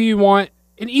 boo who you want.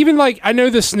 And even, like, I know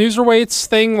the snoozer weights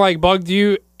thing, like, bugged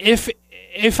you. If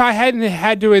I hadn't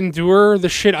had to endure the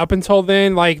shit up until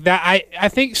then, like, that, I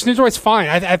think snoozer weights fine.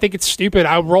 I think it's stupid.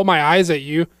 I roll my eyes at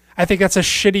you. I think that's a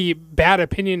shitty, bad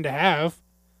opinion to have.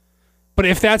 But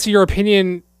if that's your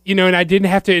opinion, and I didn't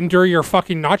have to endure your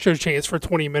fucking nacho chants for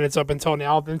 20 minutes up until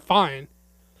now, then fine.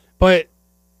 But,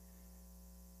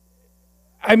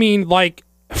 I mean, like,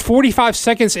 45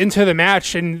 seconds into the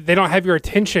match and they don't have your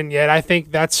attention yet. I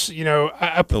think that's,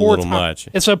 a poor time. Much.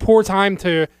 It's a poor time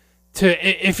to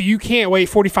if you can't wait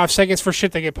 45 seconds for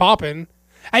shit to get popping.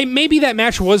 Maybe that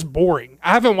match was boring.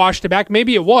 I haven't watched it back.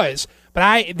 Maybe it was,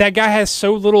 but that guy has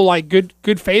so little like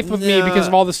good faith with me because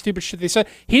of all the stupid shit they said.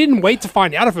 He didn't wait to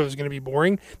find out if it was going to be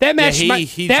boring. That match,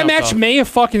 may have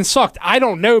fucking sucked. I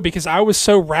don't know because I was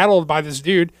so rattled by this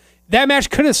dude. That match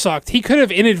could have sucked. He could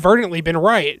have inadvertently been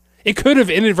right. It could have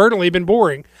inadvertently been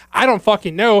boring. I don't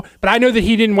fucking know, but I know that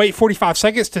he didn't wait 45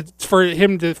 seconds for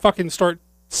him to fucking start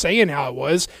saying how it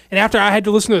was. And after I had to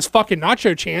listen to his fucking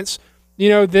nacho chants,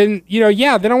 then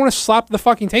I want to slap the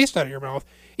fucking taste out of your mouth.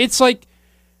 It's like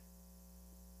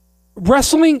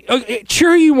wrestling.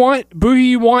 Cheer who you want, boo who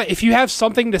you want. If you have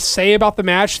something to say about the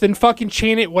match, then fucking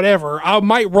chant it. Whatever. I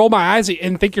might roll my eyes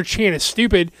and think your chant is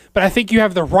stupid, but I think you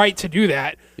have the right to do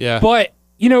that. Yeah. But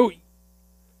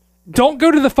don't go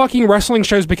to the fucking wrestling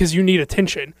shows because you need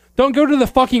attention. Don't go to the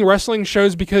fucking wrestling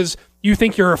shows because you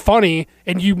think you're funny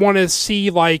and you want to see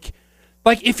like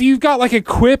if you've got like a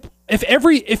quip.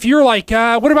 If you're like,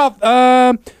 what about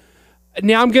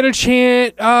now I'm gonna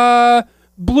chant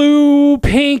blue,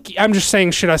 pink. I'm just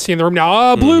saying shit I see in the room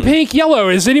now. Blue, pink, yellow.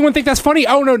 Does anyone think that's funny?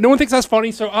 Oh no one thinks that's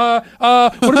funny. So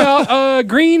what about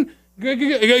green?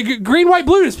 Green, white,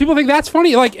 blue. Does people think that's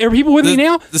funny? Like, are people with me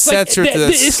now? The sad truth of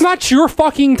this. It's not your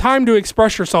fucking time to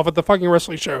express yourself at the fucking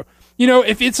wrestling show. You know,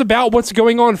 if it's about what's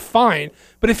going on, fine.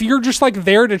 But if you're just like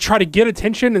there to try to get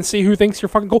attention and see who thinks you're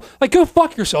fucking cool, like, go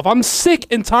fuck yourself. I'm sick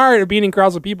and tired of being in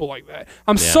crowds of people like that.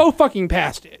 I'm so fucking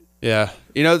past it. Yeah.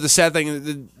 You know, the sad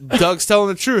thing, Doug's telling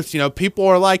the truth. You know, people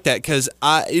are like that because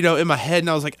in my head,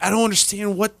 and I was like, I don't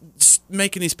understand what's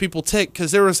making these people tick,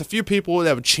 because there was a few people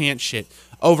that would chant shit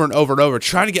over and over and over,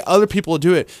 trying to get other people to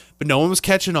do it, but no one was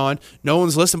catching on, no one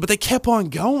was listening, but they kept on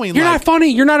going. You're not funny.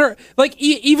 You're not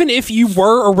even if you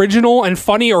were original and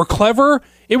funny or clever,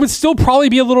 it would still probably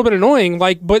be a little bit annoying.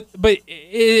 Like, but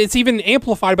it's even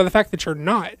amplified by the fact that you're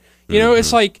not. You know,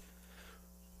 it's like,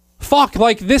 fuck,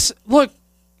 like this. Look,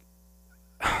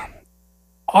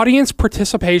 audience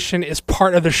participation is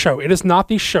part of the show. It is not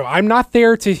the show. I'm not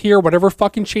there to hear whatever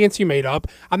fucking chants you made up.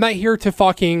 I'm not here to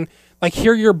fucking like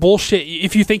hear your bullshit.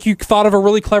 If you think you thought of a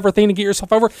really clever thing to get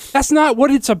yourself over, that's not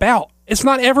what it's about. It's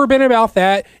not ever been about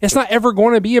that. It's not ever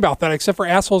going to be about that, except for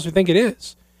assholes who think it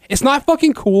is. It's not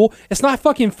fucking cool. It's not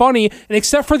fucking funny. And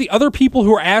except for the other people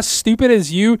who are as stupid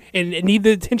as you and need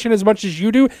the attention as much as you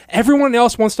do, everyone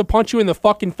else wants to punch you in the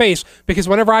fucking face. Because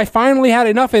whenever I finally had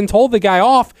enough and told the guy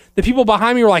off, the people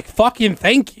behind me were like, fucking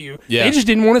thank you. Yeah. They just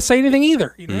didn't want to say anything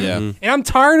either. You know? Yeah. And I'm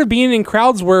tired of being in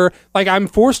crowds where like I'm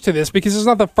forced to this, because it's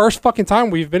not the first fucking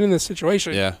time we've been in this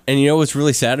situation. Yeah. And you know what's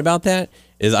really sad about that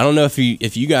is, I don't know if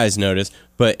you guys noticed,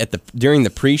 but during the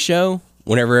pre-show,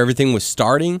 whenever everything was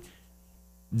starting,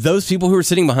 those people who were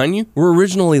sitting behind you were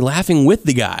originally laughing with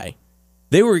the guy.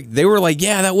 They were like,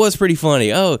 yeah, that was pretty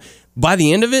funny. Oh, by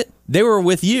the end of it, they were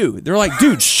with you. They're like,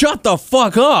 dude, shut the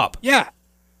fuck up. Yeah.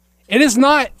 It is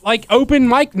not like open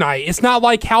mic night. It's not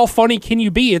like how funny can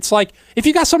you be. It's like, if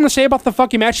you got something to say about the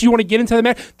fucking match, you want to get into the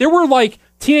match. There were like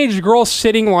teenage girls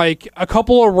sitting like a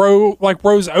couple of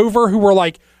rows over who were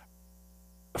like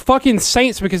fucking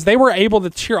saints, because they were able to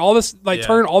cheer all this,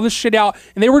 turn all this shit out,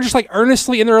 and they were just like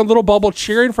earnestly in their own little bubble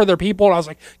cheering for their people. And I was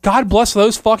like, God bless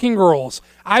those fucking girls.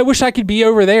 I wish I could be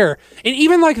over there. And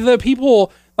even like the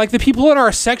people in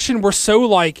our section were so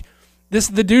like this.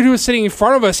 The dude who was sitting in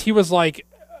front of us, he was like,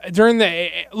 during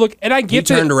the look, and I get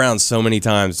He turned around so many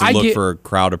times to look for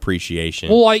crowd appreciation.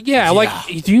 Well, like,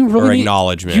 like, do you really or need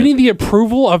acknowledgement? Do you need the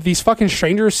approval of these fucking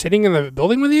strangers sitting in the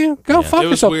building with you? Go fuck It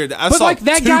was yourself. weird. I but saw like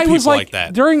that two guy was people like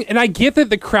that. during, and I get that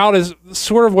the crowd is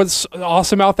sort of what's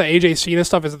awesome about the AJ Cena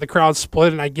stuff is that the crowd's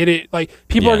split, and I get it. Like,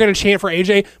 people are gonna chant for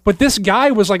AJ, but this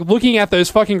guy was like looking at those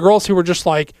fucking girls who were just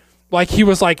like he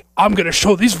was like, I'm gonna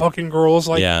show these fucking girls.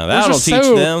 Like, Yeah, it was that'll just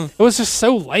teach them. It was just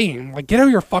so lame. Like, get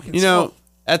over your fucking. You know,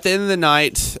 at the end of the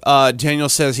night, Daniel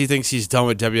says he thinks he's done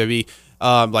with WWE,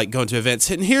 like going to events.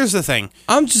 And here's the thing.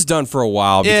 I'm just done for a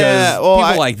while because Yeah, well, people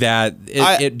I- like that,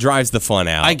 it drives the fun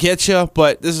out. I get you,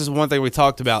 but this is one thing we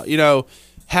talked about. You know,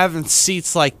 having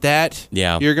seats like that,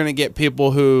 you're going to get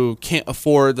people who can't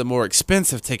afford the more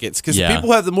expensive tickets, because people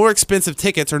who have the more expensive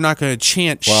tickets are not going to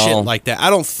chant shit like that.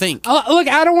 I don't think. Look,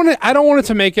 I don't want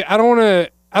to make it like a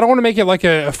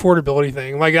affordability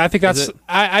thing. Like, I think that's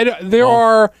there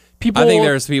are people. I think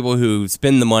there's people who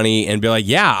spend the money and be like,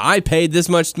 yeah, I paid this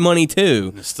much money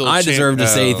too. I deserve to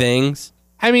say things.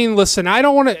 I mean, listen, I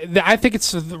don't want to. I think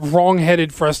it's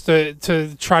wrong-headed for us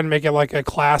to try and make it like a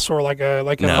class or like a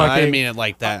No, fucking. I didn't mean it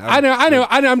like that. I know.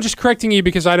 I'm just correcting you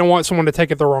because I don't want someone to take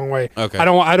it the wrong way. Okay. I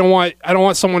don't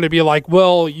want someone to be like,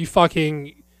 well, you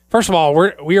fucking. First of all,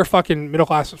 we are fucking middle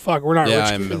class as fuck. We're not rich. Yeah,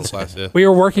 I'm middle kids. class. Yeah. We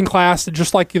are working class,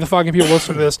 just like the fucking people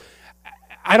listening to this.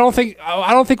 I don't think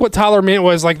what Tyler meant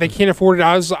was like they can't afford it.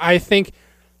 I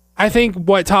think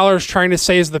what Tyler's trying to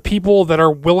say is the people that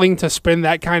are willing to spend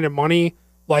that kind of money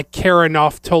like care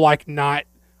enough to like not,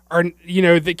 or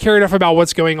that care enough about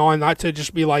what's going on, not to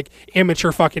just be like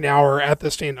amateur fucking hour at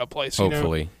the stand up place.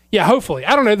 Hopefully. Yeah, hopefully.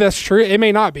 I don't know if that's true. It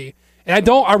may not be. And I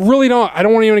don't want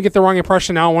anyone to get the wrong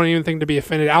impression. I don't want anything to be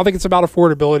offended. I don't think it's about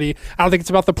affordability. I don't think it's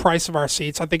about the price of our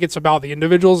seats. I think it's about the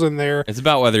individuals in there. It's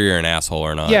about whether you're an asshole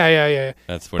or not. Yeah.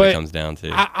 That's what it comes down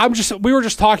to. We were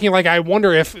just talking like, I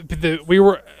wonder if we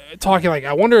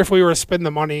were to spend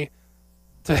the money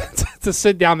to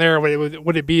sit down there,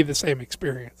 would it be the same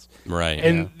experience? Right.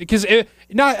 And because there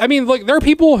are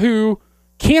people who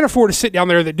can't afford to sit down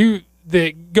there that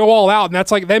go all out, and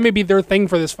that may be their thing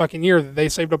for this fucking year, that they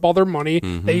saved up all their money,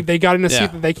 they got in a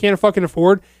seat that they can't fucking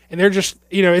afford, and they're just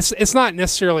it's not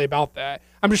necessarily about that.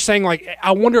 I'm just saying, like,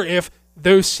 I wonder if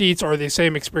those seats are the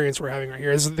same experience we're having right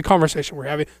here. This is the conversation we're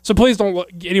having. So please don't let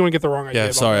anyone get the wrong idea. Yeah,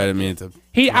 about sorry, that. I didn't mean to.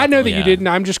 I know that you Yeah. didn't.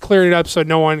 I'm just clearing it up so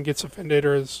no one gets offended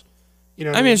or is, I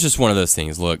mean, it's just one of those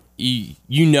things. Look, you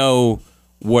know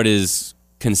what is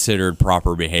considered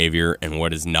proper behavior and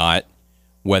what is not.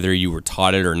 Whether you were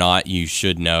taught it or not, you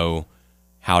should know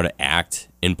how to act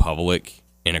in public,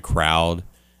 in a crowd.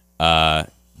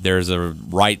 There's a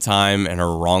right time and a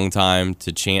wrong time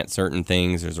to chant certain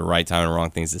things. There's a right time and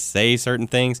wrong things to say certain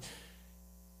things.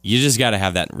 You just got to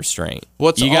have that restraint.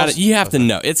 You have to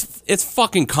know. It's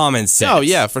fucking common sense. Oh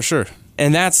yeah, for sure.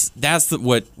 And that's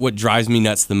what drives me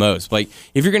nuts the most. Like,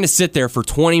 if you're going to sit there for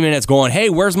 20 minutes going, hey,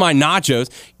 where's my nachos?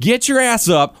 Get your ass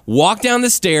up, walk down the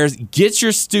stairs, get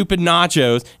your stupid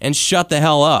nachos, and shut the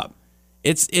hell up.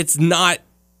 It's not...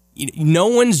 No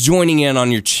one's joining in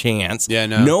on your chants. Yeah,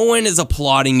 no. No one is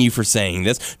applauding you for saying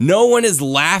this. No one is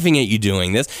laughing at you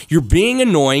doing this. You're being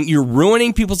annoying. You're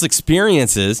ruining people's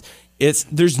experiences.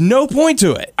 There's no point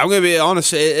to it. I'm gonna be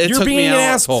honest. It You're took being me an out,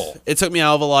 asshole. It took me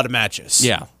out of a lot of matches.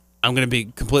 Yeah. I'm gonna be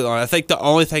completely honest. I think the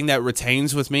only thing that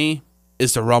retains with me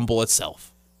is the Rumble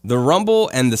itself. The Rumble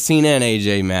and the Cena and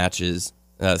AJ matches.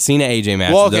 Cena AJ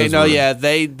matches. Well, okay, those no, were- yeah,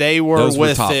 they were those were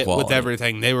with top it, quality. with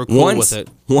everything. They were cool with it.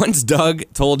 Once Doug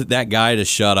told that guy to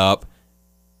shut up,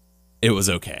 it was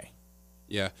okay.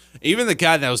 Yeah, even the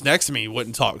guy that was next to me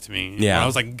wouldn't talk to me. Yeah. And I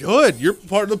was like, good, you're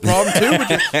part of the problem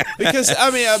too, because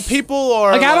I mean, people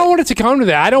are like, I don't want it to come to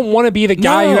that. I don't want to be the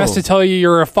guy who No. has to tell you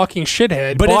you're a fucking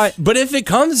shithead. But if it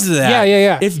comes to that,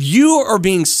 Yeah. if you are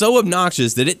being so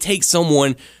obnoxious that it takes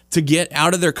someone to get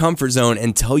out of their comfort zone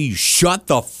and tell you shut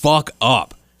the fuck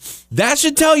up, that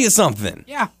should tell you something.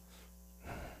 yeah.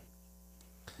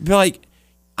 Be like,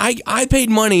 I paid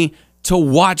money to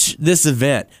watch this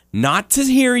event, not to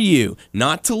hear you,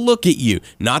 not to look at you,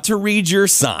 not to read your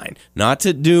sign, not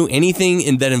to do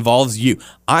anything that involves you.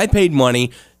 I paid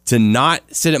money to not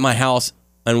sit at my house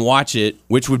and watch it,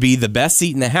 which would be the best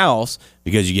seat in the house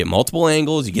because you get multiple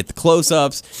angles, you get the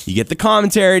close-ups, you get the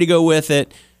commentary to go with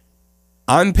it.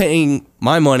 I'm paying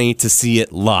my money to see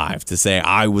it live, to say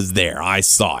I was there, I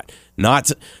saw it. Not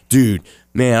to, dude,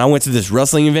 man, I went to this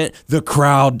wrestling event. The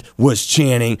crowd was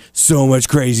chanting so much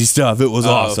crazy stuff. It was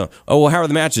awesome. Oh, well, how are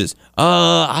the matches?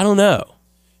 I don't know.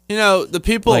 You know, the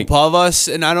people Like- above us,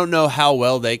 and I don't know how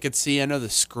well they could see. I know the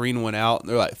screen went out, and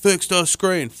they're like, fix the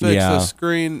screen, fix Yeah. the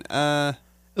screen.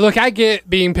 Look, I get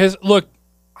being pissed. Look,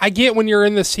 I get when you're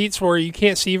in the seats where you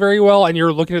can't see very well and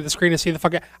you're looking at the screen to see the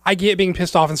fuck. I get being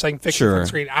pissed off and saying fix the Sure. fucking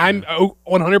screen. I'm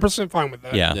 100% fine with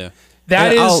that. Yeah. That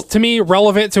And is, I'll- to me,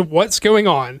 relevant to what's going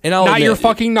on, And I'll not admit- your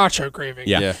fucking nacho craving.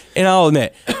 Yeah. Yeah. And I'll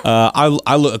admit,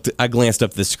 I glanced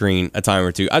up the screen a time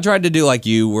or two. I tried to do like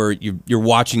you, where you're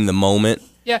watching the moment.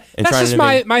 Yeah, And that's trying just to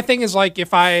my make- my thing is like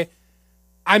if I'm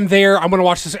there, I'm gonna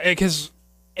watch this because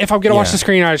if I'm gonna watch Yeah. the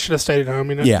screen, I should have stayed at home.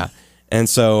 You know? Yeah. And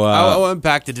so, I went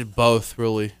back to did both,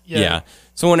 really. yeah.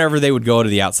 So whenever they would go to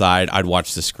the outside, I'd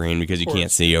watch the screen because you course.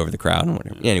 can't see over the crowd and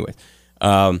whatever. Anyways,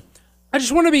 I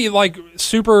just want to be like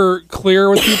super clear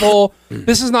with people.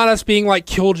 This is not us being like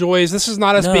killjoys. This is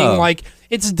not us No. being like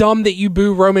it's dumb that you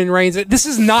boo Roman Reigns. This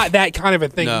is not that kind of a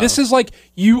thing. No. This is like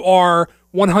you are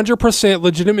 100%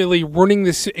 legitimately ruining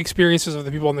the experiences of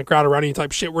the people in the crowd around you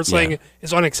type shit. We're saying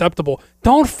is unacceptable.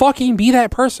 Don't fucking be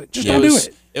that person. Just don't do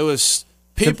it. It was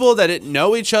people that didn't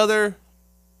know each other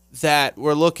that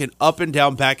were looking up and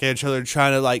down back at each other,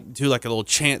 trying to like do like a little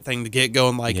chant thing to get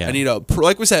going. Like Yeah. I need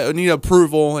like we said, I need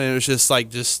approval, and it was just like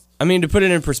I mean, to put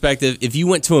it in perspective, if you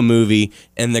went to a movie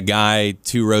and the guy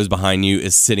 2 rows behind you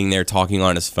is sitting there talking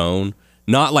on his phone,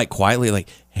 not like quietly, like,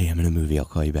 hey, I'm in a movie, I'll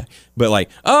call you back. But like,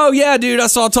 oh yeah, dude, I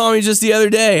saw Tommy just the other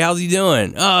day. How's he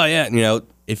doing? Oh yeah, you know,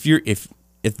 if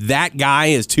that guy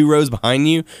is 2 rows behind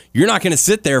you, you're not going to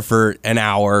sit there for an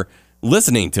hour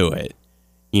listening to it.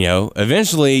 You know,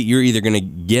 eventually you're either going to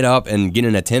get up and get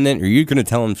an attendant, or you're going to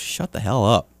tell him, shut the hell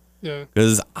up. Yeah.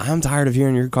 Because I'm tired of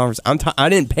hearing your conversation. I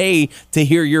didn't pay to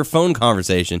hear your phone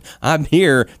conversation. I'm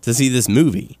here to see this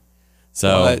movie.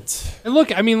 So, And look,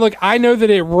 I know that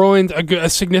it ruined a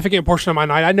significant portion of my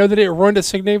night. I know that it ruined a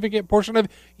significant portion of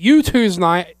you two's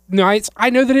nights. I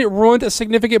know that it ruined a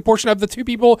significant portion of the 2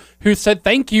 people who said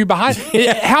thank you behind.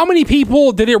 How many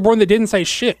people did it ruin that didn't say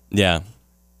shit? yeah.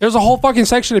 There's a whole fucking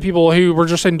section of people who were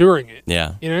just enduring it.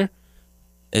 Yeah. You know?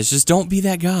 It's just don't be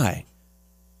that guy.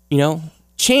 You know,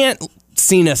 chant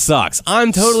Cena sucks.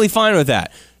 I'm totally fine with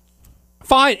that.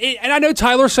 fine. And I know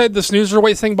Tyler said the snoozer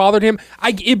weight thing bothered him.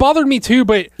 It bothered me too,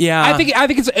 but Yeah. I think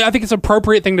it's an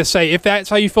appropriate thing to say. If that's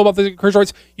how you feel about the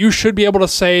cruiserweights, you should be able to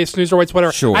say snoozer weights,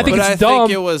 whatever. Sure. I think But it's I dumb.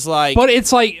 think it was like,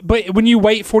 But when you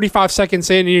wait 45 seconds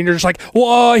in and you're just like,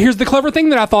 well, here's the clever thing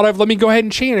that I thought of. Let me go ahead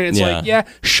and chant it. It's Yeah. like, yeah,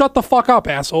 shut the fuck up,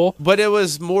 asshole. but it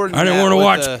was more. Than I didn't that want to with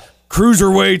watch the-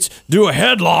 cruiserweights do a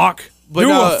headlock, But do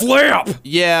no, a flip.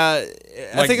 Yeah,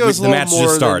 I Like, think it was a the little match just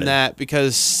more started. than that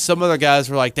because some other guys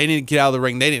were like, they need to get out of the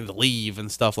ring, they need to leave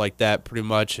and stuff like that, pretty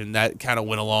much, and that kind of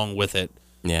went along with it.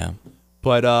 Yeah.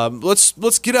 But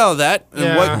let's get out of that. And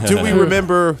Yeah. what do we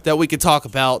remember that we could talk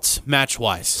about match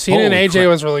wise? Cena and Holy AJ crap.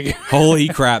 was really good. Holy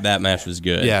crap, that match was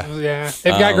good. Yeah, Yeah,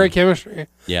 they've got great chemistry.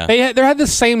 Yeah. They had the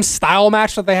same style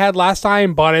match that they had last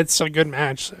time, but it's a good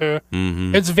match. So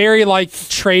it's very like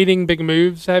trading big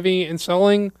moves heavy and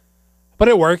selling, but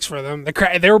it works for them.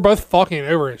 They were both fucking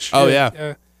over it. Shit. Oh,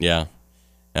 yeah. Yeah.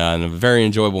 And a very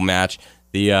enjoyable match.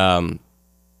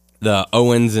 The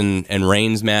Owens and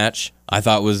Reigns match I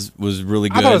thought was really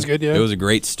good. I thought it was good, yeah. It was a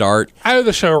great start. I owe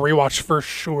the show a rewatch for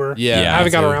sure. Yeah. I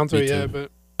haven't got too. around to Me it too. yet,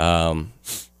 but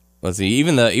Let's see,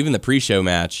 even the pre-show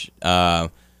match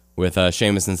with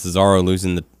Sheamus and Cesaro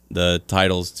losing the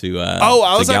titles to Oh,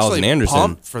 I to was Gallows actually and Anderson.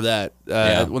 pumped for that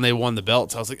Yeah. when they won the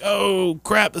belts. I was like, oh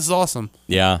crap, this is awesome.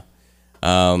 Yeah.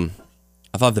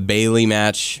 I thought the Bayley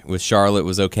match with Charlotte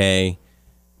was okay.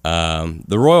 The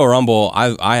Royal Rumble,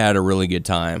 I had a really good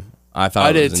time. I thought I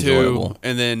it did was too. enjoyable.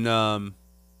 And then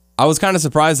I was kind of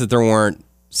surprised that there weren't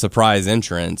surprise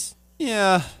entrants.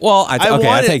 yeah, Well, I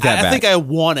take that I back. think I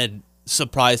wanted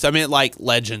surprise. I mean, like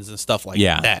legends and stuff like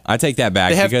yeah, that. I take that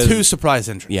back. They have because, two surprise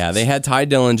entrances. Yeah, they had Ty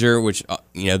Dillinger, which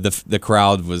the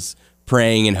crowd was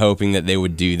praying and hoping that they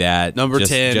would do that. Number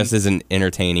 10. just as an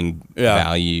entertaining Yeah.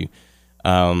 value.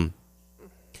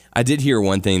 I did hear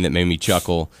one thing that made me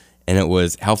chuckle, and it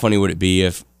was how funny would it be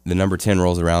if the number 10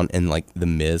 rolls around and like the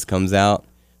Miz comes out,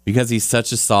 because he's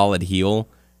such a solid heel,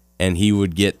 and he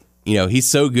would get he's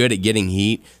so good at getting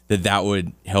heat that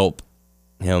would help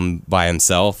him by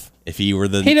himself. If he were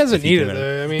the he doesn't if he need it came in-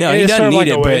 though. I mean, no, he it's doesn't sort of need like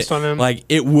it, a waste but on him. like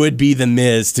it would be the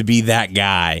Miz to be that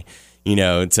guy,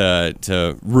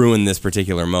 to ruin this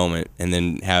particular moment, and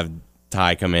then have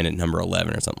Ty come in at number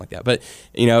 11 or something like that. But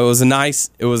it was a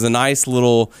nice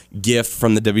little gift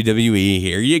from the WWE.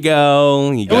 Here you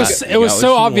go. It was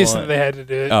so obvious that they had to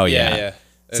do it. Oh yeah. yeah.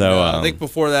 And, So I think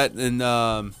before that,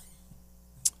 and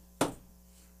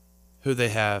who they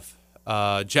have,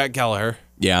 Jack Gallagher.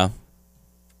 Yeah.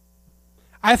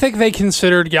 I think they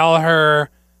considered Gallagher,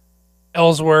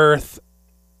 Ellsworth,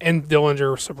 and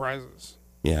Dillinger surprises.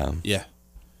 Yeah. Yeah.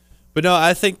 But no,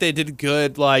 I think they did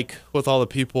good, like, with all the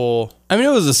people. I mean,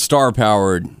 it was a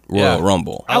star-powered Royal Yeah.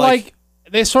 Rumble. I like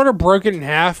they sort of broke it in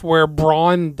half where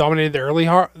Braun dominated the early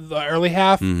half,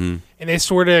 Mm-hmm. and they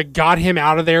sort of got him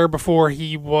out of there before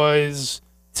he was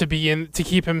to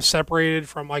keep him separated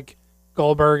from like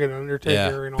Goldberg and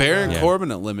Undertaker and all Baron that. Corbin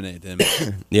eliminated him.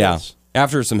 Yeah. Yes.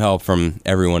 After some help from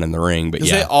everyone in the ring, but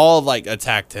Because yeah. they all, like,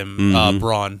 attacked him,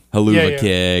 Braun. Haluva Yeah.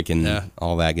 kick and Yeah.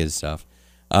 all that good stuff.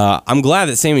 I'm glad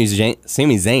that Sami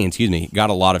Zayn, got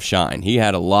a lot of shine. He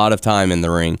had a lot of time in the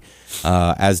ring,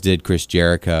 as did Chris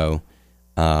Jericho.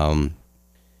 Now,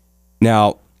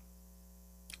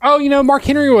 Mark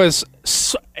Henry was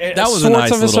That was a sorts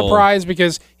nice of a little- surprise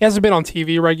because he hasn't been on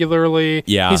TV regularly.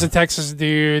 Yeah. He's a Texas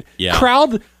dude. Yeah.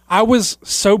 Crowd, I was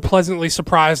so pleasantly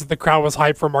surprised that the crowd was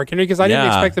hyped for Mark Henry because I didn't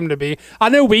Yeah. expect them to be. I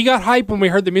know we got hyped when we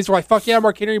heard the music. We're like, fuck yeah,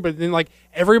 Mark Henry. But then, like,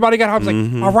 everybody got hyped.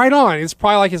 Mm-hmm. Like, oh, right on. It's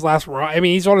probably like his last run. I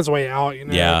mean, he's on his way out,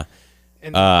 yeah.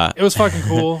 And it was fucking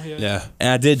cool. Yeah. Yeah. And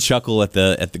I did chuckle at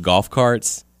the golf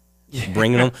carts,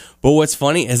 bringing them. But what's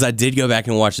funny is I did go back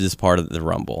and watch this part of the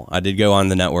Rumble. I did go on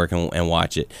the network and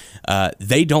watch it.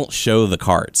 They don't show the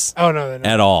carts Oh, no, no.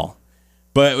 at all.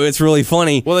 But it's really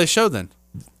funny. Well, they showed then.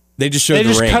 They just show They the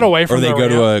just ring, cut away from or they the go ring.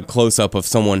 to a close up of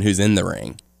someone who's in the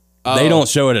ring. They don't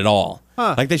show it at all.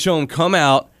 Like they show him come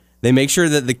out. They make sure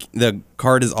that the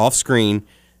cart is off screen.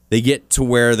 They get to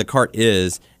where the cart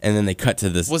is, and then they cut to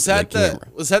this. Was that the camera?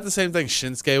 was that the same thing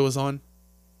Shinsuke was on?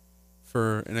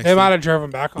 For NXT? They might have drove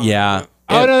him back on Yeah. it.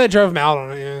 Oh, no, they drove him out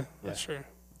on it. Yeah, that's true.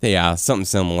 Yeah, something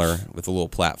similar with a little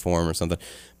platform or something.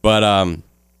 But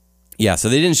yeah, so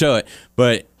they didn't show it.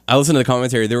 But I listened to the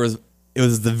commentary. It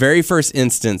was the very first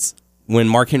instance when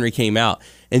Mark Henry came out,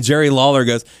 and Jerry Lawler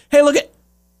goes, "Hey, look at."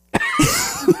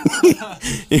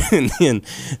 and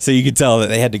so you could tell that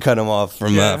they had to cut him off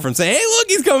from saying, "Hey, look,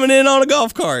 he's coming in on a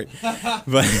golf cart."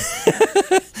 But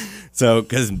so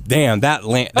because damn that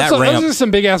Those ramp, are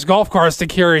some big ass golf carts to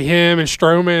carry him and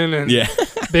Strowman and yeah.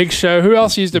 Big Show. Who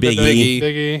else used it? Big but E.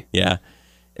 Big E. Yeah.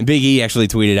 And Big E actually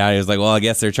tweeted out, he was like, well, I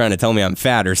guess they're trying to tell me I'm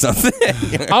fat or something.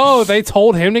 Oh, they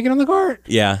told him to get on the cart?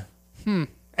 Yeah.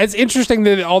 It's interesting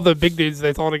that all the big dudes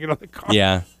they told to get on the cart.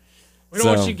 Yeah. We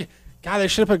don't want you. God, they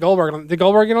should have put Goldberg on. Did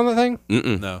Goldberg get on the thing?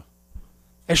 No.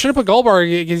 They should have put Goldberg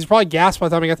because he's probably gassed by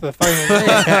the time he got to the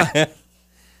fight.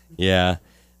 Yeah.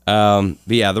 But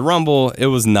yeah, the Rumble, it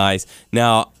was nice.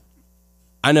 Now,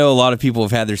 I know a lot of people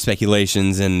have had their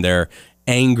speculations and their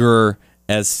anger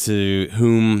as to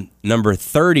whom number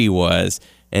 30 was.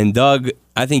 And Doug,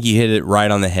 I think you hit it right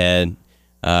on the head.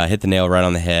 Hit the nail right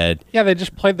on the head. Yeah, they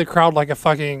just played the crowd like a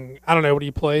fucking, I don't know, what do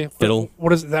you play? Fiddle.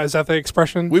 What is that? Is that the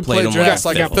expression? We played them drafts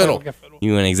like like a a fiddle.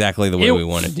 You went exactly the way we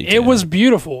wanted to. It was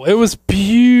beautiful. It was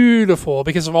beautiful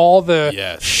because of all the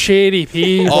shitty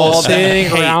people All the sitting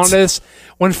hate. around us.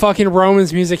 When fucking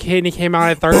Roman's music hit and he came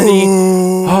out at 30,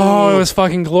 oh, it was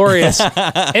fucking glorious.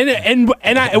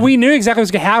 We knew exactly what was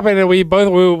gonna happen, and we both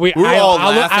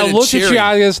I looked at you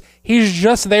guys. He's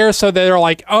just there so they're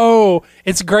like, oh,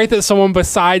 it's great that someone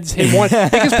besides him won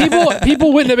because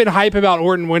people wouldn't have been hype about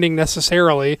Orton winning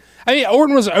necessarily. I mean,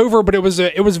 Orton was over, but it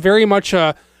was very much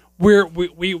a. We're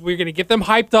gonna get them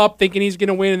hyped up, thinking he's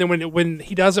gonna win, and then when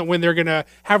he doesn't win, they're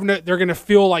gonna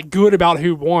feel like good about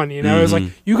who won. You know, it's like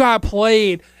you got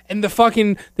played, and the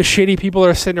shitty people that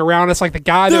are sitting around us, like the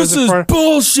guy that was in front.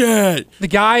 Bullshit. The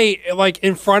guy like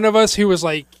in front of us who was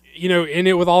like in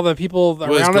it with all the people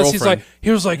around us. He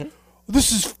was like,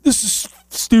 this is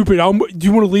stupid. Do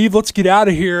you want to leave? Let's get out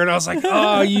of here. And I was like,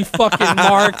 oh, you fucking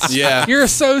marks. Yeah. You're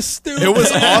so stupid. It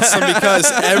was awesome because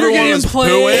everyone was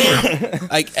booing.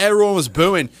 Like, everyone was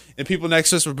booing, and people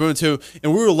next to us were booing too.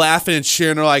 And we were laughing and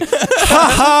cheering. They're like,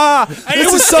 ha ha! It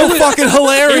was so fucking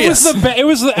hilarious. It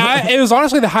was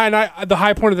honestly the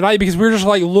high point of the night because we were just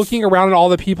like looking around at all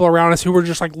the people around us who were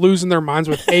just like losing their minds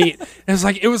with hate. And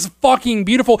it was fucking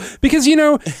beautiful because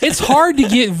it's hard to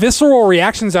get visceral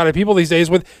reactions out of people these days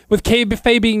with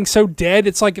Faye being so dead.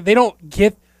 It's like they don't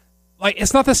get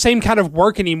it's not the same kind of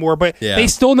work anymore, but they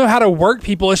still know how to work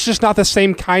people. It's just not the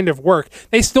same kind of work.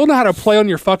 They still know how to play on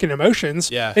your fucking emotions.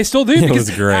 Yeah. They still do. It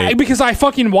was great. Because I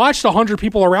fucking watched 100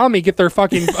 people around me get their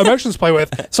fucking emotions play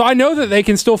with. So I know that they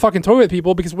can still fucking toy with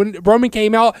people because when Roman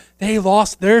came out, they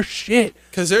lost their shit.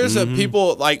 Because there's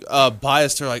people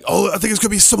biased. They're like, oh, I think it's going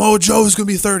to be Samoa Joe who's going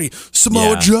to be 30.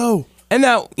 Samoa Joe. And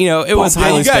that, it was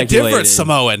highly you got a speculated. different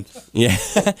Samoan. Yeah.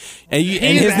 and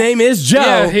his name is Joe.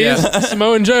 Yeah, he's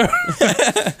Samoan Joe.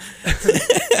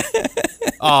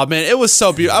 Oh man, it was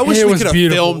so beautiful. I wish we could have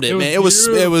filmed it, man. It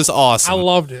was awesome. I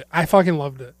loved it. I fucking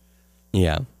loved it.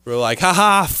 Yeah. We're like,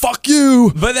 haha, fuck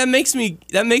you. But that makes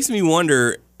me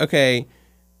wonder, okay,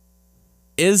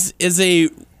 is a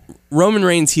Roman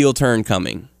Reigns heel turn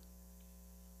coming?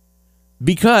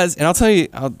 Because, and I'll tell you,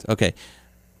 okay,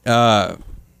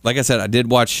 like I said, I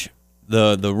did watch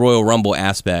the Royal Rumble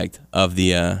aspect of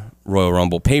the Royal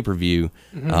Rumble pay-per-view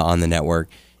on the network,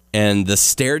 and the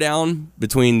stare down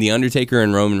between The Undertaker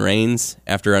and Roman Reigns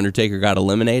after Undertaker got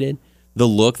eliminated, the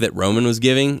look that Roman was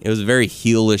giving, it was a very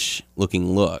heelish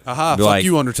looking look. Aha, They're fuck like,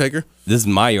 you, Undertaker. This is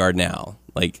my yard now.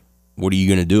 Like, what are you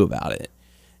going to do about it?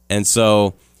 And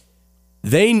so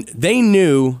they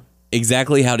knew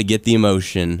exactly how to get the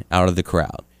emotion out of the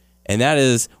crowd. And that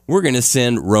is, we're going to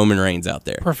send Roman Reigns out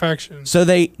there. Perfection. So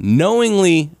they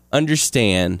knowingly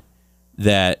understand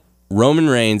that Roman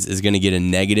Reigns is going to get a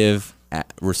negative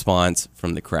response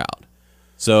from the crowd.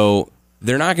 So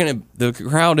the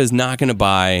crowd is not going to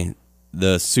buy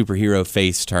the superhero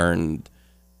face turned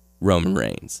Roman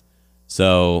Reigns.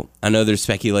 So I know there's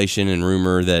speculation and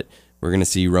rumor that we're going to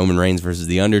see Roman Reigns versus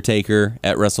The Undertaker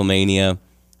at WrestleMania.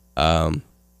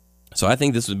 So I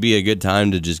think this would be a good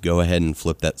time to just go ahead and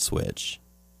flip that switch.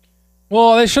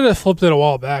 Well, they should have flipped it a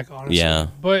while back, honestly. Yeah.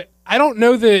 But I don't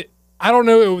know that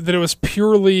it was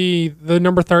purely the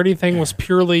number 30 thing was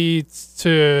purely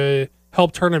to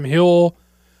help turn him heel.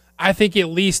 I think at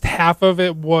least half of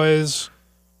it was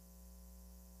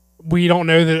we don't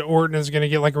know that Orton is going to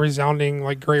get like a resounding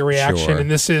like great reaction, Sure.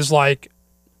 and this is our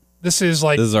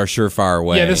surefire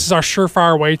way. Yeah, this is our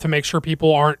surefire way to make sure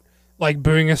people aren't like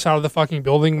booing us out of the fucking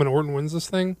building when Orton wins this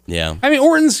thing. Yeah. I mean,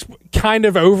 Orton's kind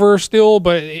of over still,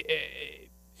 but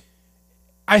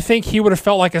I think he would have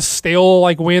felt like a stale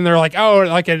like win. They're like, oh,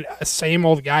 like a same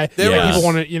old guy. People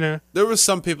want to, There was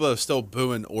some people that were still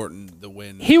booing Orton the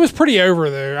win. He was pretty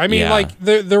over though. I mean, like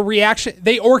the reaction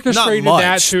they orchestrated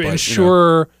that to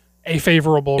ensure a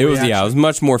favorable reaction. It was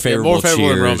much more favorable. More favorable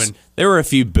cheers. than Roman. There were a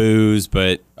few boos,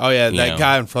 but that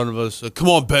guy in front of us. Come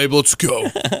on, babe, let's go.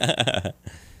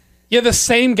 Yeah, the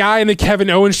same guy in the Kevin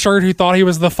Owens shirt who thought he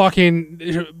was the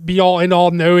fucking be-all,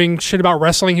 end-all knowing shit about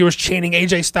wrestling. He was chanting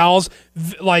AJ Styles,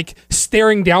 like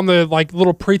staring down the like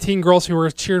little preteen girls who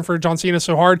were cheering for John Cena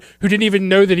so hard, who didn't even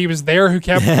know that he was there, he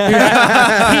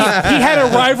had a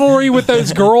rivalry with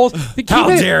those girls. How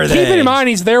dare they? Keep in mind,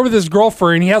 he's there with his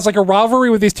girlfriend. He has like a rivalry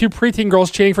with these two preteen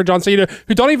girls cheering for John Cena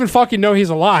who don't even fucking know he's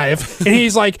alive. And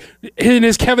he's like in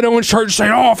his Kevin Owens shirt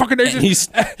saying, "Oh, fucking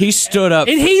AJ." He stood up.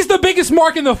 And he's the biggest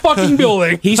mark in the fucking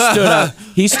building. He stood up.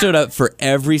 He stood up for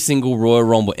every single Royal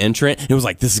Rumble entrant. It was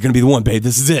like, "This is gonna be the one, babe.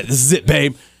 This is it. This is it,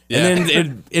 babe." Yeah. And then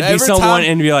it'd be Every someone, time-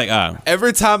 and be like, "Oh,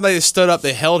 Every time they stood up,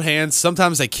 they held hands.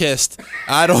 Sometimes they kissed.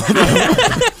 I don't know.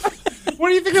 What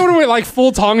do you think it would have went like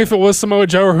full tongue if it was Samoa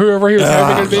Joe or whoever he was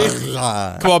having to be?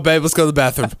 Come on, babe. Let's go to the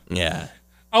bathroom. yeah."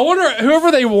 I wonder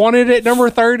whoever they wanted at number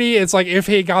 30. It's like if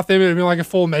he got them, it'd be like a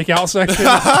full makeout section.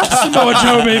 Samoa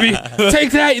Joe, baby,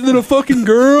 take that, you little fucking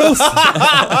girls,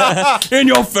 In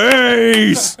your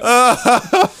face.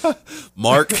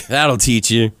 Mark. That'll teach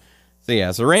you. So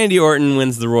yeah, so Randy Orton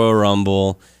wins the Royal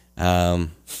Rumble, and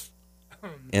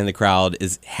the crowd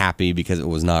is happy because it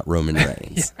was not Roman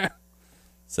Reigns.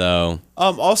 So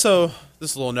Also,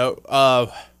 this little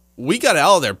note. We got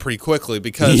out of there pretty quickly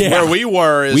because Yeah. where we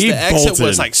were is We the exit bolted.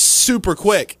 was like super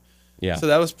quick. yeah, So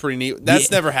that was pretty neat. That's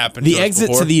never happened. The to us exit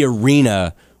before. to the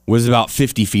arena was about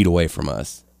 50 feet away from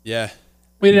us. Yeah.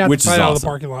 we didn't have Which to is fight out of awesome. the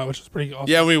parking lot, which was pretty awesome.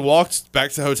 Yeah, we walked back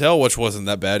to the hotel, which wasn't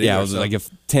that bad either. Yeah, it was so. like a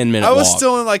 10-minute I was walk.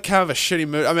 still in like kind of a shitty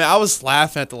mood. I mean, I was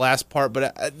laughing at the last part,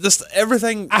 but just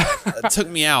everything took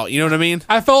me out. You know what I mean?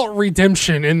 I felt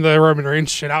redemption in the Roman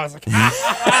Reigns shit. I was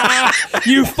like,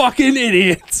 you fucking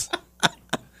idiots.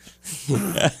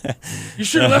 You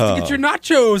should have left to get your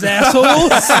nachos,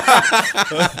 assholes.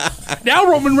 Now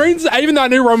Roman Reigns, even though I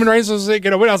knew Roman Reigns was going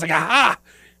to win, I was like, aha,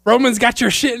 Roman's got your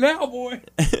shit now, boy.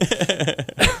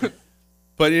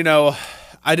 But you know,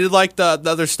 I did like the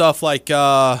other stuff, like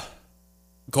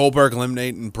Goldberg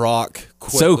eliminating Brock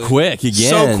quickly. so quick again.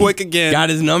 So quick again. Got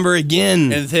his number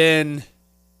again. And then,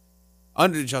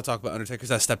 did y'all talk about Undertaker?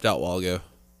 Because I stepped out a while ago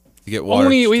to get water.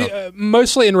 Only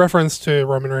mostly in reference to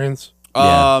Roman Reigns.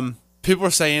 Yeah. People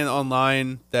are saying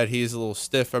online that he's a little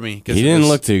stiff. I mean, 'cause he it didn't was-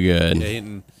 look too good. Yeah, he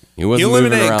didn't. He wasn't He moving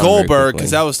eliminated around very Goldberg quickly.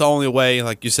 because that was the only way,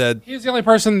 like you said. He was the only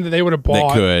person that they would have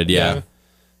bought. could, yeah.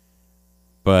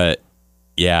 But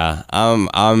yeah, I'm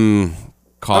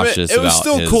cautious. I mean, it was about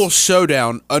still a his- cool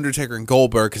showdown, Undertaker and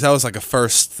Goldberg, because that was like a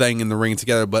first thing in the ring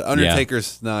together. But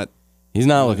Undertaker's not. He's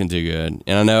not looking too good,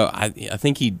 and I know. I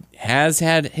think he has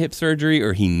had hip surgery,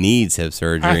 or he needs hip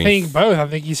surgery. I think both. I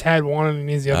think he's had one and he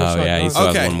needs the other Oh side yeah, he done. still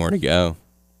Okay. has one more to go.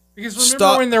 Because remember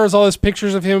Stop- when there was all those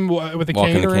pictures of him with the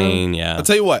Walking cane the around? cane, yeah. I'll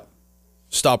tell you what.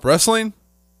 Stop wrestling,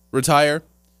 retire,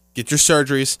 get your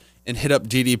surgeries, and hit up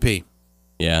DDP.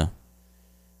 Yeah.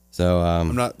 So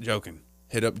I'm not joking.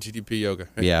 Hit up DDP yoga.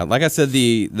 yeah, like I said,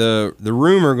 the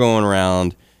rumor going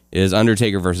around is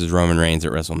Undertaker versus Roman Reigns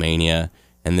at WrestleMania,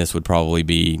 and this would probably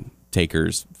be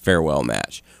Taker's farewell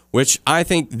match. Which I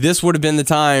think this would have been the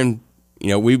time. You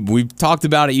know, we've talked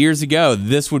about it years ago.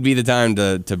 This would be the time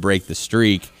to break the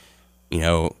streak. You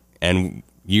know, and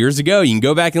years ago, you can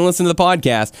go back and listen to the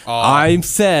podcast. I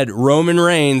said Roman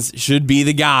Reigns should be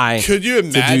the guy. Could you to do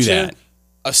imagine that.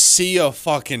 a sea of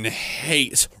fucking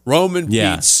hate? Roman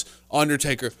Yeah. beats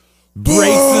Undertaker.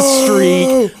 Breaks the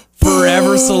streak,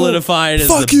 forever solidified as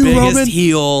Fuck the you, biggest Roman.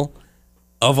 heel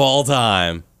of all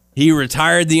time. He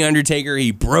retired the Undertaker.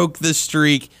 He broke the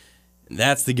streak.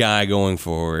 That's the guy going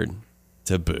forward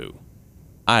to boo.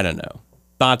 I don't know.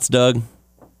 Thoughts, Doug?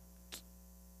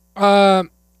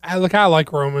 I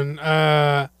like Roman.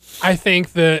 I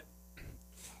think that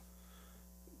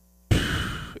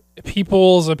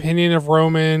people's opinion of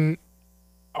Roman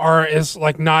is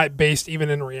like not based even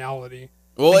in reality.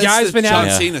 Well, The it's guy's the been John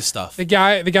having- Cena stuff. The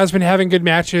guy's been having good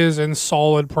matches and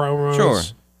solid promos Sure.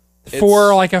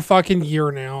 for like a fucking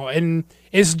year now, and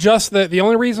it's just that the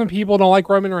only reason people don't like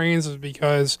Roman Reigns is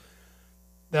because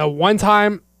the one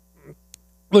time.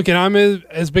 Look, and I'm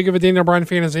as big of a Daniel Bryan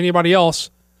fan as anybody else,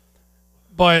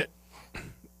 but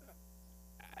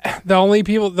the only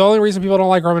reason people don't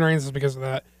like Roman Reigns is because of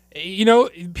that. You know,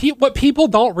 what people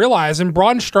don't realize, and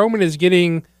Braun Strowman is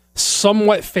getting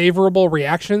somewhat favorable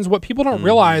reactions. What people don't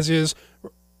realize is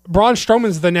Braun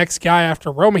Strowman's the next guy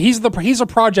after Roman. He's a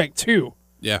project too.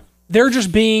 Yeah. They're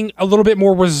just being a little bit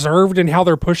more reserved in how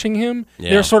they're pushing him.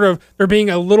 Yeah. They're being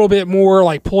a little bit more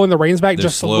like pulling the reins back They're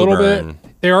just a slow little burn. bit.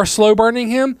 They are slow burning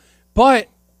him, but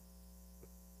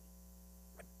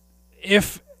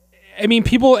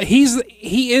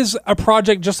he is a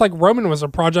project just like Roman was a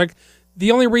project.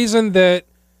 The only reason that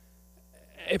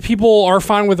people are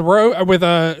fine with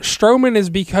Strowman is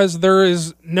because there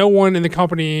is no one in the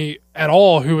company at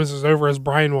all who is as over as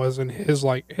Bryan was in his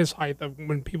height of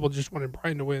when people just wanted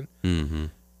Bryan to win. Mm-hmm.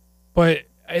 But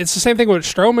it's the same thing with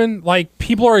Strowman. Like,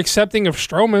 people are accepting of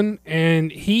Strowman,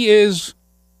 and he is,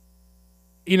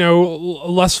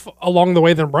 less along the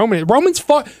way than Roman.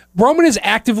 Roman is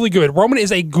actively good. Roman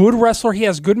is a good wrestler. He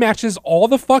has good matches all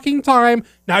the fucking time,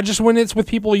 not just when it's with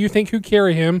people you think who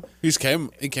carry him. He came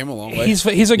a long way. He's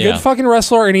a good fucking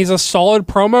wrestler, and he's a solid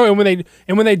promo.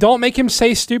 And when they don't make him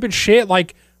say stupid shit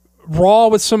like Raw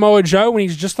with Samoa Joe, when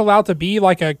he's just allowed to be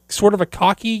like a sort of a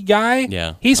cocky guy.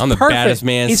 Yeah, he's I'm the perfect. baddest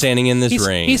man standing in this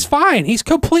ring. He's fine. He's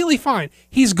completely fine.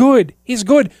 He's good.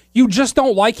 You just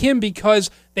don't like him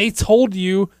because they told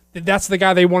you that that's the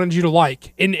guy they wanted you to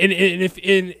like, and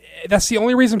that's the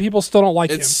only reason people still don't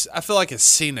like him. I feel like it's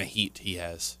Cena heat he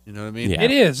has. You know what I mean? Yeah.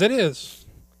 It is.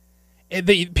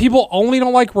 People only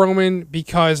don't like Roman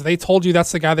because they told you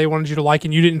that's the guy they wanted you to like,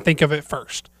 and you didn't think of it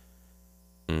first.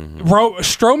 Mm-hmm.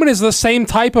 Strowman is the same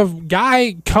type of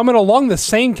guy coming along the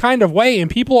same kind of way,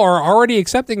 and people are already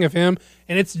accepting of him,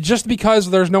 and it's just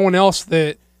because there's no one else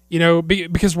that,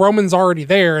 because Roman's already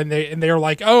there, and they're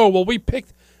like, oh, well, we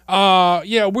picked,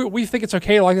 we think it's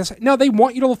okay to like this. No, they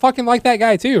want you to fucking like that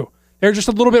guy too. They're just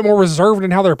a little bit more reserved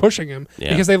in how they're pushing him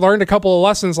because they learned a couple of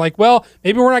lessons like, well,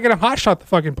 maybe we're not going to hotshot the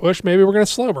fucking push. Maybe we're going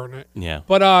to slow burn it. Yeah.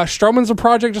 But Strowman's a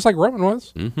project just like Roman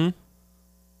was. Mm-hmm.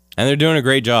 And they're doing a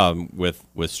great job with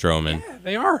Strowman. Yeah,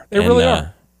 they are. They really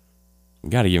are.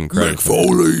 Got to give him credit.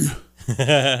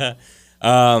 Mick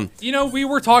Foley. We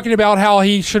were talking about how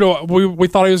he should have. We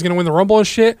thought he was going to win the Rumble and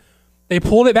shit. They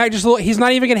pulled it back just a little. He's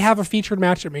not even going to have a featured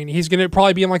match at Mania. He's going to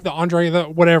probably be in like the Andre, the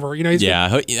whatever.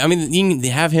 I mean, you can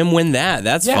have him win that.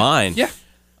 That's fine. Yeah.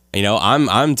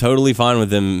 I'm totally fine with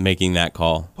them making that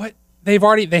call. But they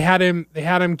had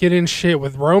him get in shit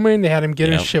with Roman. They had him get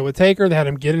in shit with Taker. They had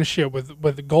him get in shit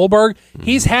with Goldberg. Mm-hmm.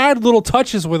 He's had little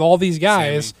touches with all these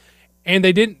guys, and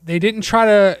they didn't try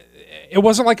to. It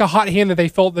wasn't like a hot hand that they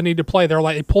felt the need to play. They're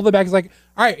like, they pulled it back. It's like,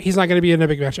 all right, he's not going to be in a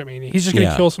big match at Mania. He's just going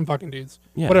to kill some fucking dudes.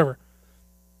 Yeah. Whatever.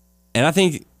 And I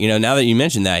think, now that you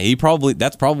mentioned that,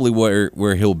 that's probably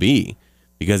where he'll be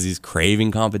because he's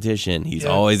craving competition. He's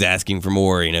always asking for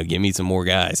more, give me some more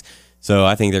guys. So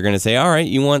I think they're going to say, all right,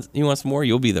 you want some more?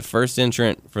 You'll be the first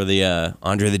entrant for the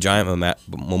Andre the Giant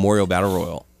Memorial Battle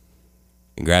Royal.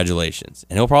 Congratulations.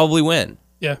 And he'll probably win.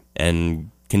 Yeah. And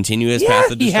continue his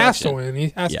path of destruction. He has to win.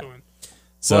 He has to win.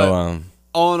 So,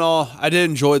 all in all, I did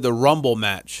enjoy the Rumble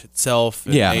match itself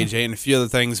and AJ and a few other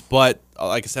things, but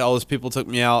like I said, all those people took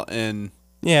me out, and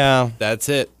that's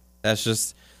it. That's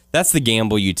the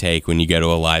gamble you take when you go to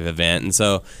a live event. And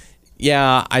so,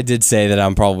 I did say that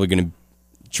I'm probably going to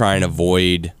try and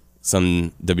avoid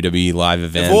some WWE live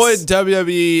events. Avoid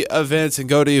WWE events and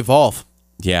go to Evolve.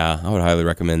 Yeah, I would highly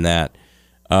recommend that.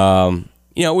 We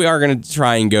are going to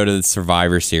try and go to the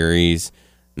Survivor Series.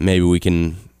 Maybe we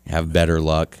can have better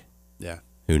luck. Yeah.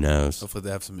 Who knows? Hopefully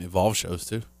they have some Evolve shows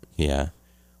too. Yeah.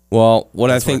 Well,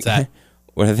 what I think I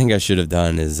should have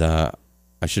done is I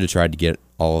should have tried to get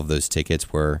all of those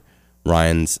tickets where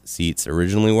Ryan's seats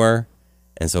originally were,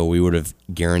 and so we would have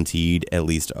guaranteed at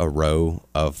least a row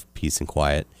of peace and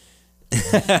quiet.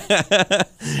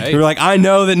 We were like, I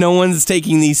know that no one's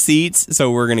taking these seats, so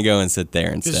we're gonna go and sit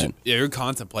there instead. You're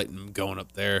contemplating going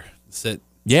up there and sit.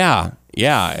 Yeah.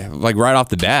 Like right off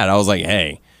the bat, I was like,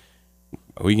 hey,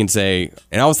 we can say,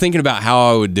 and I was thinking about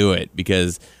how I would do it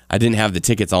because I didn't have the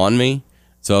tickets on me.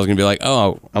 So I was going to be like,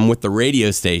 oh, I'm with the radio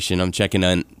station. I'm checking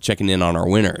in on our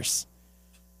winners.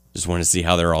 Just wanted to see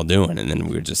how they're all doing. And then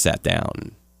we just sat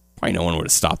down. Probably no one would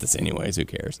have stopped us anyways. Who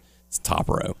cares? It's top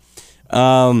row.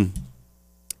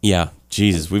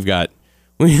 Jesus, we've got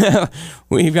a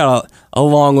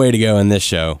long way to go in this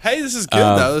show. Hey, this is good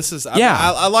though.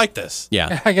 I like this.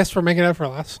 Yeah. I guess we're making up for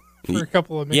last. For a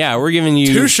couple of minutes. Yeah, we're giving you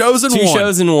two shows in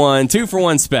one.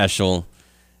 2-for-1 special.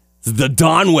 It's the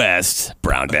Don West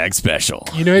Brown Bag Special.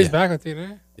 He's back with you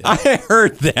today. I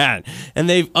heard that, and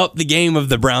they've upped the game of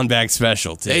the Brown Bag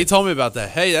Special too. Yeah, he told me about that.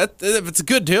 Hey, if it's a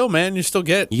good deal, man, you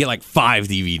get like 5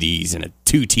 DVDs and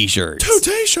 2 T-shirts. 2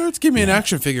 T-shirts. Give me an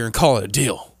action figure and call it a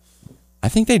deal. I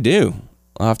think they do.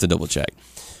 I'll have to double check.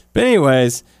 But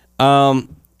anyways,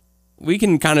 we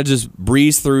can kind of just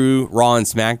breeze through Raw and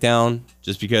SmackDown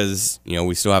just because,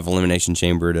 we still have Elimination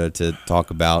Chamber to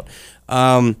talk about.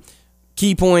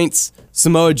 Key points,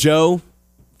 Samoa Joe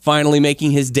finally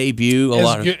making his debut.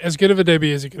 As good of a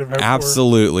debut as he could have had.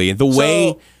 Absolutely.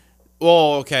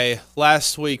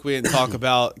 Last week we didn't talk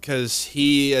about because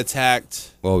he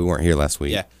attacked. Well, we weren't here last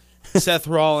week. Yeah. Seth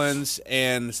Rollins,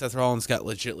 and Seth Rollins got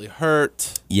legitly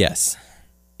hurt. Yes.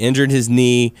 Injured his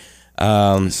knee.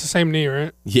 It's the same knee,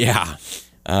 right? Yeah.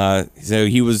 So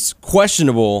he was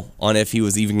questionable on if he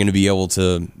was even going to be able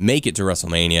to make it to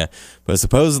WrestleMania, but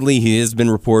supposedly he has been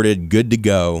reported good to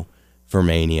go for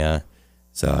Mania.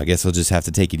 So I guess he'll just have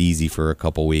to take it easy for a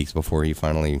couple weeks before he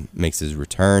finally makes his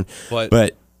return.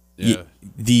 But yeah.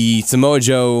 The Samoa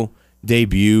Joe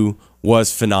debut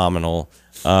was phenomenal.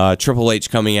 Triple H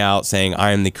coming out saying,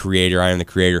 I am the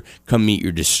creator, come meet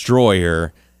your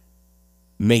destroyer,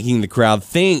 making the crowd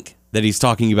think that he's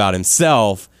talking about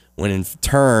himself, when in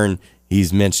turn,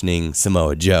 he's mentioning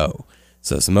Samoa Joe.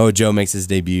 So Samoa Joe makes his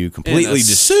debut, completely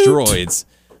destroyed.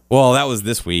 Well, that was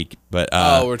this week, but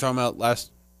we're talking about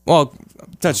last. Well,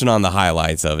 touching on the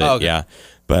highlights of it, okay. Yeah.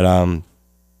 But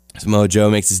Samoa Joe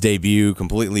makes his debut,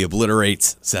 completely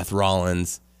obliterates Seth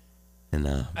Rollins, and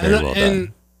very well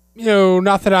done. You know,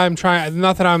 not that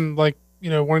I'm like, you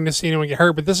know, wanting to see anyone get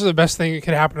hurt, but this is the best thing that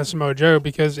could happen to Samoa Joe,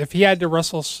 because if he had to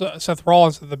wrestle Seth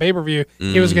Rollins at the pay-per-view,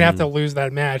 he was going to have to lose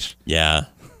that match. Yeah.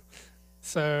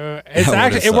 So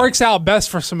it works out best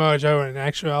for Samoa Joe in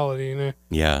actuality, you know.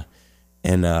 Yeah.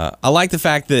 And I like the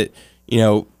fact that, you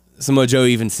know, Samoa Joe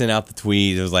even sent out the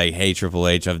tweet. It was like, hey, Triple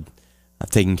H, I've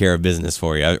taken care of business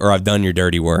for you, or I've done your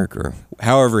dirty work, or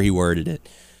however he worded it.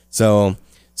 So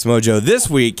Samoa Joe this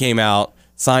week came out,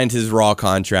 signed his Raw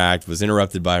contract, was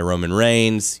interrupted by Roman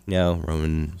Reigns, you know,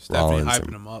 Roman Stephanie Rollins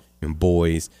hyping him up. And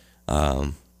boys.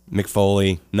 Mick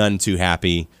Foley, none too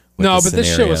happy with No, the but this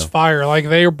shit scenario. was fire. Like,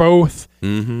 they were both...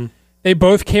 They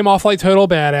both came off like total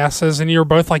badasses, and you're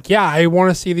both like, yeah, I want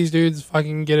to see these dudes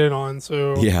fucking get it on.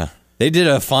 So Yeah. They did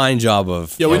a fine job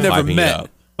of Yeah, we of never hyping it met. up.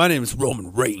 My name is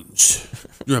Roman Reigns.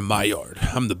 You're in my yard.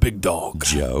 I'm the big dog.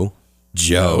 Joe.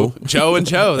 Joe and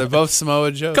Joe. They're both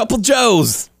Samoa Joe. Couple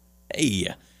Joes. Hey.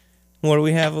 What do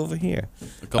we have over here?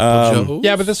 A couple Joes.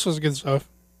 yeah, but this was good stuff.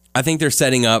 I think they're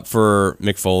setting up for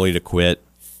Mick Foley to quit.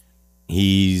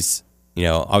 He's, you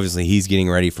know, obviously he's getting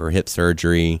ready for hip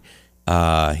surgery.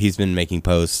 He's been making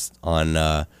posts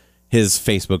on his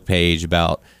Facebook page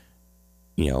about,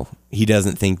 you know, he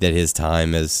doesn't think that his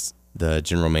time as the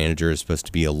general manager is supposed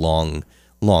to be a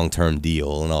long-term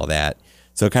deal and all that.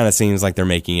 So it kind of seems like they're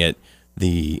making it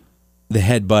the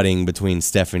headbutting between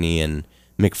Stephanie and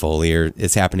Mick Foley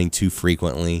is happening too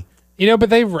frequently. You know, but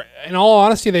they've, in all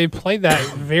honesty, they played that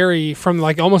from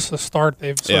like almost the start.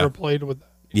 They've sort of played with that.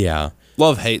 Yeah.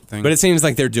 Love-hate thing. But it seems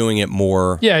like they're doing it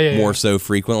more so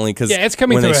frequently, because it's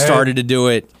coming when to they a head. started to do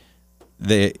it,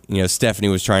 Stephanie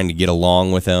was trying to get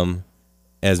along with him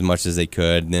as much as they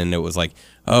could. And then it was like,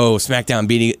 oh, SmackDown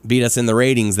beat us in the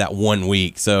ratings that 1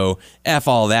 week, so F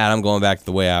all that. I'm going back to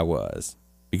the way I was,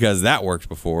 because that worked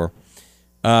before.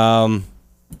 Nia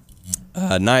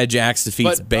Jax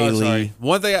defeats Bayley.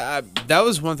 One thing that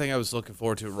was one thing I was looking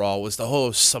forward to at Raw was the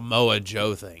whole Samoa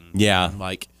Joe thing. Yeah. I'm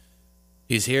like,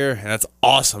 he's here, and that's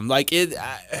awesome. Like it.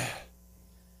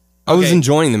 I was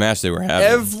enjoying the match they were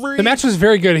having. The match was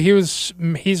very good. He's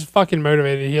fucking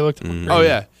motivated. He looked great. Oh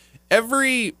yeah,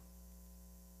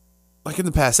 like in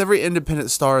the past, every independent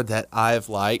star that I've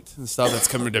liked and stuff that's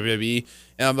coming to WWE,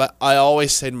 and I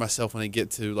always say to myself when I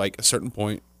get to like a certain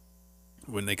point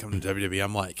when they come to WWE,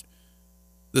 I'm like,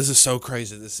 this is so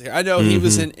crazy. I know he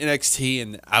was in NXT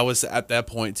and I was at that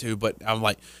point too, but I'm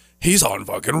like, he's on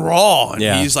fucking Raw and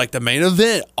he's like the main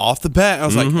event off the bat. I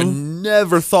was like, I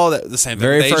never thought that the same thing.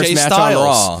 Very with first AJ match Styles. on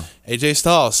Raw. AJ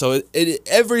Styles. So it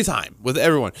every time with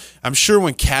everyone. I'm sure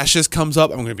when Cassius comes up,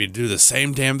 I'm going to do the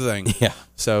same damn thing. Yeah.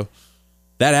 So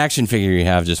that action figure you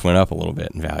have just went up a little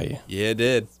bit in value. yeah, it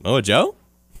did. Oh, Joe?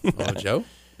 Oh, Joe?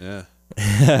 Yeah.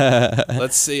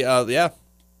 Let's see. Yeah.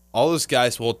 All those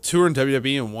guys, well, two are in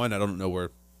WWE and one, I don't know where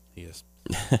he is.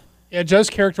 Yeah, Joe's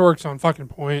character works on fucking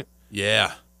point.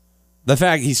 Yeah. The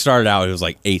fact he started out, it was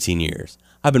like 18 years.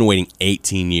 I've been waiting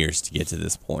 18 years to get to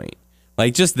this point.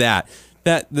 Like, just that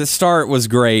the start was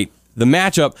great. The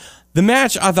match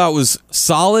I thought was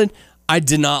solid. I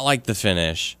did not like the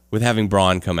finish with having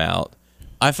Braun come out.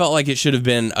 I felt like it should have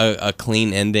been a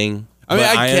clean ending. I mean,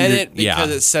 I get it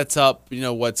because it sets up,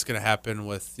 what's going to happen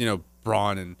with,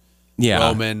 Braun and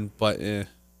Roman, but it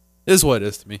is what it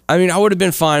is to me. I mean, I would have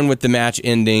been fine with the match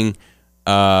ending.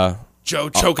 Joe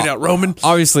choking out Roman.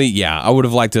 Obviously, I would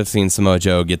have liked to have seen Samoa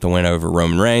Joe get the win over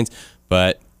Roman Reigns,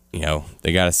 but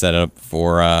they got to set up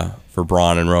for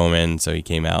Braun and Roman, so he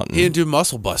came out. And he didn't do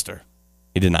Muscle Buster.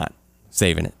 He did not.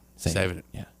 Saving it.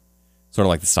 Yeah. Sort of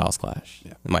like the Styles Clash.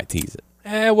 Yeah. They might tease it.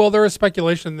 Well, there was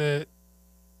speculation that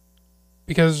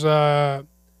because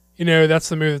that's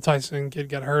the move that Tyson kid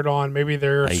got hurt on. Maybe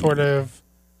they're sort of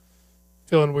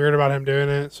feeling weird about him doing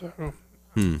it. So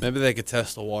maybe they could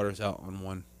test the waters out on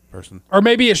one person, or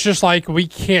maybe it's just like we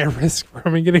can't risk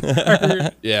Roman getting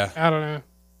hurt. Yeah, I don't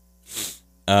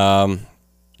Got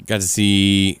to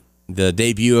see the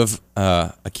debut of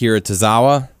Akira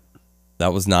Tozawa.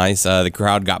 That was nice. The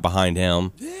crowd got behind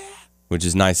him, which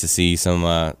is nice to see some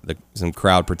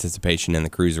crowd participation in the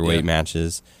cruiserweight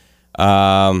matches.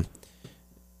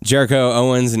 Jericho,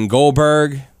 Owens, and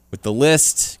Goldberg with the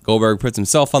list. Goldberg puts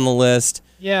himself on the list.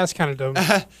 Yeah, it's kind of dumb.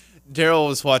 Daryl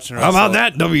was watching How about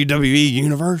that, WWE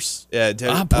Universe? Yeah,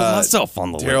 I put myself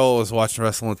on the list. Daryl was watching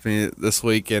wrestling with me this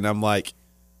week, and I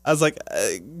was like,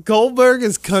 Goldberg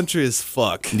is country as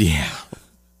fuck. Yeah.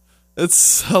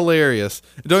 It's hilarious.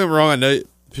 Don't get me wrong, I know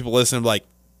people listening like,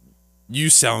 you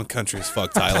sound country as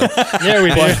fuck, Tyler. Yeah,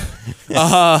 we do.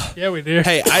 Yeah, we do.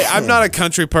 Hey, I'm not a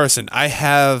country person.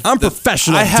 I'm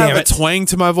professional, I have damn a it. twang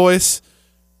to my voice,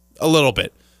 a little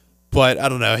bit, but I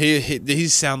don't know. He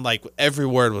sound like every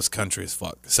word was country as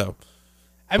fuck. So,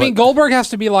 I mean, Goldberg has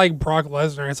to be like Brock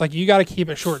Lesnar. It's like you got to keep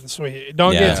it short and sweet.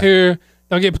 Don't get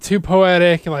too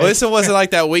poetic. Like, well, this wasn't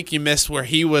like that week you missed where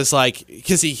he was like,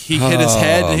 because he hit his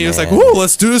head and he was like, "Ooh,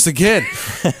 let's do this again."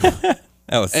 That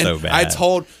was so bad.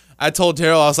 I told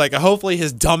Daryl, I was like, hopefully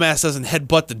his dumbass doesn't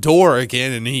headbutt the door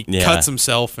again and he cuts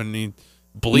himself and he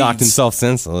bleeds. Knocked himself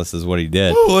senseless is what he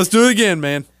did. Ooh, let's do it again,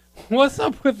 man. what's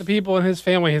up with the people in his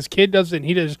family? His kid does it, and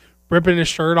he just ripping his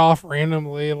shirt off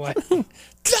randomly, like.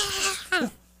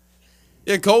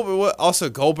 Yeah,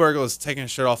 Goldberg was taking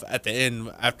his shirt off at the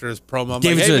end after his promo. I'm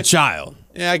Gave like, it to hey, a child.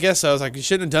 Yeah, I guess so. I was like, you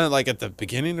shouldn't have done it like at the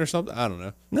beginning or something. I don't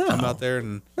know. No. Come out there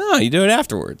and No, you do it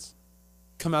afterwards.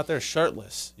 come out there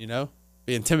shirtless, you know?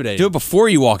 Be intimidating. Do it before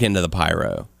you walk into the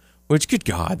pyro. Which, good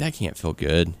God, that can't feel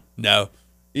good. No.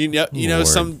 You know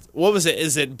Lord. what was it?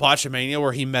 Is it Botchamania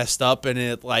where he messed up and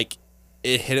it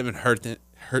hit him and hurt him?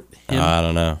 I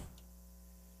don't know.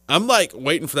 I'm like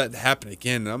waiting for that to happen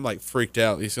again. I'm like freaked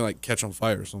out. He's gonna like catch on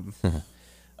fire or something.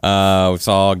 We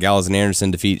saw Gallows and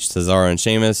Anderson defeat Cesaro and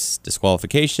Sheamus.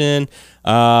 Disqualification.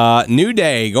 New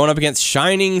Day going up against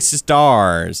Shining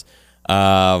Stars.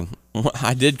 I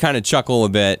did kind of chuckle a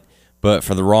bit, but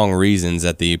for the wrong reasons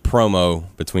at the promo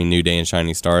between New Day and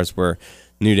Shining Stars, where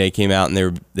New Day came out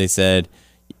and they said,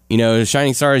 you know,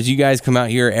 Shining Stars, you guys come out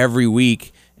here every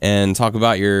week and talk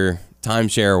about your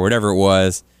timeshare or whatever it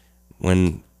was.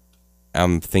 When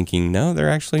I'm thinking, no, they're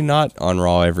actually not on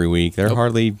Raw every week. They're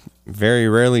very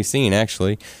rarely seen,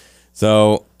 actually.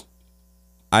 So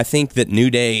I think that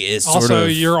New Day is Also, sort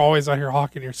of... you're always out here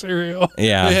hawking your cereal.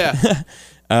 Yeah.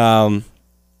 Yeah.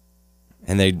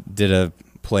 And they did a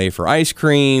play for ice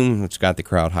cream, which got the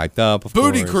crowd hyped up. Of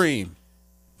Booty course. cream.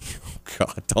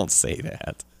 God, don't say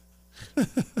that.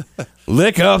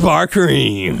 Lick up our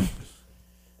cream.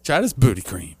 Try this booty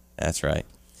cream. That's right.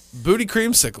 Booty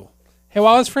creamsicle. Hey,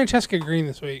 why was Francesca green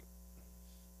this week?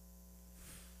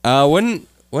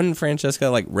 Wasn't Francesca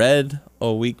like red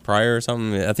a week prior or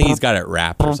something? I think he's got it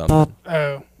wrapped or something.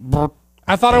 Oh.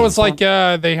 I thought it was like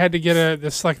they had to get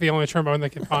this is like the only trombone they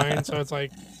could find, so it's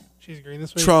like she's green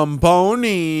this week.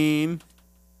 Tromboning.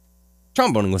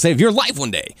 Tromboning will save your life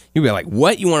one day. You'll be like,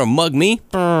 what? You want to mug me?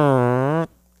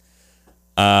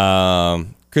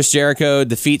 Chris Jericho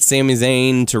defeats Sami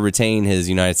Zayn to retain his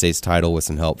United States title with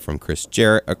some help from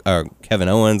Kevin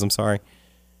Owens. I'm sorry.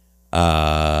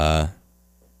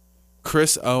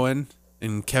 Chris Owen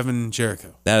and Kevin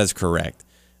Jericho. That is correct.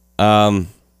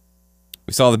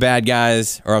 We saw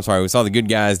the good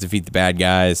guys defeat the bad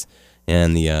guys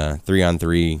in the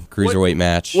 3-on-3 cruiserweight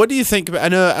match. What do you think about? I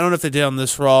don't know if they did on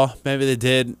this Raw. Maybe they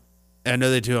did. I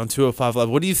know they do on 205 Live.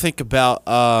 What do you think about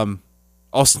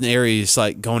Austin Aries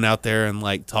like going out there and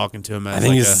like talking to him? As, I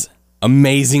think like it's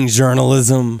amazing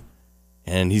journalism,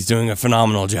 and he's doing a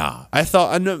phenomenal job. I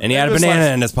know, And he had a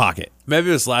banana in his pocket. Maybe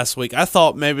it was last week. I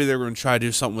thought maybe they were going to try to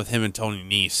do something with him and Tony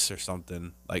Nese or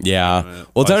something. Like Yeah.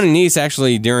 Well, Tony Nese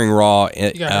actually during Raw,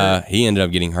 got he ended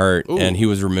up getting hurt, and he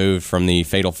was removed from the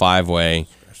Fatal 5-Way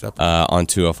on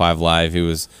 205 Live. He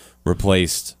was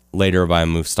replaced later by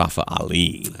Mustafa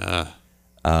Ali.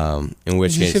 In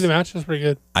which Did you case, see the match? It was pretty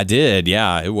good. I did.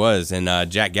 Yeah, it was. And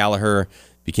Jack Gallagher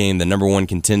became the number one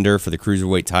contender for the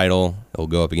Cruiserweight title. He'll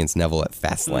go up against Neville at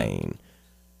Fastlane.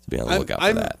 So be on the lookout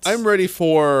for that. I'm ready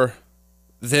for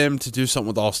them to do something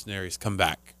with Austin Aries. Come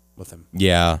back with him.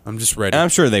 Yeah. I'm just ready. And I'm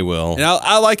sure they will. And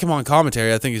I like him on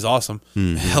commentary. I think he's awesome,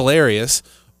 hilarious.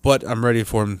 But I'm ready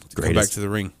for him to come back to the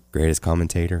ring. Greatest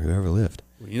commentator who ever lived.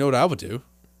 You know what I would do?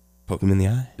 Poke him in the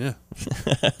eye. Yeah,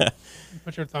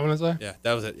 Put your thumb in his eye. yeah,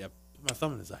 that was it. Yeah, put my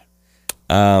thumb in his eye.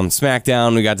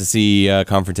 SmackDown, we got to see a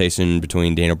confrontation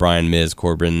between Daniel Bryan, Miz,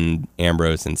 Corbin,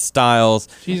 Ambrose, and Styles.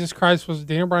 Jesus Christ, was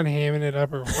Daniel Bryan hamming it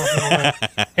up? Or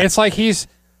it's like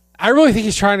I really think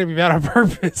he's trying to be bad on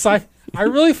purpose. I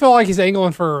really feel like he's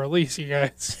angling for a release, you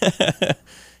guys.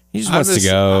 He just wants to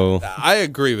go. I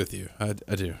agree with you. I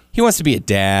do. He wants to be a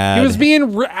dad.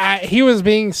 He was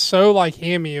being so like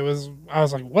hammy. I was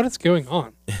like, what is going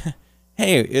on?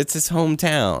 Hey, it's his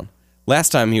hometown. Last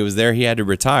time he was there, he had to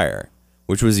retire,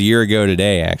 which was a year ago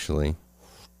today, actually.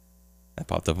 I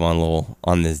popped up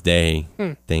on this day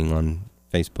thing on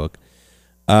Facebook.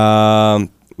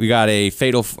 We got a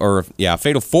fatal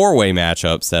four-way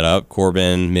matchup set up.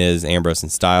 Corbin, Miz, Ambrose,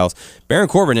 and Styles. Baron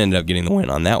Corbin ended up getting the win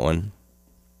on that one.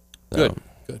 So,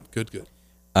 Good.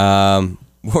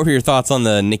 what were your thoughts on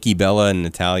the Nikki Bella and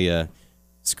Natalya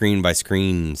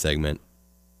screen-by-screen segment?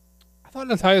 I thought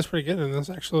Natalya was pretty good in this,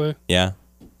 actually. Yeah?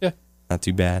 Yeah. Not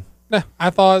too bad. Yeah, I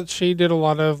thought she did a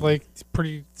lot of like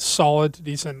pretty solid to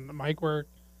decent mic work.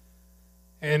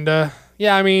 And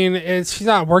yeah, I mean, she's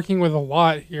not working with a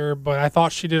lot here, but I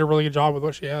thought she did a really good job with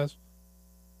what she has.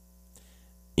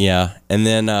 Yeah, and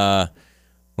then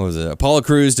what was it? Apollo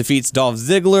Crews defeats Dolph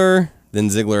Ziggler. Then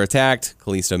Ziggler attacked.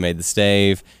 Kalisto made the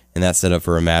stave, and that set up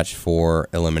for a match for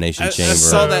Elimination Chamber. I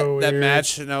saw So that weird.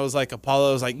 match, and I was like,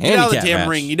 Apollo was like, get out of the Handicap damn match.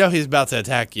 ring. You know he's about to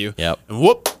attack you. Yep. And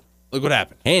whoop, look what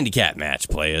happened. Handicap match,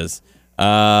 players. We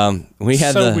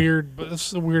had So weird, but this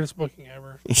is the weirdest booking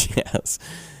ever. Yes.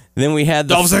 Then we had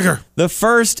Dolph Ziggler. the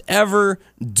first ever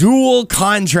dual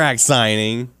contract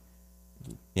signing.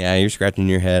 Yeah, you're scratching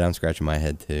your head. I'm scratching my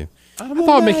head too. I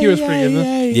thought Mickey was pretty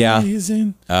good. Yeah.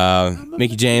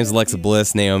 Mickey James, Alexa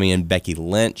Bliss, Naomi, and Becky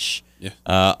Lynch. Yeah.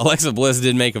 Alexa Bliss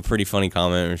did make a pretty funny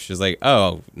comment where she was like,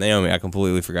 "Oh, Naomi, I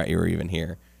completely forgot you were even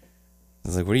here." I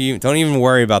was like, "What do you? Don't even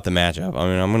worry about the matchup. I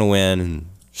mean, I'm gonna win." And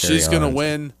She's going to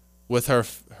win with her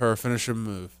finishing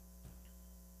move.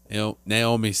 You know,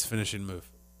 Naomi's finishing move.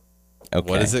 Okay.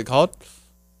 What is it called?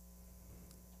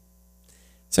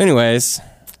 So, anyways,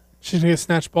 She's gonna get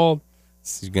snatched bald.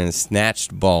 she's gonna snatch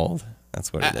bald.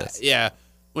 That's what it is. Yeah.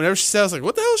 Whenever she said, I was like,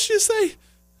 what the hell did she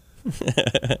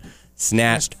say?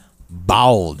 Snatched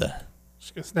bald.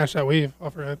 She's gonna snatch that weave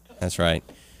off her head. That's right.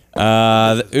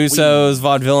 The Usos,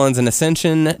 Vaudevillains, and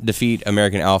Ascension defeat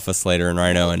American Alpha, Slater, and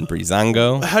Rhino, and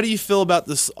Breezango. How do you feel about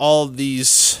all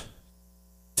these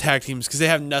tag teams? Because they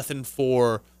have nothing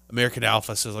for American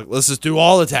Alpha. So it's like, let's just do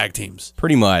all the tag teams.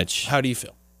 Pretty much. How do you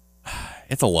feel?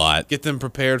 It's a lot. Get them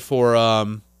prepared for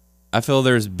I feel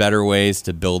there's better ways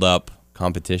to build up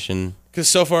competition. because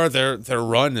so far their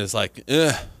run is like,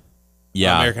 Yeah.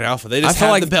 American Alpha. They just I feel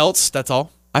have like- the belts. That's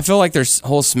all. I feel like their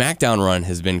whole SmackDown run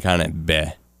has been kind of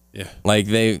bleh. Yeah. Like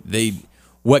they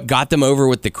what got them over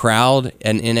with the crowd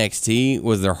and NXT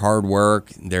was their hard work,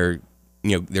 their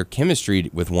chemistry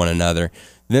with one another.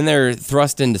 Then they're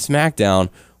thrust into SmackDown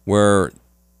where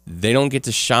they don't get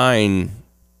to shine.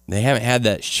 They haven't had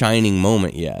that shining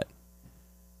moment yet.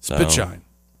 So, Spit shine.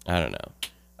 I don't know.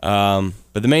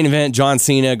 But the main event, John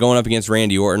Cena going up against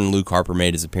Randy Orton. Luke Harper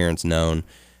made his appearance known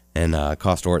and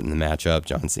cost Orton the matchup.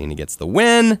 John Cena gets the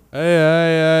win. So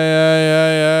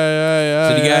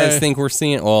do you guys think we're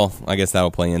seeing... Well, I guess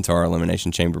that'll play into our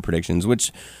Elimination Chamber predictions,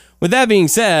 which, with that being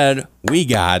said, we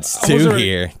got to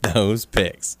hear those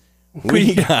picks.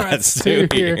 We got to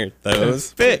hear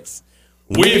those picks.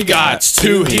 We've got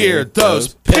to hear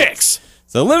those picks.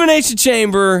 So Elimination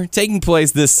Chamber taking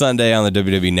place this Sunday on the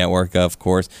WWE Network, of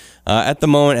course. At the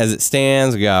moment, as it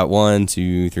stands, we got 1,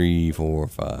 2, 3, 4,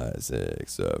 5,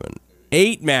 6, 7,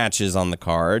 8 matches on the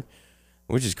card,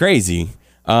 which is crazy.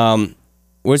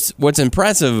 What's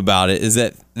impressive about it is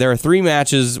that there are 3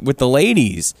 matches with the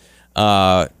ladies.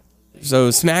 So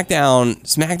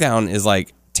SmackDown is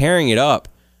like tearing it up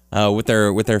with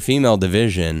their female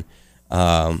division.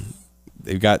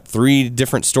 They've got 3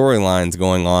 different storylines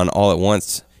going on all at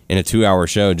once in a 2-hour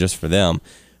show just for them,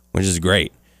 which is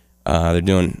great. They're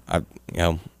doing, I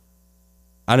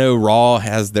know Raw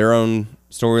has their own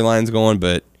storylines going,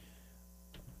 but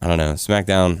I don't know.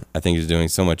 SmackDown, I think, is doing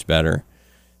so much better.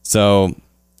 So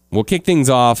we'll kick things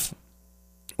off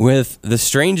with the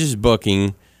strangest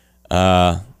booking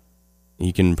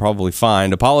you can probably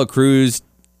find. Apollo Crews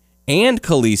and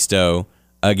Kalisto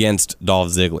against Dolph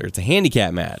Ziggler. It's a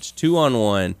handicap match,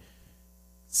 2-on-1.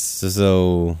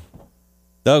 So,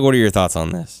 Doug, what are your thoughts on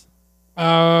this?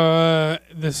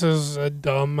 This is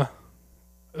dumb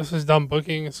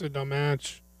booking. It's a dumb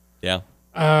match. Yeah.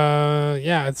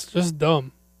 Yeah, it's just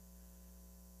dumb.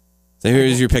 So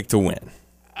here's your pick to win.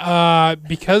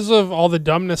 Because of all the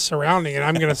dumbness surrounding it,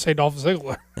 I'm gonna say Dolph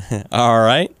Ziggler. All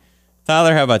right.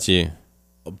 Tyler, how about you?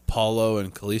 Apollo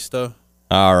and Kalisto.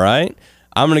 All right.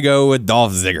 I'm going to go with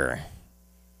Dolph Ziggler.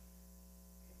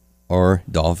 Or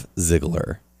Dolph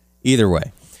Ziggler. Either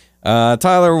way.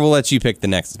 Tyler, we'll let you pick the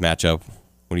next matchup.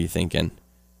 What are you thinking?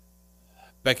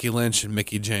 Becky Lynch and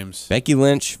Mickey James. Becky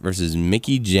Lynch versus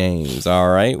Mickey James. All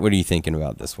right. What are you thinking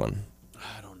about this one?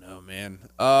 I don't know. man.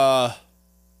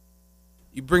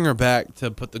 You bring her back to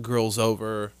put the girls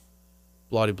over,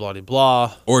 blah blah blah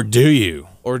blah, Or do you?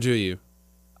 or do you?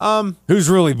 Who's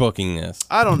really booking this?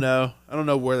 I don't know. I don't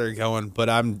know where they're going, but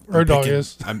I'm Road Dogg picking,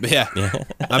 is.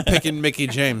 I'm picking Mickey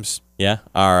James. Yeah.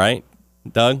 All right.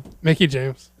 Doug? Mickey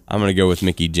James. I'm going to go with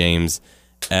Mickey James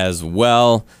as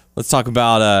well. Let's talk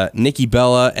about Nikki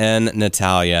Bella and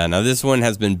Natalya. Now, this one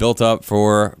has been built up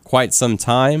for quite some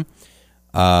time.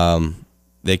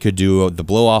 They could do the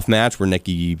blow-off match where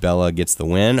Nikki Bella gets the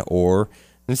win, or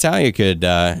Natalya could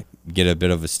get a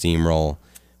bit of a steamroll.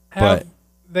 Have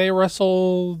they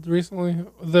wrestled recently?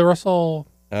 They wrestle.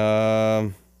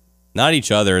 Not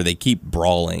each other. They keep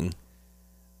brawling.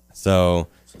 So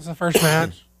It's the first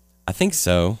match. I think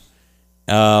so.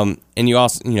 And you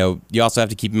also have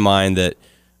to keep in mind that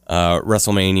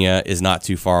WrestleMania is not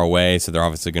too far away, so they're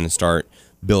obviously going to start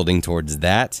building towards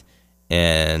that.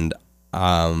 And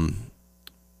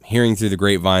hearing through the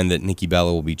grapevine that Nikki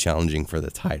Bella will be challenging for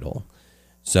the title.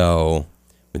 So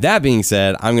with that being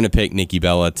said, I'm going to pick Nikki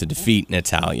Bella to defeat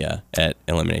Natalya at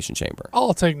Elimination Chamber.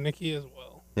 I'll take Nikki as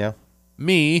well. Yeah.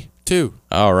 Me too.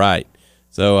 All right.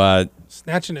 So,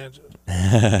 Snatch and edges.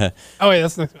 Oh wait,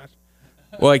 that's the next match.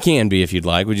 well, it can be if you'd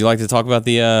like. Would you like to talk about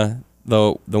the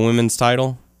women's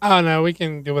title? Oh no, we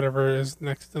can do whatever is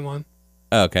next in line.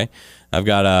 Okay. I've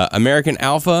got American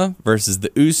Alpha versus the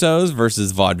Usos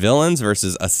versus Vaudevillains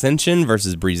versus Ascension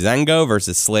versus Breezango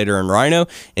versus Slater and Rhino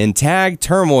in tag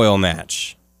turmoil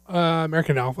match.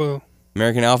 American Alpha.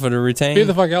 American Alpha to retain? Who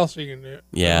the fuck else are you gonna do?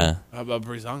 Yeah. How about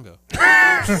Breezango?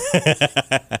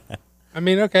 I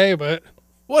mean, okay, but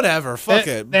Whatever. Fuck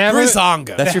They- it. they have a-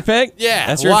 Breezango. That's your pick? Yeah,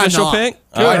 That's your why official not? pick?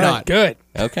 Why All right. not? good.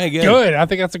 Okay, good. Good. I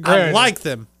think that's a great. I idea. like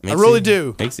them. Makes I really it-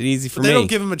 do. Makes it easy for But me. they don't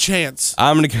give him a chance.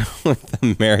 I'm going to go with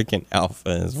American Alpha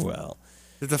as well.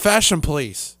 They're the fashion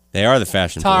police. They are the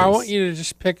fashion Tyler, I police. want you to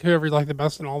just pick whoever you like the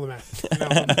best in all the matches. You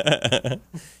know?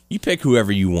 You pick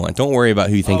whoever you want. Don't worry about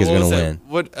who you think is What going to was win.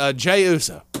 it? What? Jay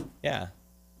Uso. Yeah.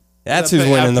 That's I who's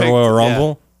pick- winning I the picked- Royal yeah.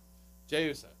 Rumble. Jay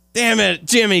Uso. Damn it,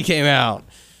 Jimmy came out.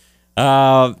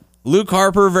 Luke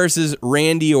Harper versus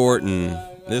Randy Orton.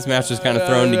 This match was kind of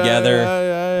thrown together.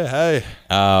 Hey.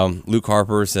 Luke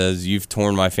Harper says, "You've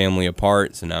torn my family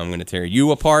apart, so now I'm going to tear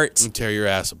you apart." Tear your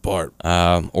ass apart.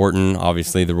 Orton,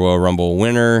 obviously the Royal Rumble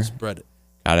winner. Spread it.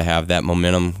 Got to have that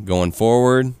momentum going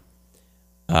forward.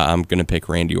 I'm going to pick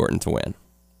Randy Orton to win.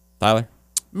 Tyler?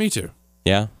 Me too.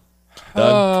 Yeah?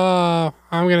 Doug?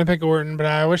 I'm gonna pick Orton, but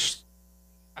I wish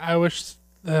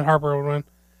that Harper would win.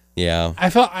 Yeah. I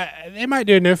felt they might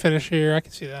do a no finish here. I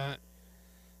can see that.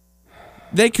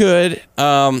 They could.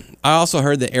 I also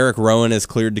heard that Eric Rowan is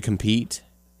cleared to compete.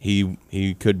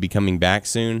 He could be coming back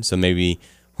soon, so maybe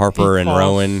Harper and paused.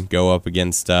 Rowan go up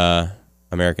against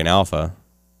American Alpha.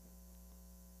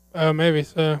 Maybe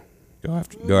so.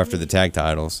 Go after the tag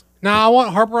titles. Nah, I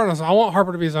want Harper on us. I want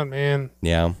Harper to be his own man.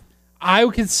 Yeah. I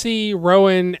could see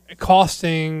Rowan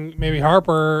costing maybe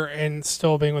Harper and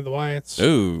still being with the Wyatts.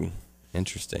 Ooh,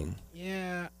 interesting.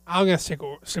 Yeah, I'm gonna stick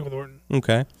with Orton.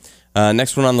 Okay.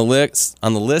 Next one on the list,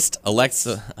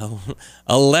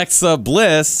 Alexa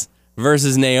Bliss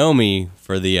versus Naomi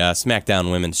for the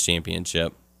SmackDown Women's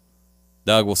Championship.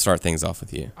 Doug, we'll start things off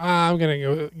with you. I'm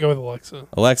gonna go with Alexa.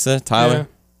 Alexa, Tyler.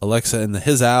 Alexa in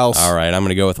his house. All right, I'm going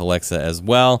to go with Alexa as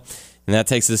well. And that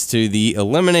takes us to the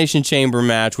Elimination Chamber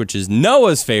match, which is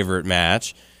Noah's favorite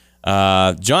match.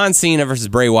 John Cena versus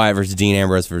Bray Wyatt versus Dean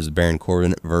Ambrose versus Baron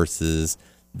Corbin versus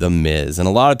The Miz. And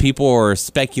a lot of people are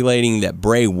speculating that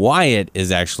Bray Wyatt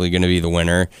is actually going to be the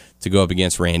winner to go up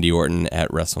against Randy Orton at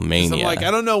WrestleMania. So I'm like,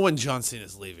 I don't know when John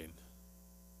Cena's leaving.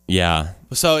 Yeah,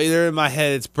 So either in my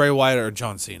head it's Bray Wyatt or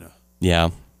John Cena.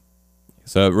 yeah.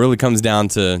 So it really comes down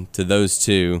to those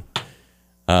two.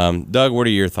 Doug, what are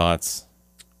your thoughts?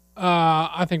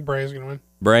 I think Bray's gonna win.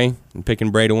 Bray? You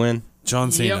picking Bray to win?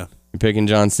 John Cena. Yep. You're picking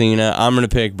John Cena. I'm going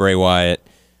to pick Bray Wyatt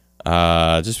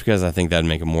just because I think that'd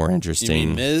make it more You interesting.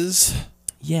 mean Miz?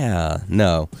 Yeah,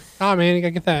 no. Oh man, you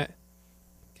gotta get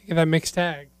that mixed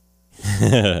tag.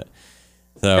 So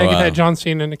Gotta get that John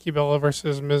Cena, Nikki Bella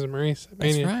versus Miz and Maurice. at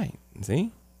that's Mania. right.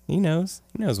 See? He knows.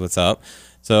 He knows what's up.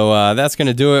 So that's going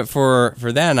to do it for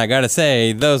that. And I got to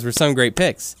say, those were some great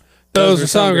picks. Those were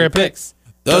some great picks.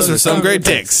 Those are some great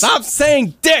dicks. Stop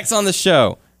saying dicks on the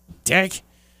show. Dick.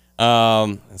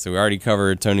 So we already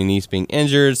covered Tony Nese being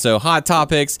injured. So hot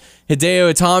topics.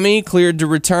 Hideo Itami cleared to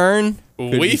return.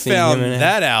 Could We be seeing found him in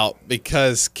that out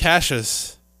because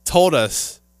Cassius told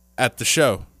us at the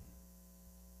show.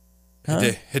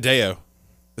 Hideo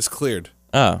is cleared.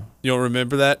 Oh, You don't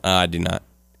remember that? I do not.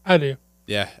 I do.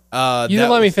 Yeah. You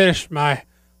didn't let me finish my.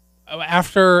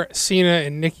 After Cena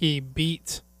and Nikki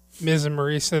beat Miz and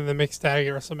Maurice in the mixed tag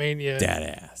at WrestleMania.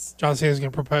 Deadass. John Cena's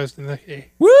going to propose to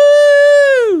Nikki.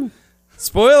 Woo!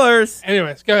 Spoilers.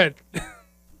 Anyways, go ahead.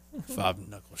 Five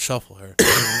knuckle shuffle her.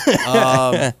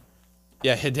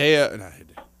 Yeah, Hideo. Not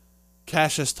Hideo.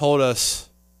 Cassius told us.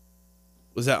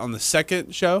 Was that on the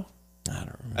second show? I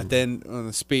don't remember. At the end on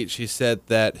the speech, he said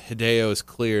that Hideo is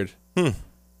cleared.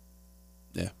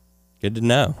 Yeah. Good to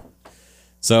know.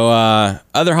 So,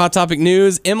 other Hot Topic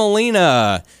news,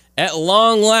 Emelina, at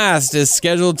long last, is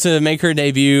scheduled to make her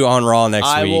debut on Raw next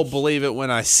week. I will believe it when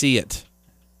I see it.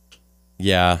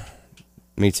 Yeah,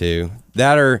 me too.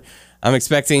 That or I'm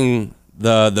expecting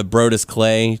the Brodus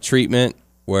Clay treatment,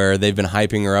 where they've been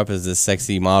hyping her up as this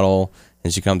sexy model,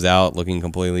 and she comes out looking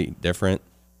completely different.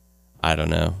 I don't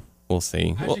know. We'll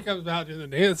see. How she comes out doing the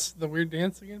dance, the weird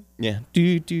dance again? Yeah.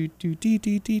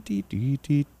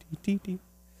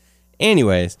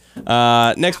 Anyways,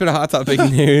 next bit of Hot Topic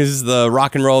news, the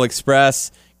Rock and Roll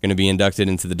Express going to be inducted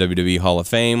into the WWE Hall of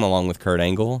Fame along with Kurt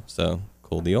Angle. So,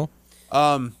 cool deal.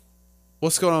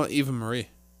 What's going on with Eva Marie?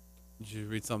 Did you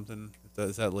read something?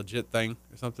 Is that a legit thing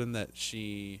or something that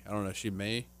she, I don't know, she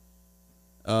may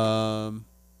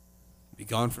be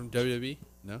gone from WWE?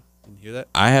 No? Didn't hear that?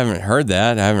 I haven't heard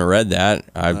that. I haven't read that.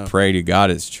 I pray to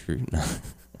God it's true.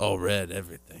 Oh, read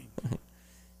everything.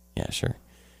 Yeah, sure.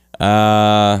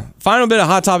 Final bit of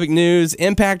Hot Topic news,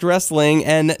 Impact Wrestling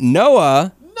and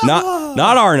Noah. Not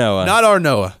our Noah. Not our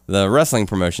Noah. The wrestling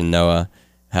promotion Noah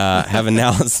have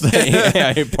announced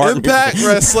a partnership. Impact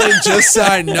Wrestling just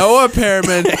signed Noah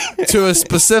Perriman to a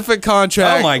specific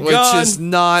contract, Oh my which God. is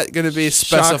not going to be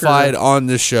specified on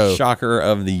the show. Shocker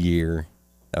of the year.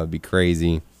 That would be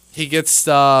crazy. He gets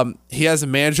he has a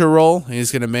manager role, and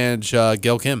he's going to manage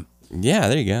Gail Kim. Yeah,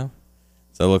 there you go.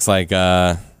 So it looks like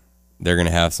they're going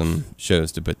to have some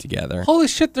shows to put together. Holy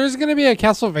shit, there's going to be a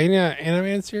Castlevania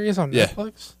animated series on Yeah.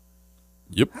 Netflix?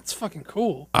 Yep. That's fucking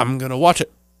cool. I'm going to watch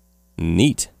it.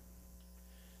 Neat.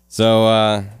 So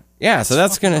yeah, so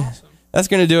that's fucking gonna awesome. that's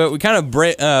gonna do it. We kind of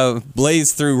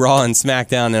blazed through Raw and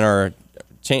SmackDown in our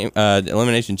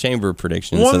Elimination Chamber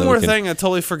predictions. One so that more we could thing I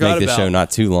totally forgot make this about. show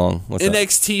not too long. What's up?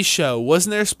 NXT show.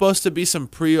 Wasn't there supposed to be some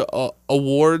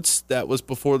pre-awards that was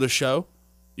before the show?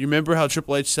 You remember how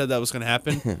Triple H said that was going to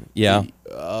happen? Yeah,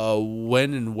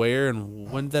 When and where and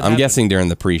when did that I'm happen? guessing during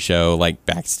the pre-show, like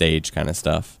backstage kind of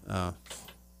stuff. Oh.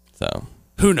 So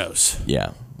Who knows?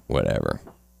 yeah, whatever.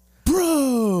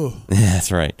 Bro.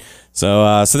 That's right.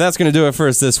 So that's going to do it for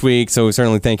us this week. So we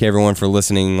certainly thank everyone for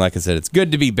listening. Like I said, it's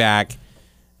good to be back.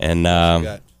 And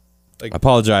I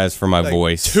apologize for my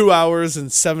voice. 2 hours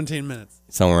and 17 minutes.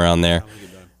 Somewhere around there.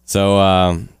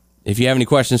 So if you have any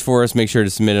questions for us, make sure to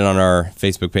submit it on our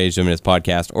Facebook page, WNS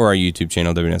Podcast, or our YouTube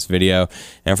channel, WNS Video.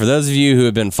 And for those of you who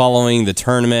have been following the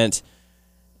tournament,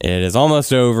 it is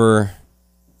almost over.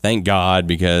 Thank God,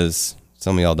 because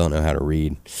some of y'all don't know how to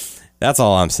read. That's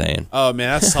all I'm saying. Oh,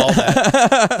 man, I saw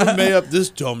that. Who made up this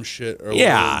dumb shit? Or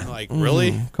Yeah. whatever. Like,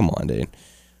 really? Come on, dude.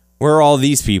 We're all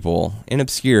these people in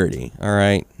obscurity. All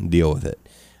right? Deal with it.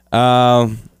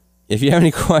 If you have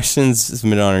any questions,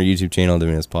 submit it on our YouTube channel,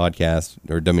 WNS Podcast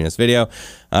or WNS Video.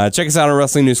 Check us out on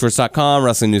WrestlingNewsSource.com,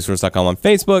 WrestlingNewsSource.com on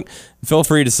Facebook. Feel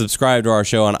free to subscribe to our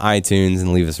show on iTunes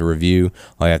and leave us a review.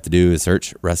 All you have to do is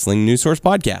search Wrestling News Source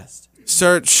Podcast.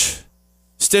 Search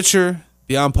Stitcher,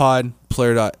 BeyondPod,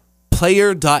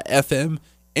 Player.fm,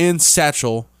 and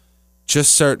Satchel.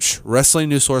 Just search Wrestling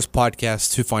News Source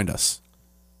Podcast to find us.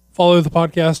 Follow the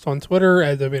podcast on Twitter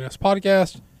at WNS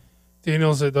Podcast.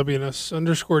 Daniel's at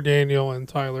WNS_Daniel, and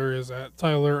Tyler is at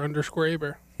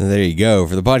Tyler_Aber. There you go.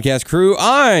 For the podcast crew,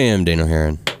 I am Daniel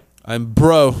Heron. I'm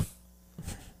Bro.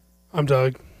 I'm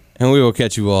Doug. And we will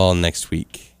catch you all next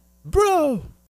week. Bro.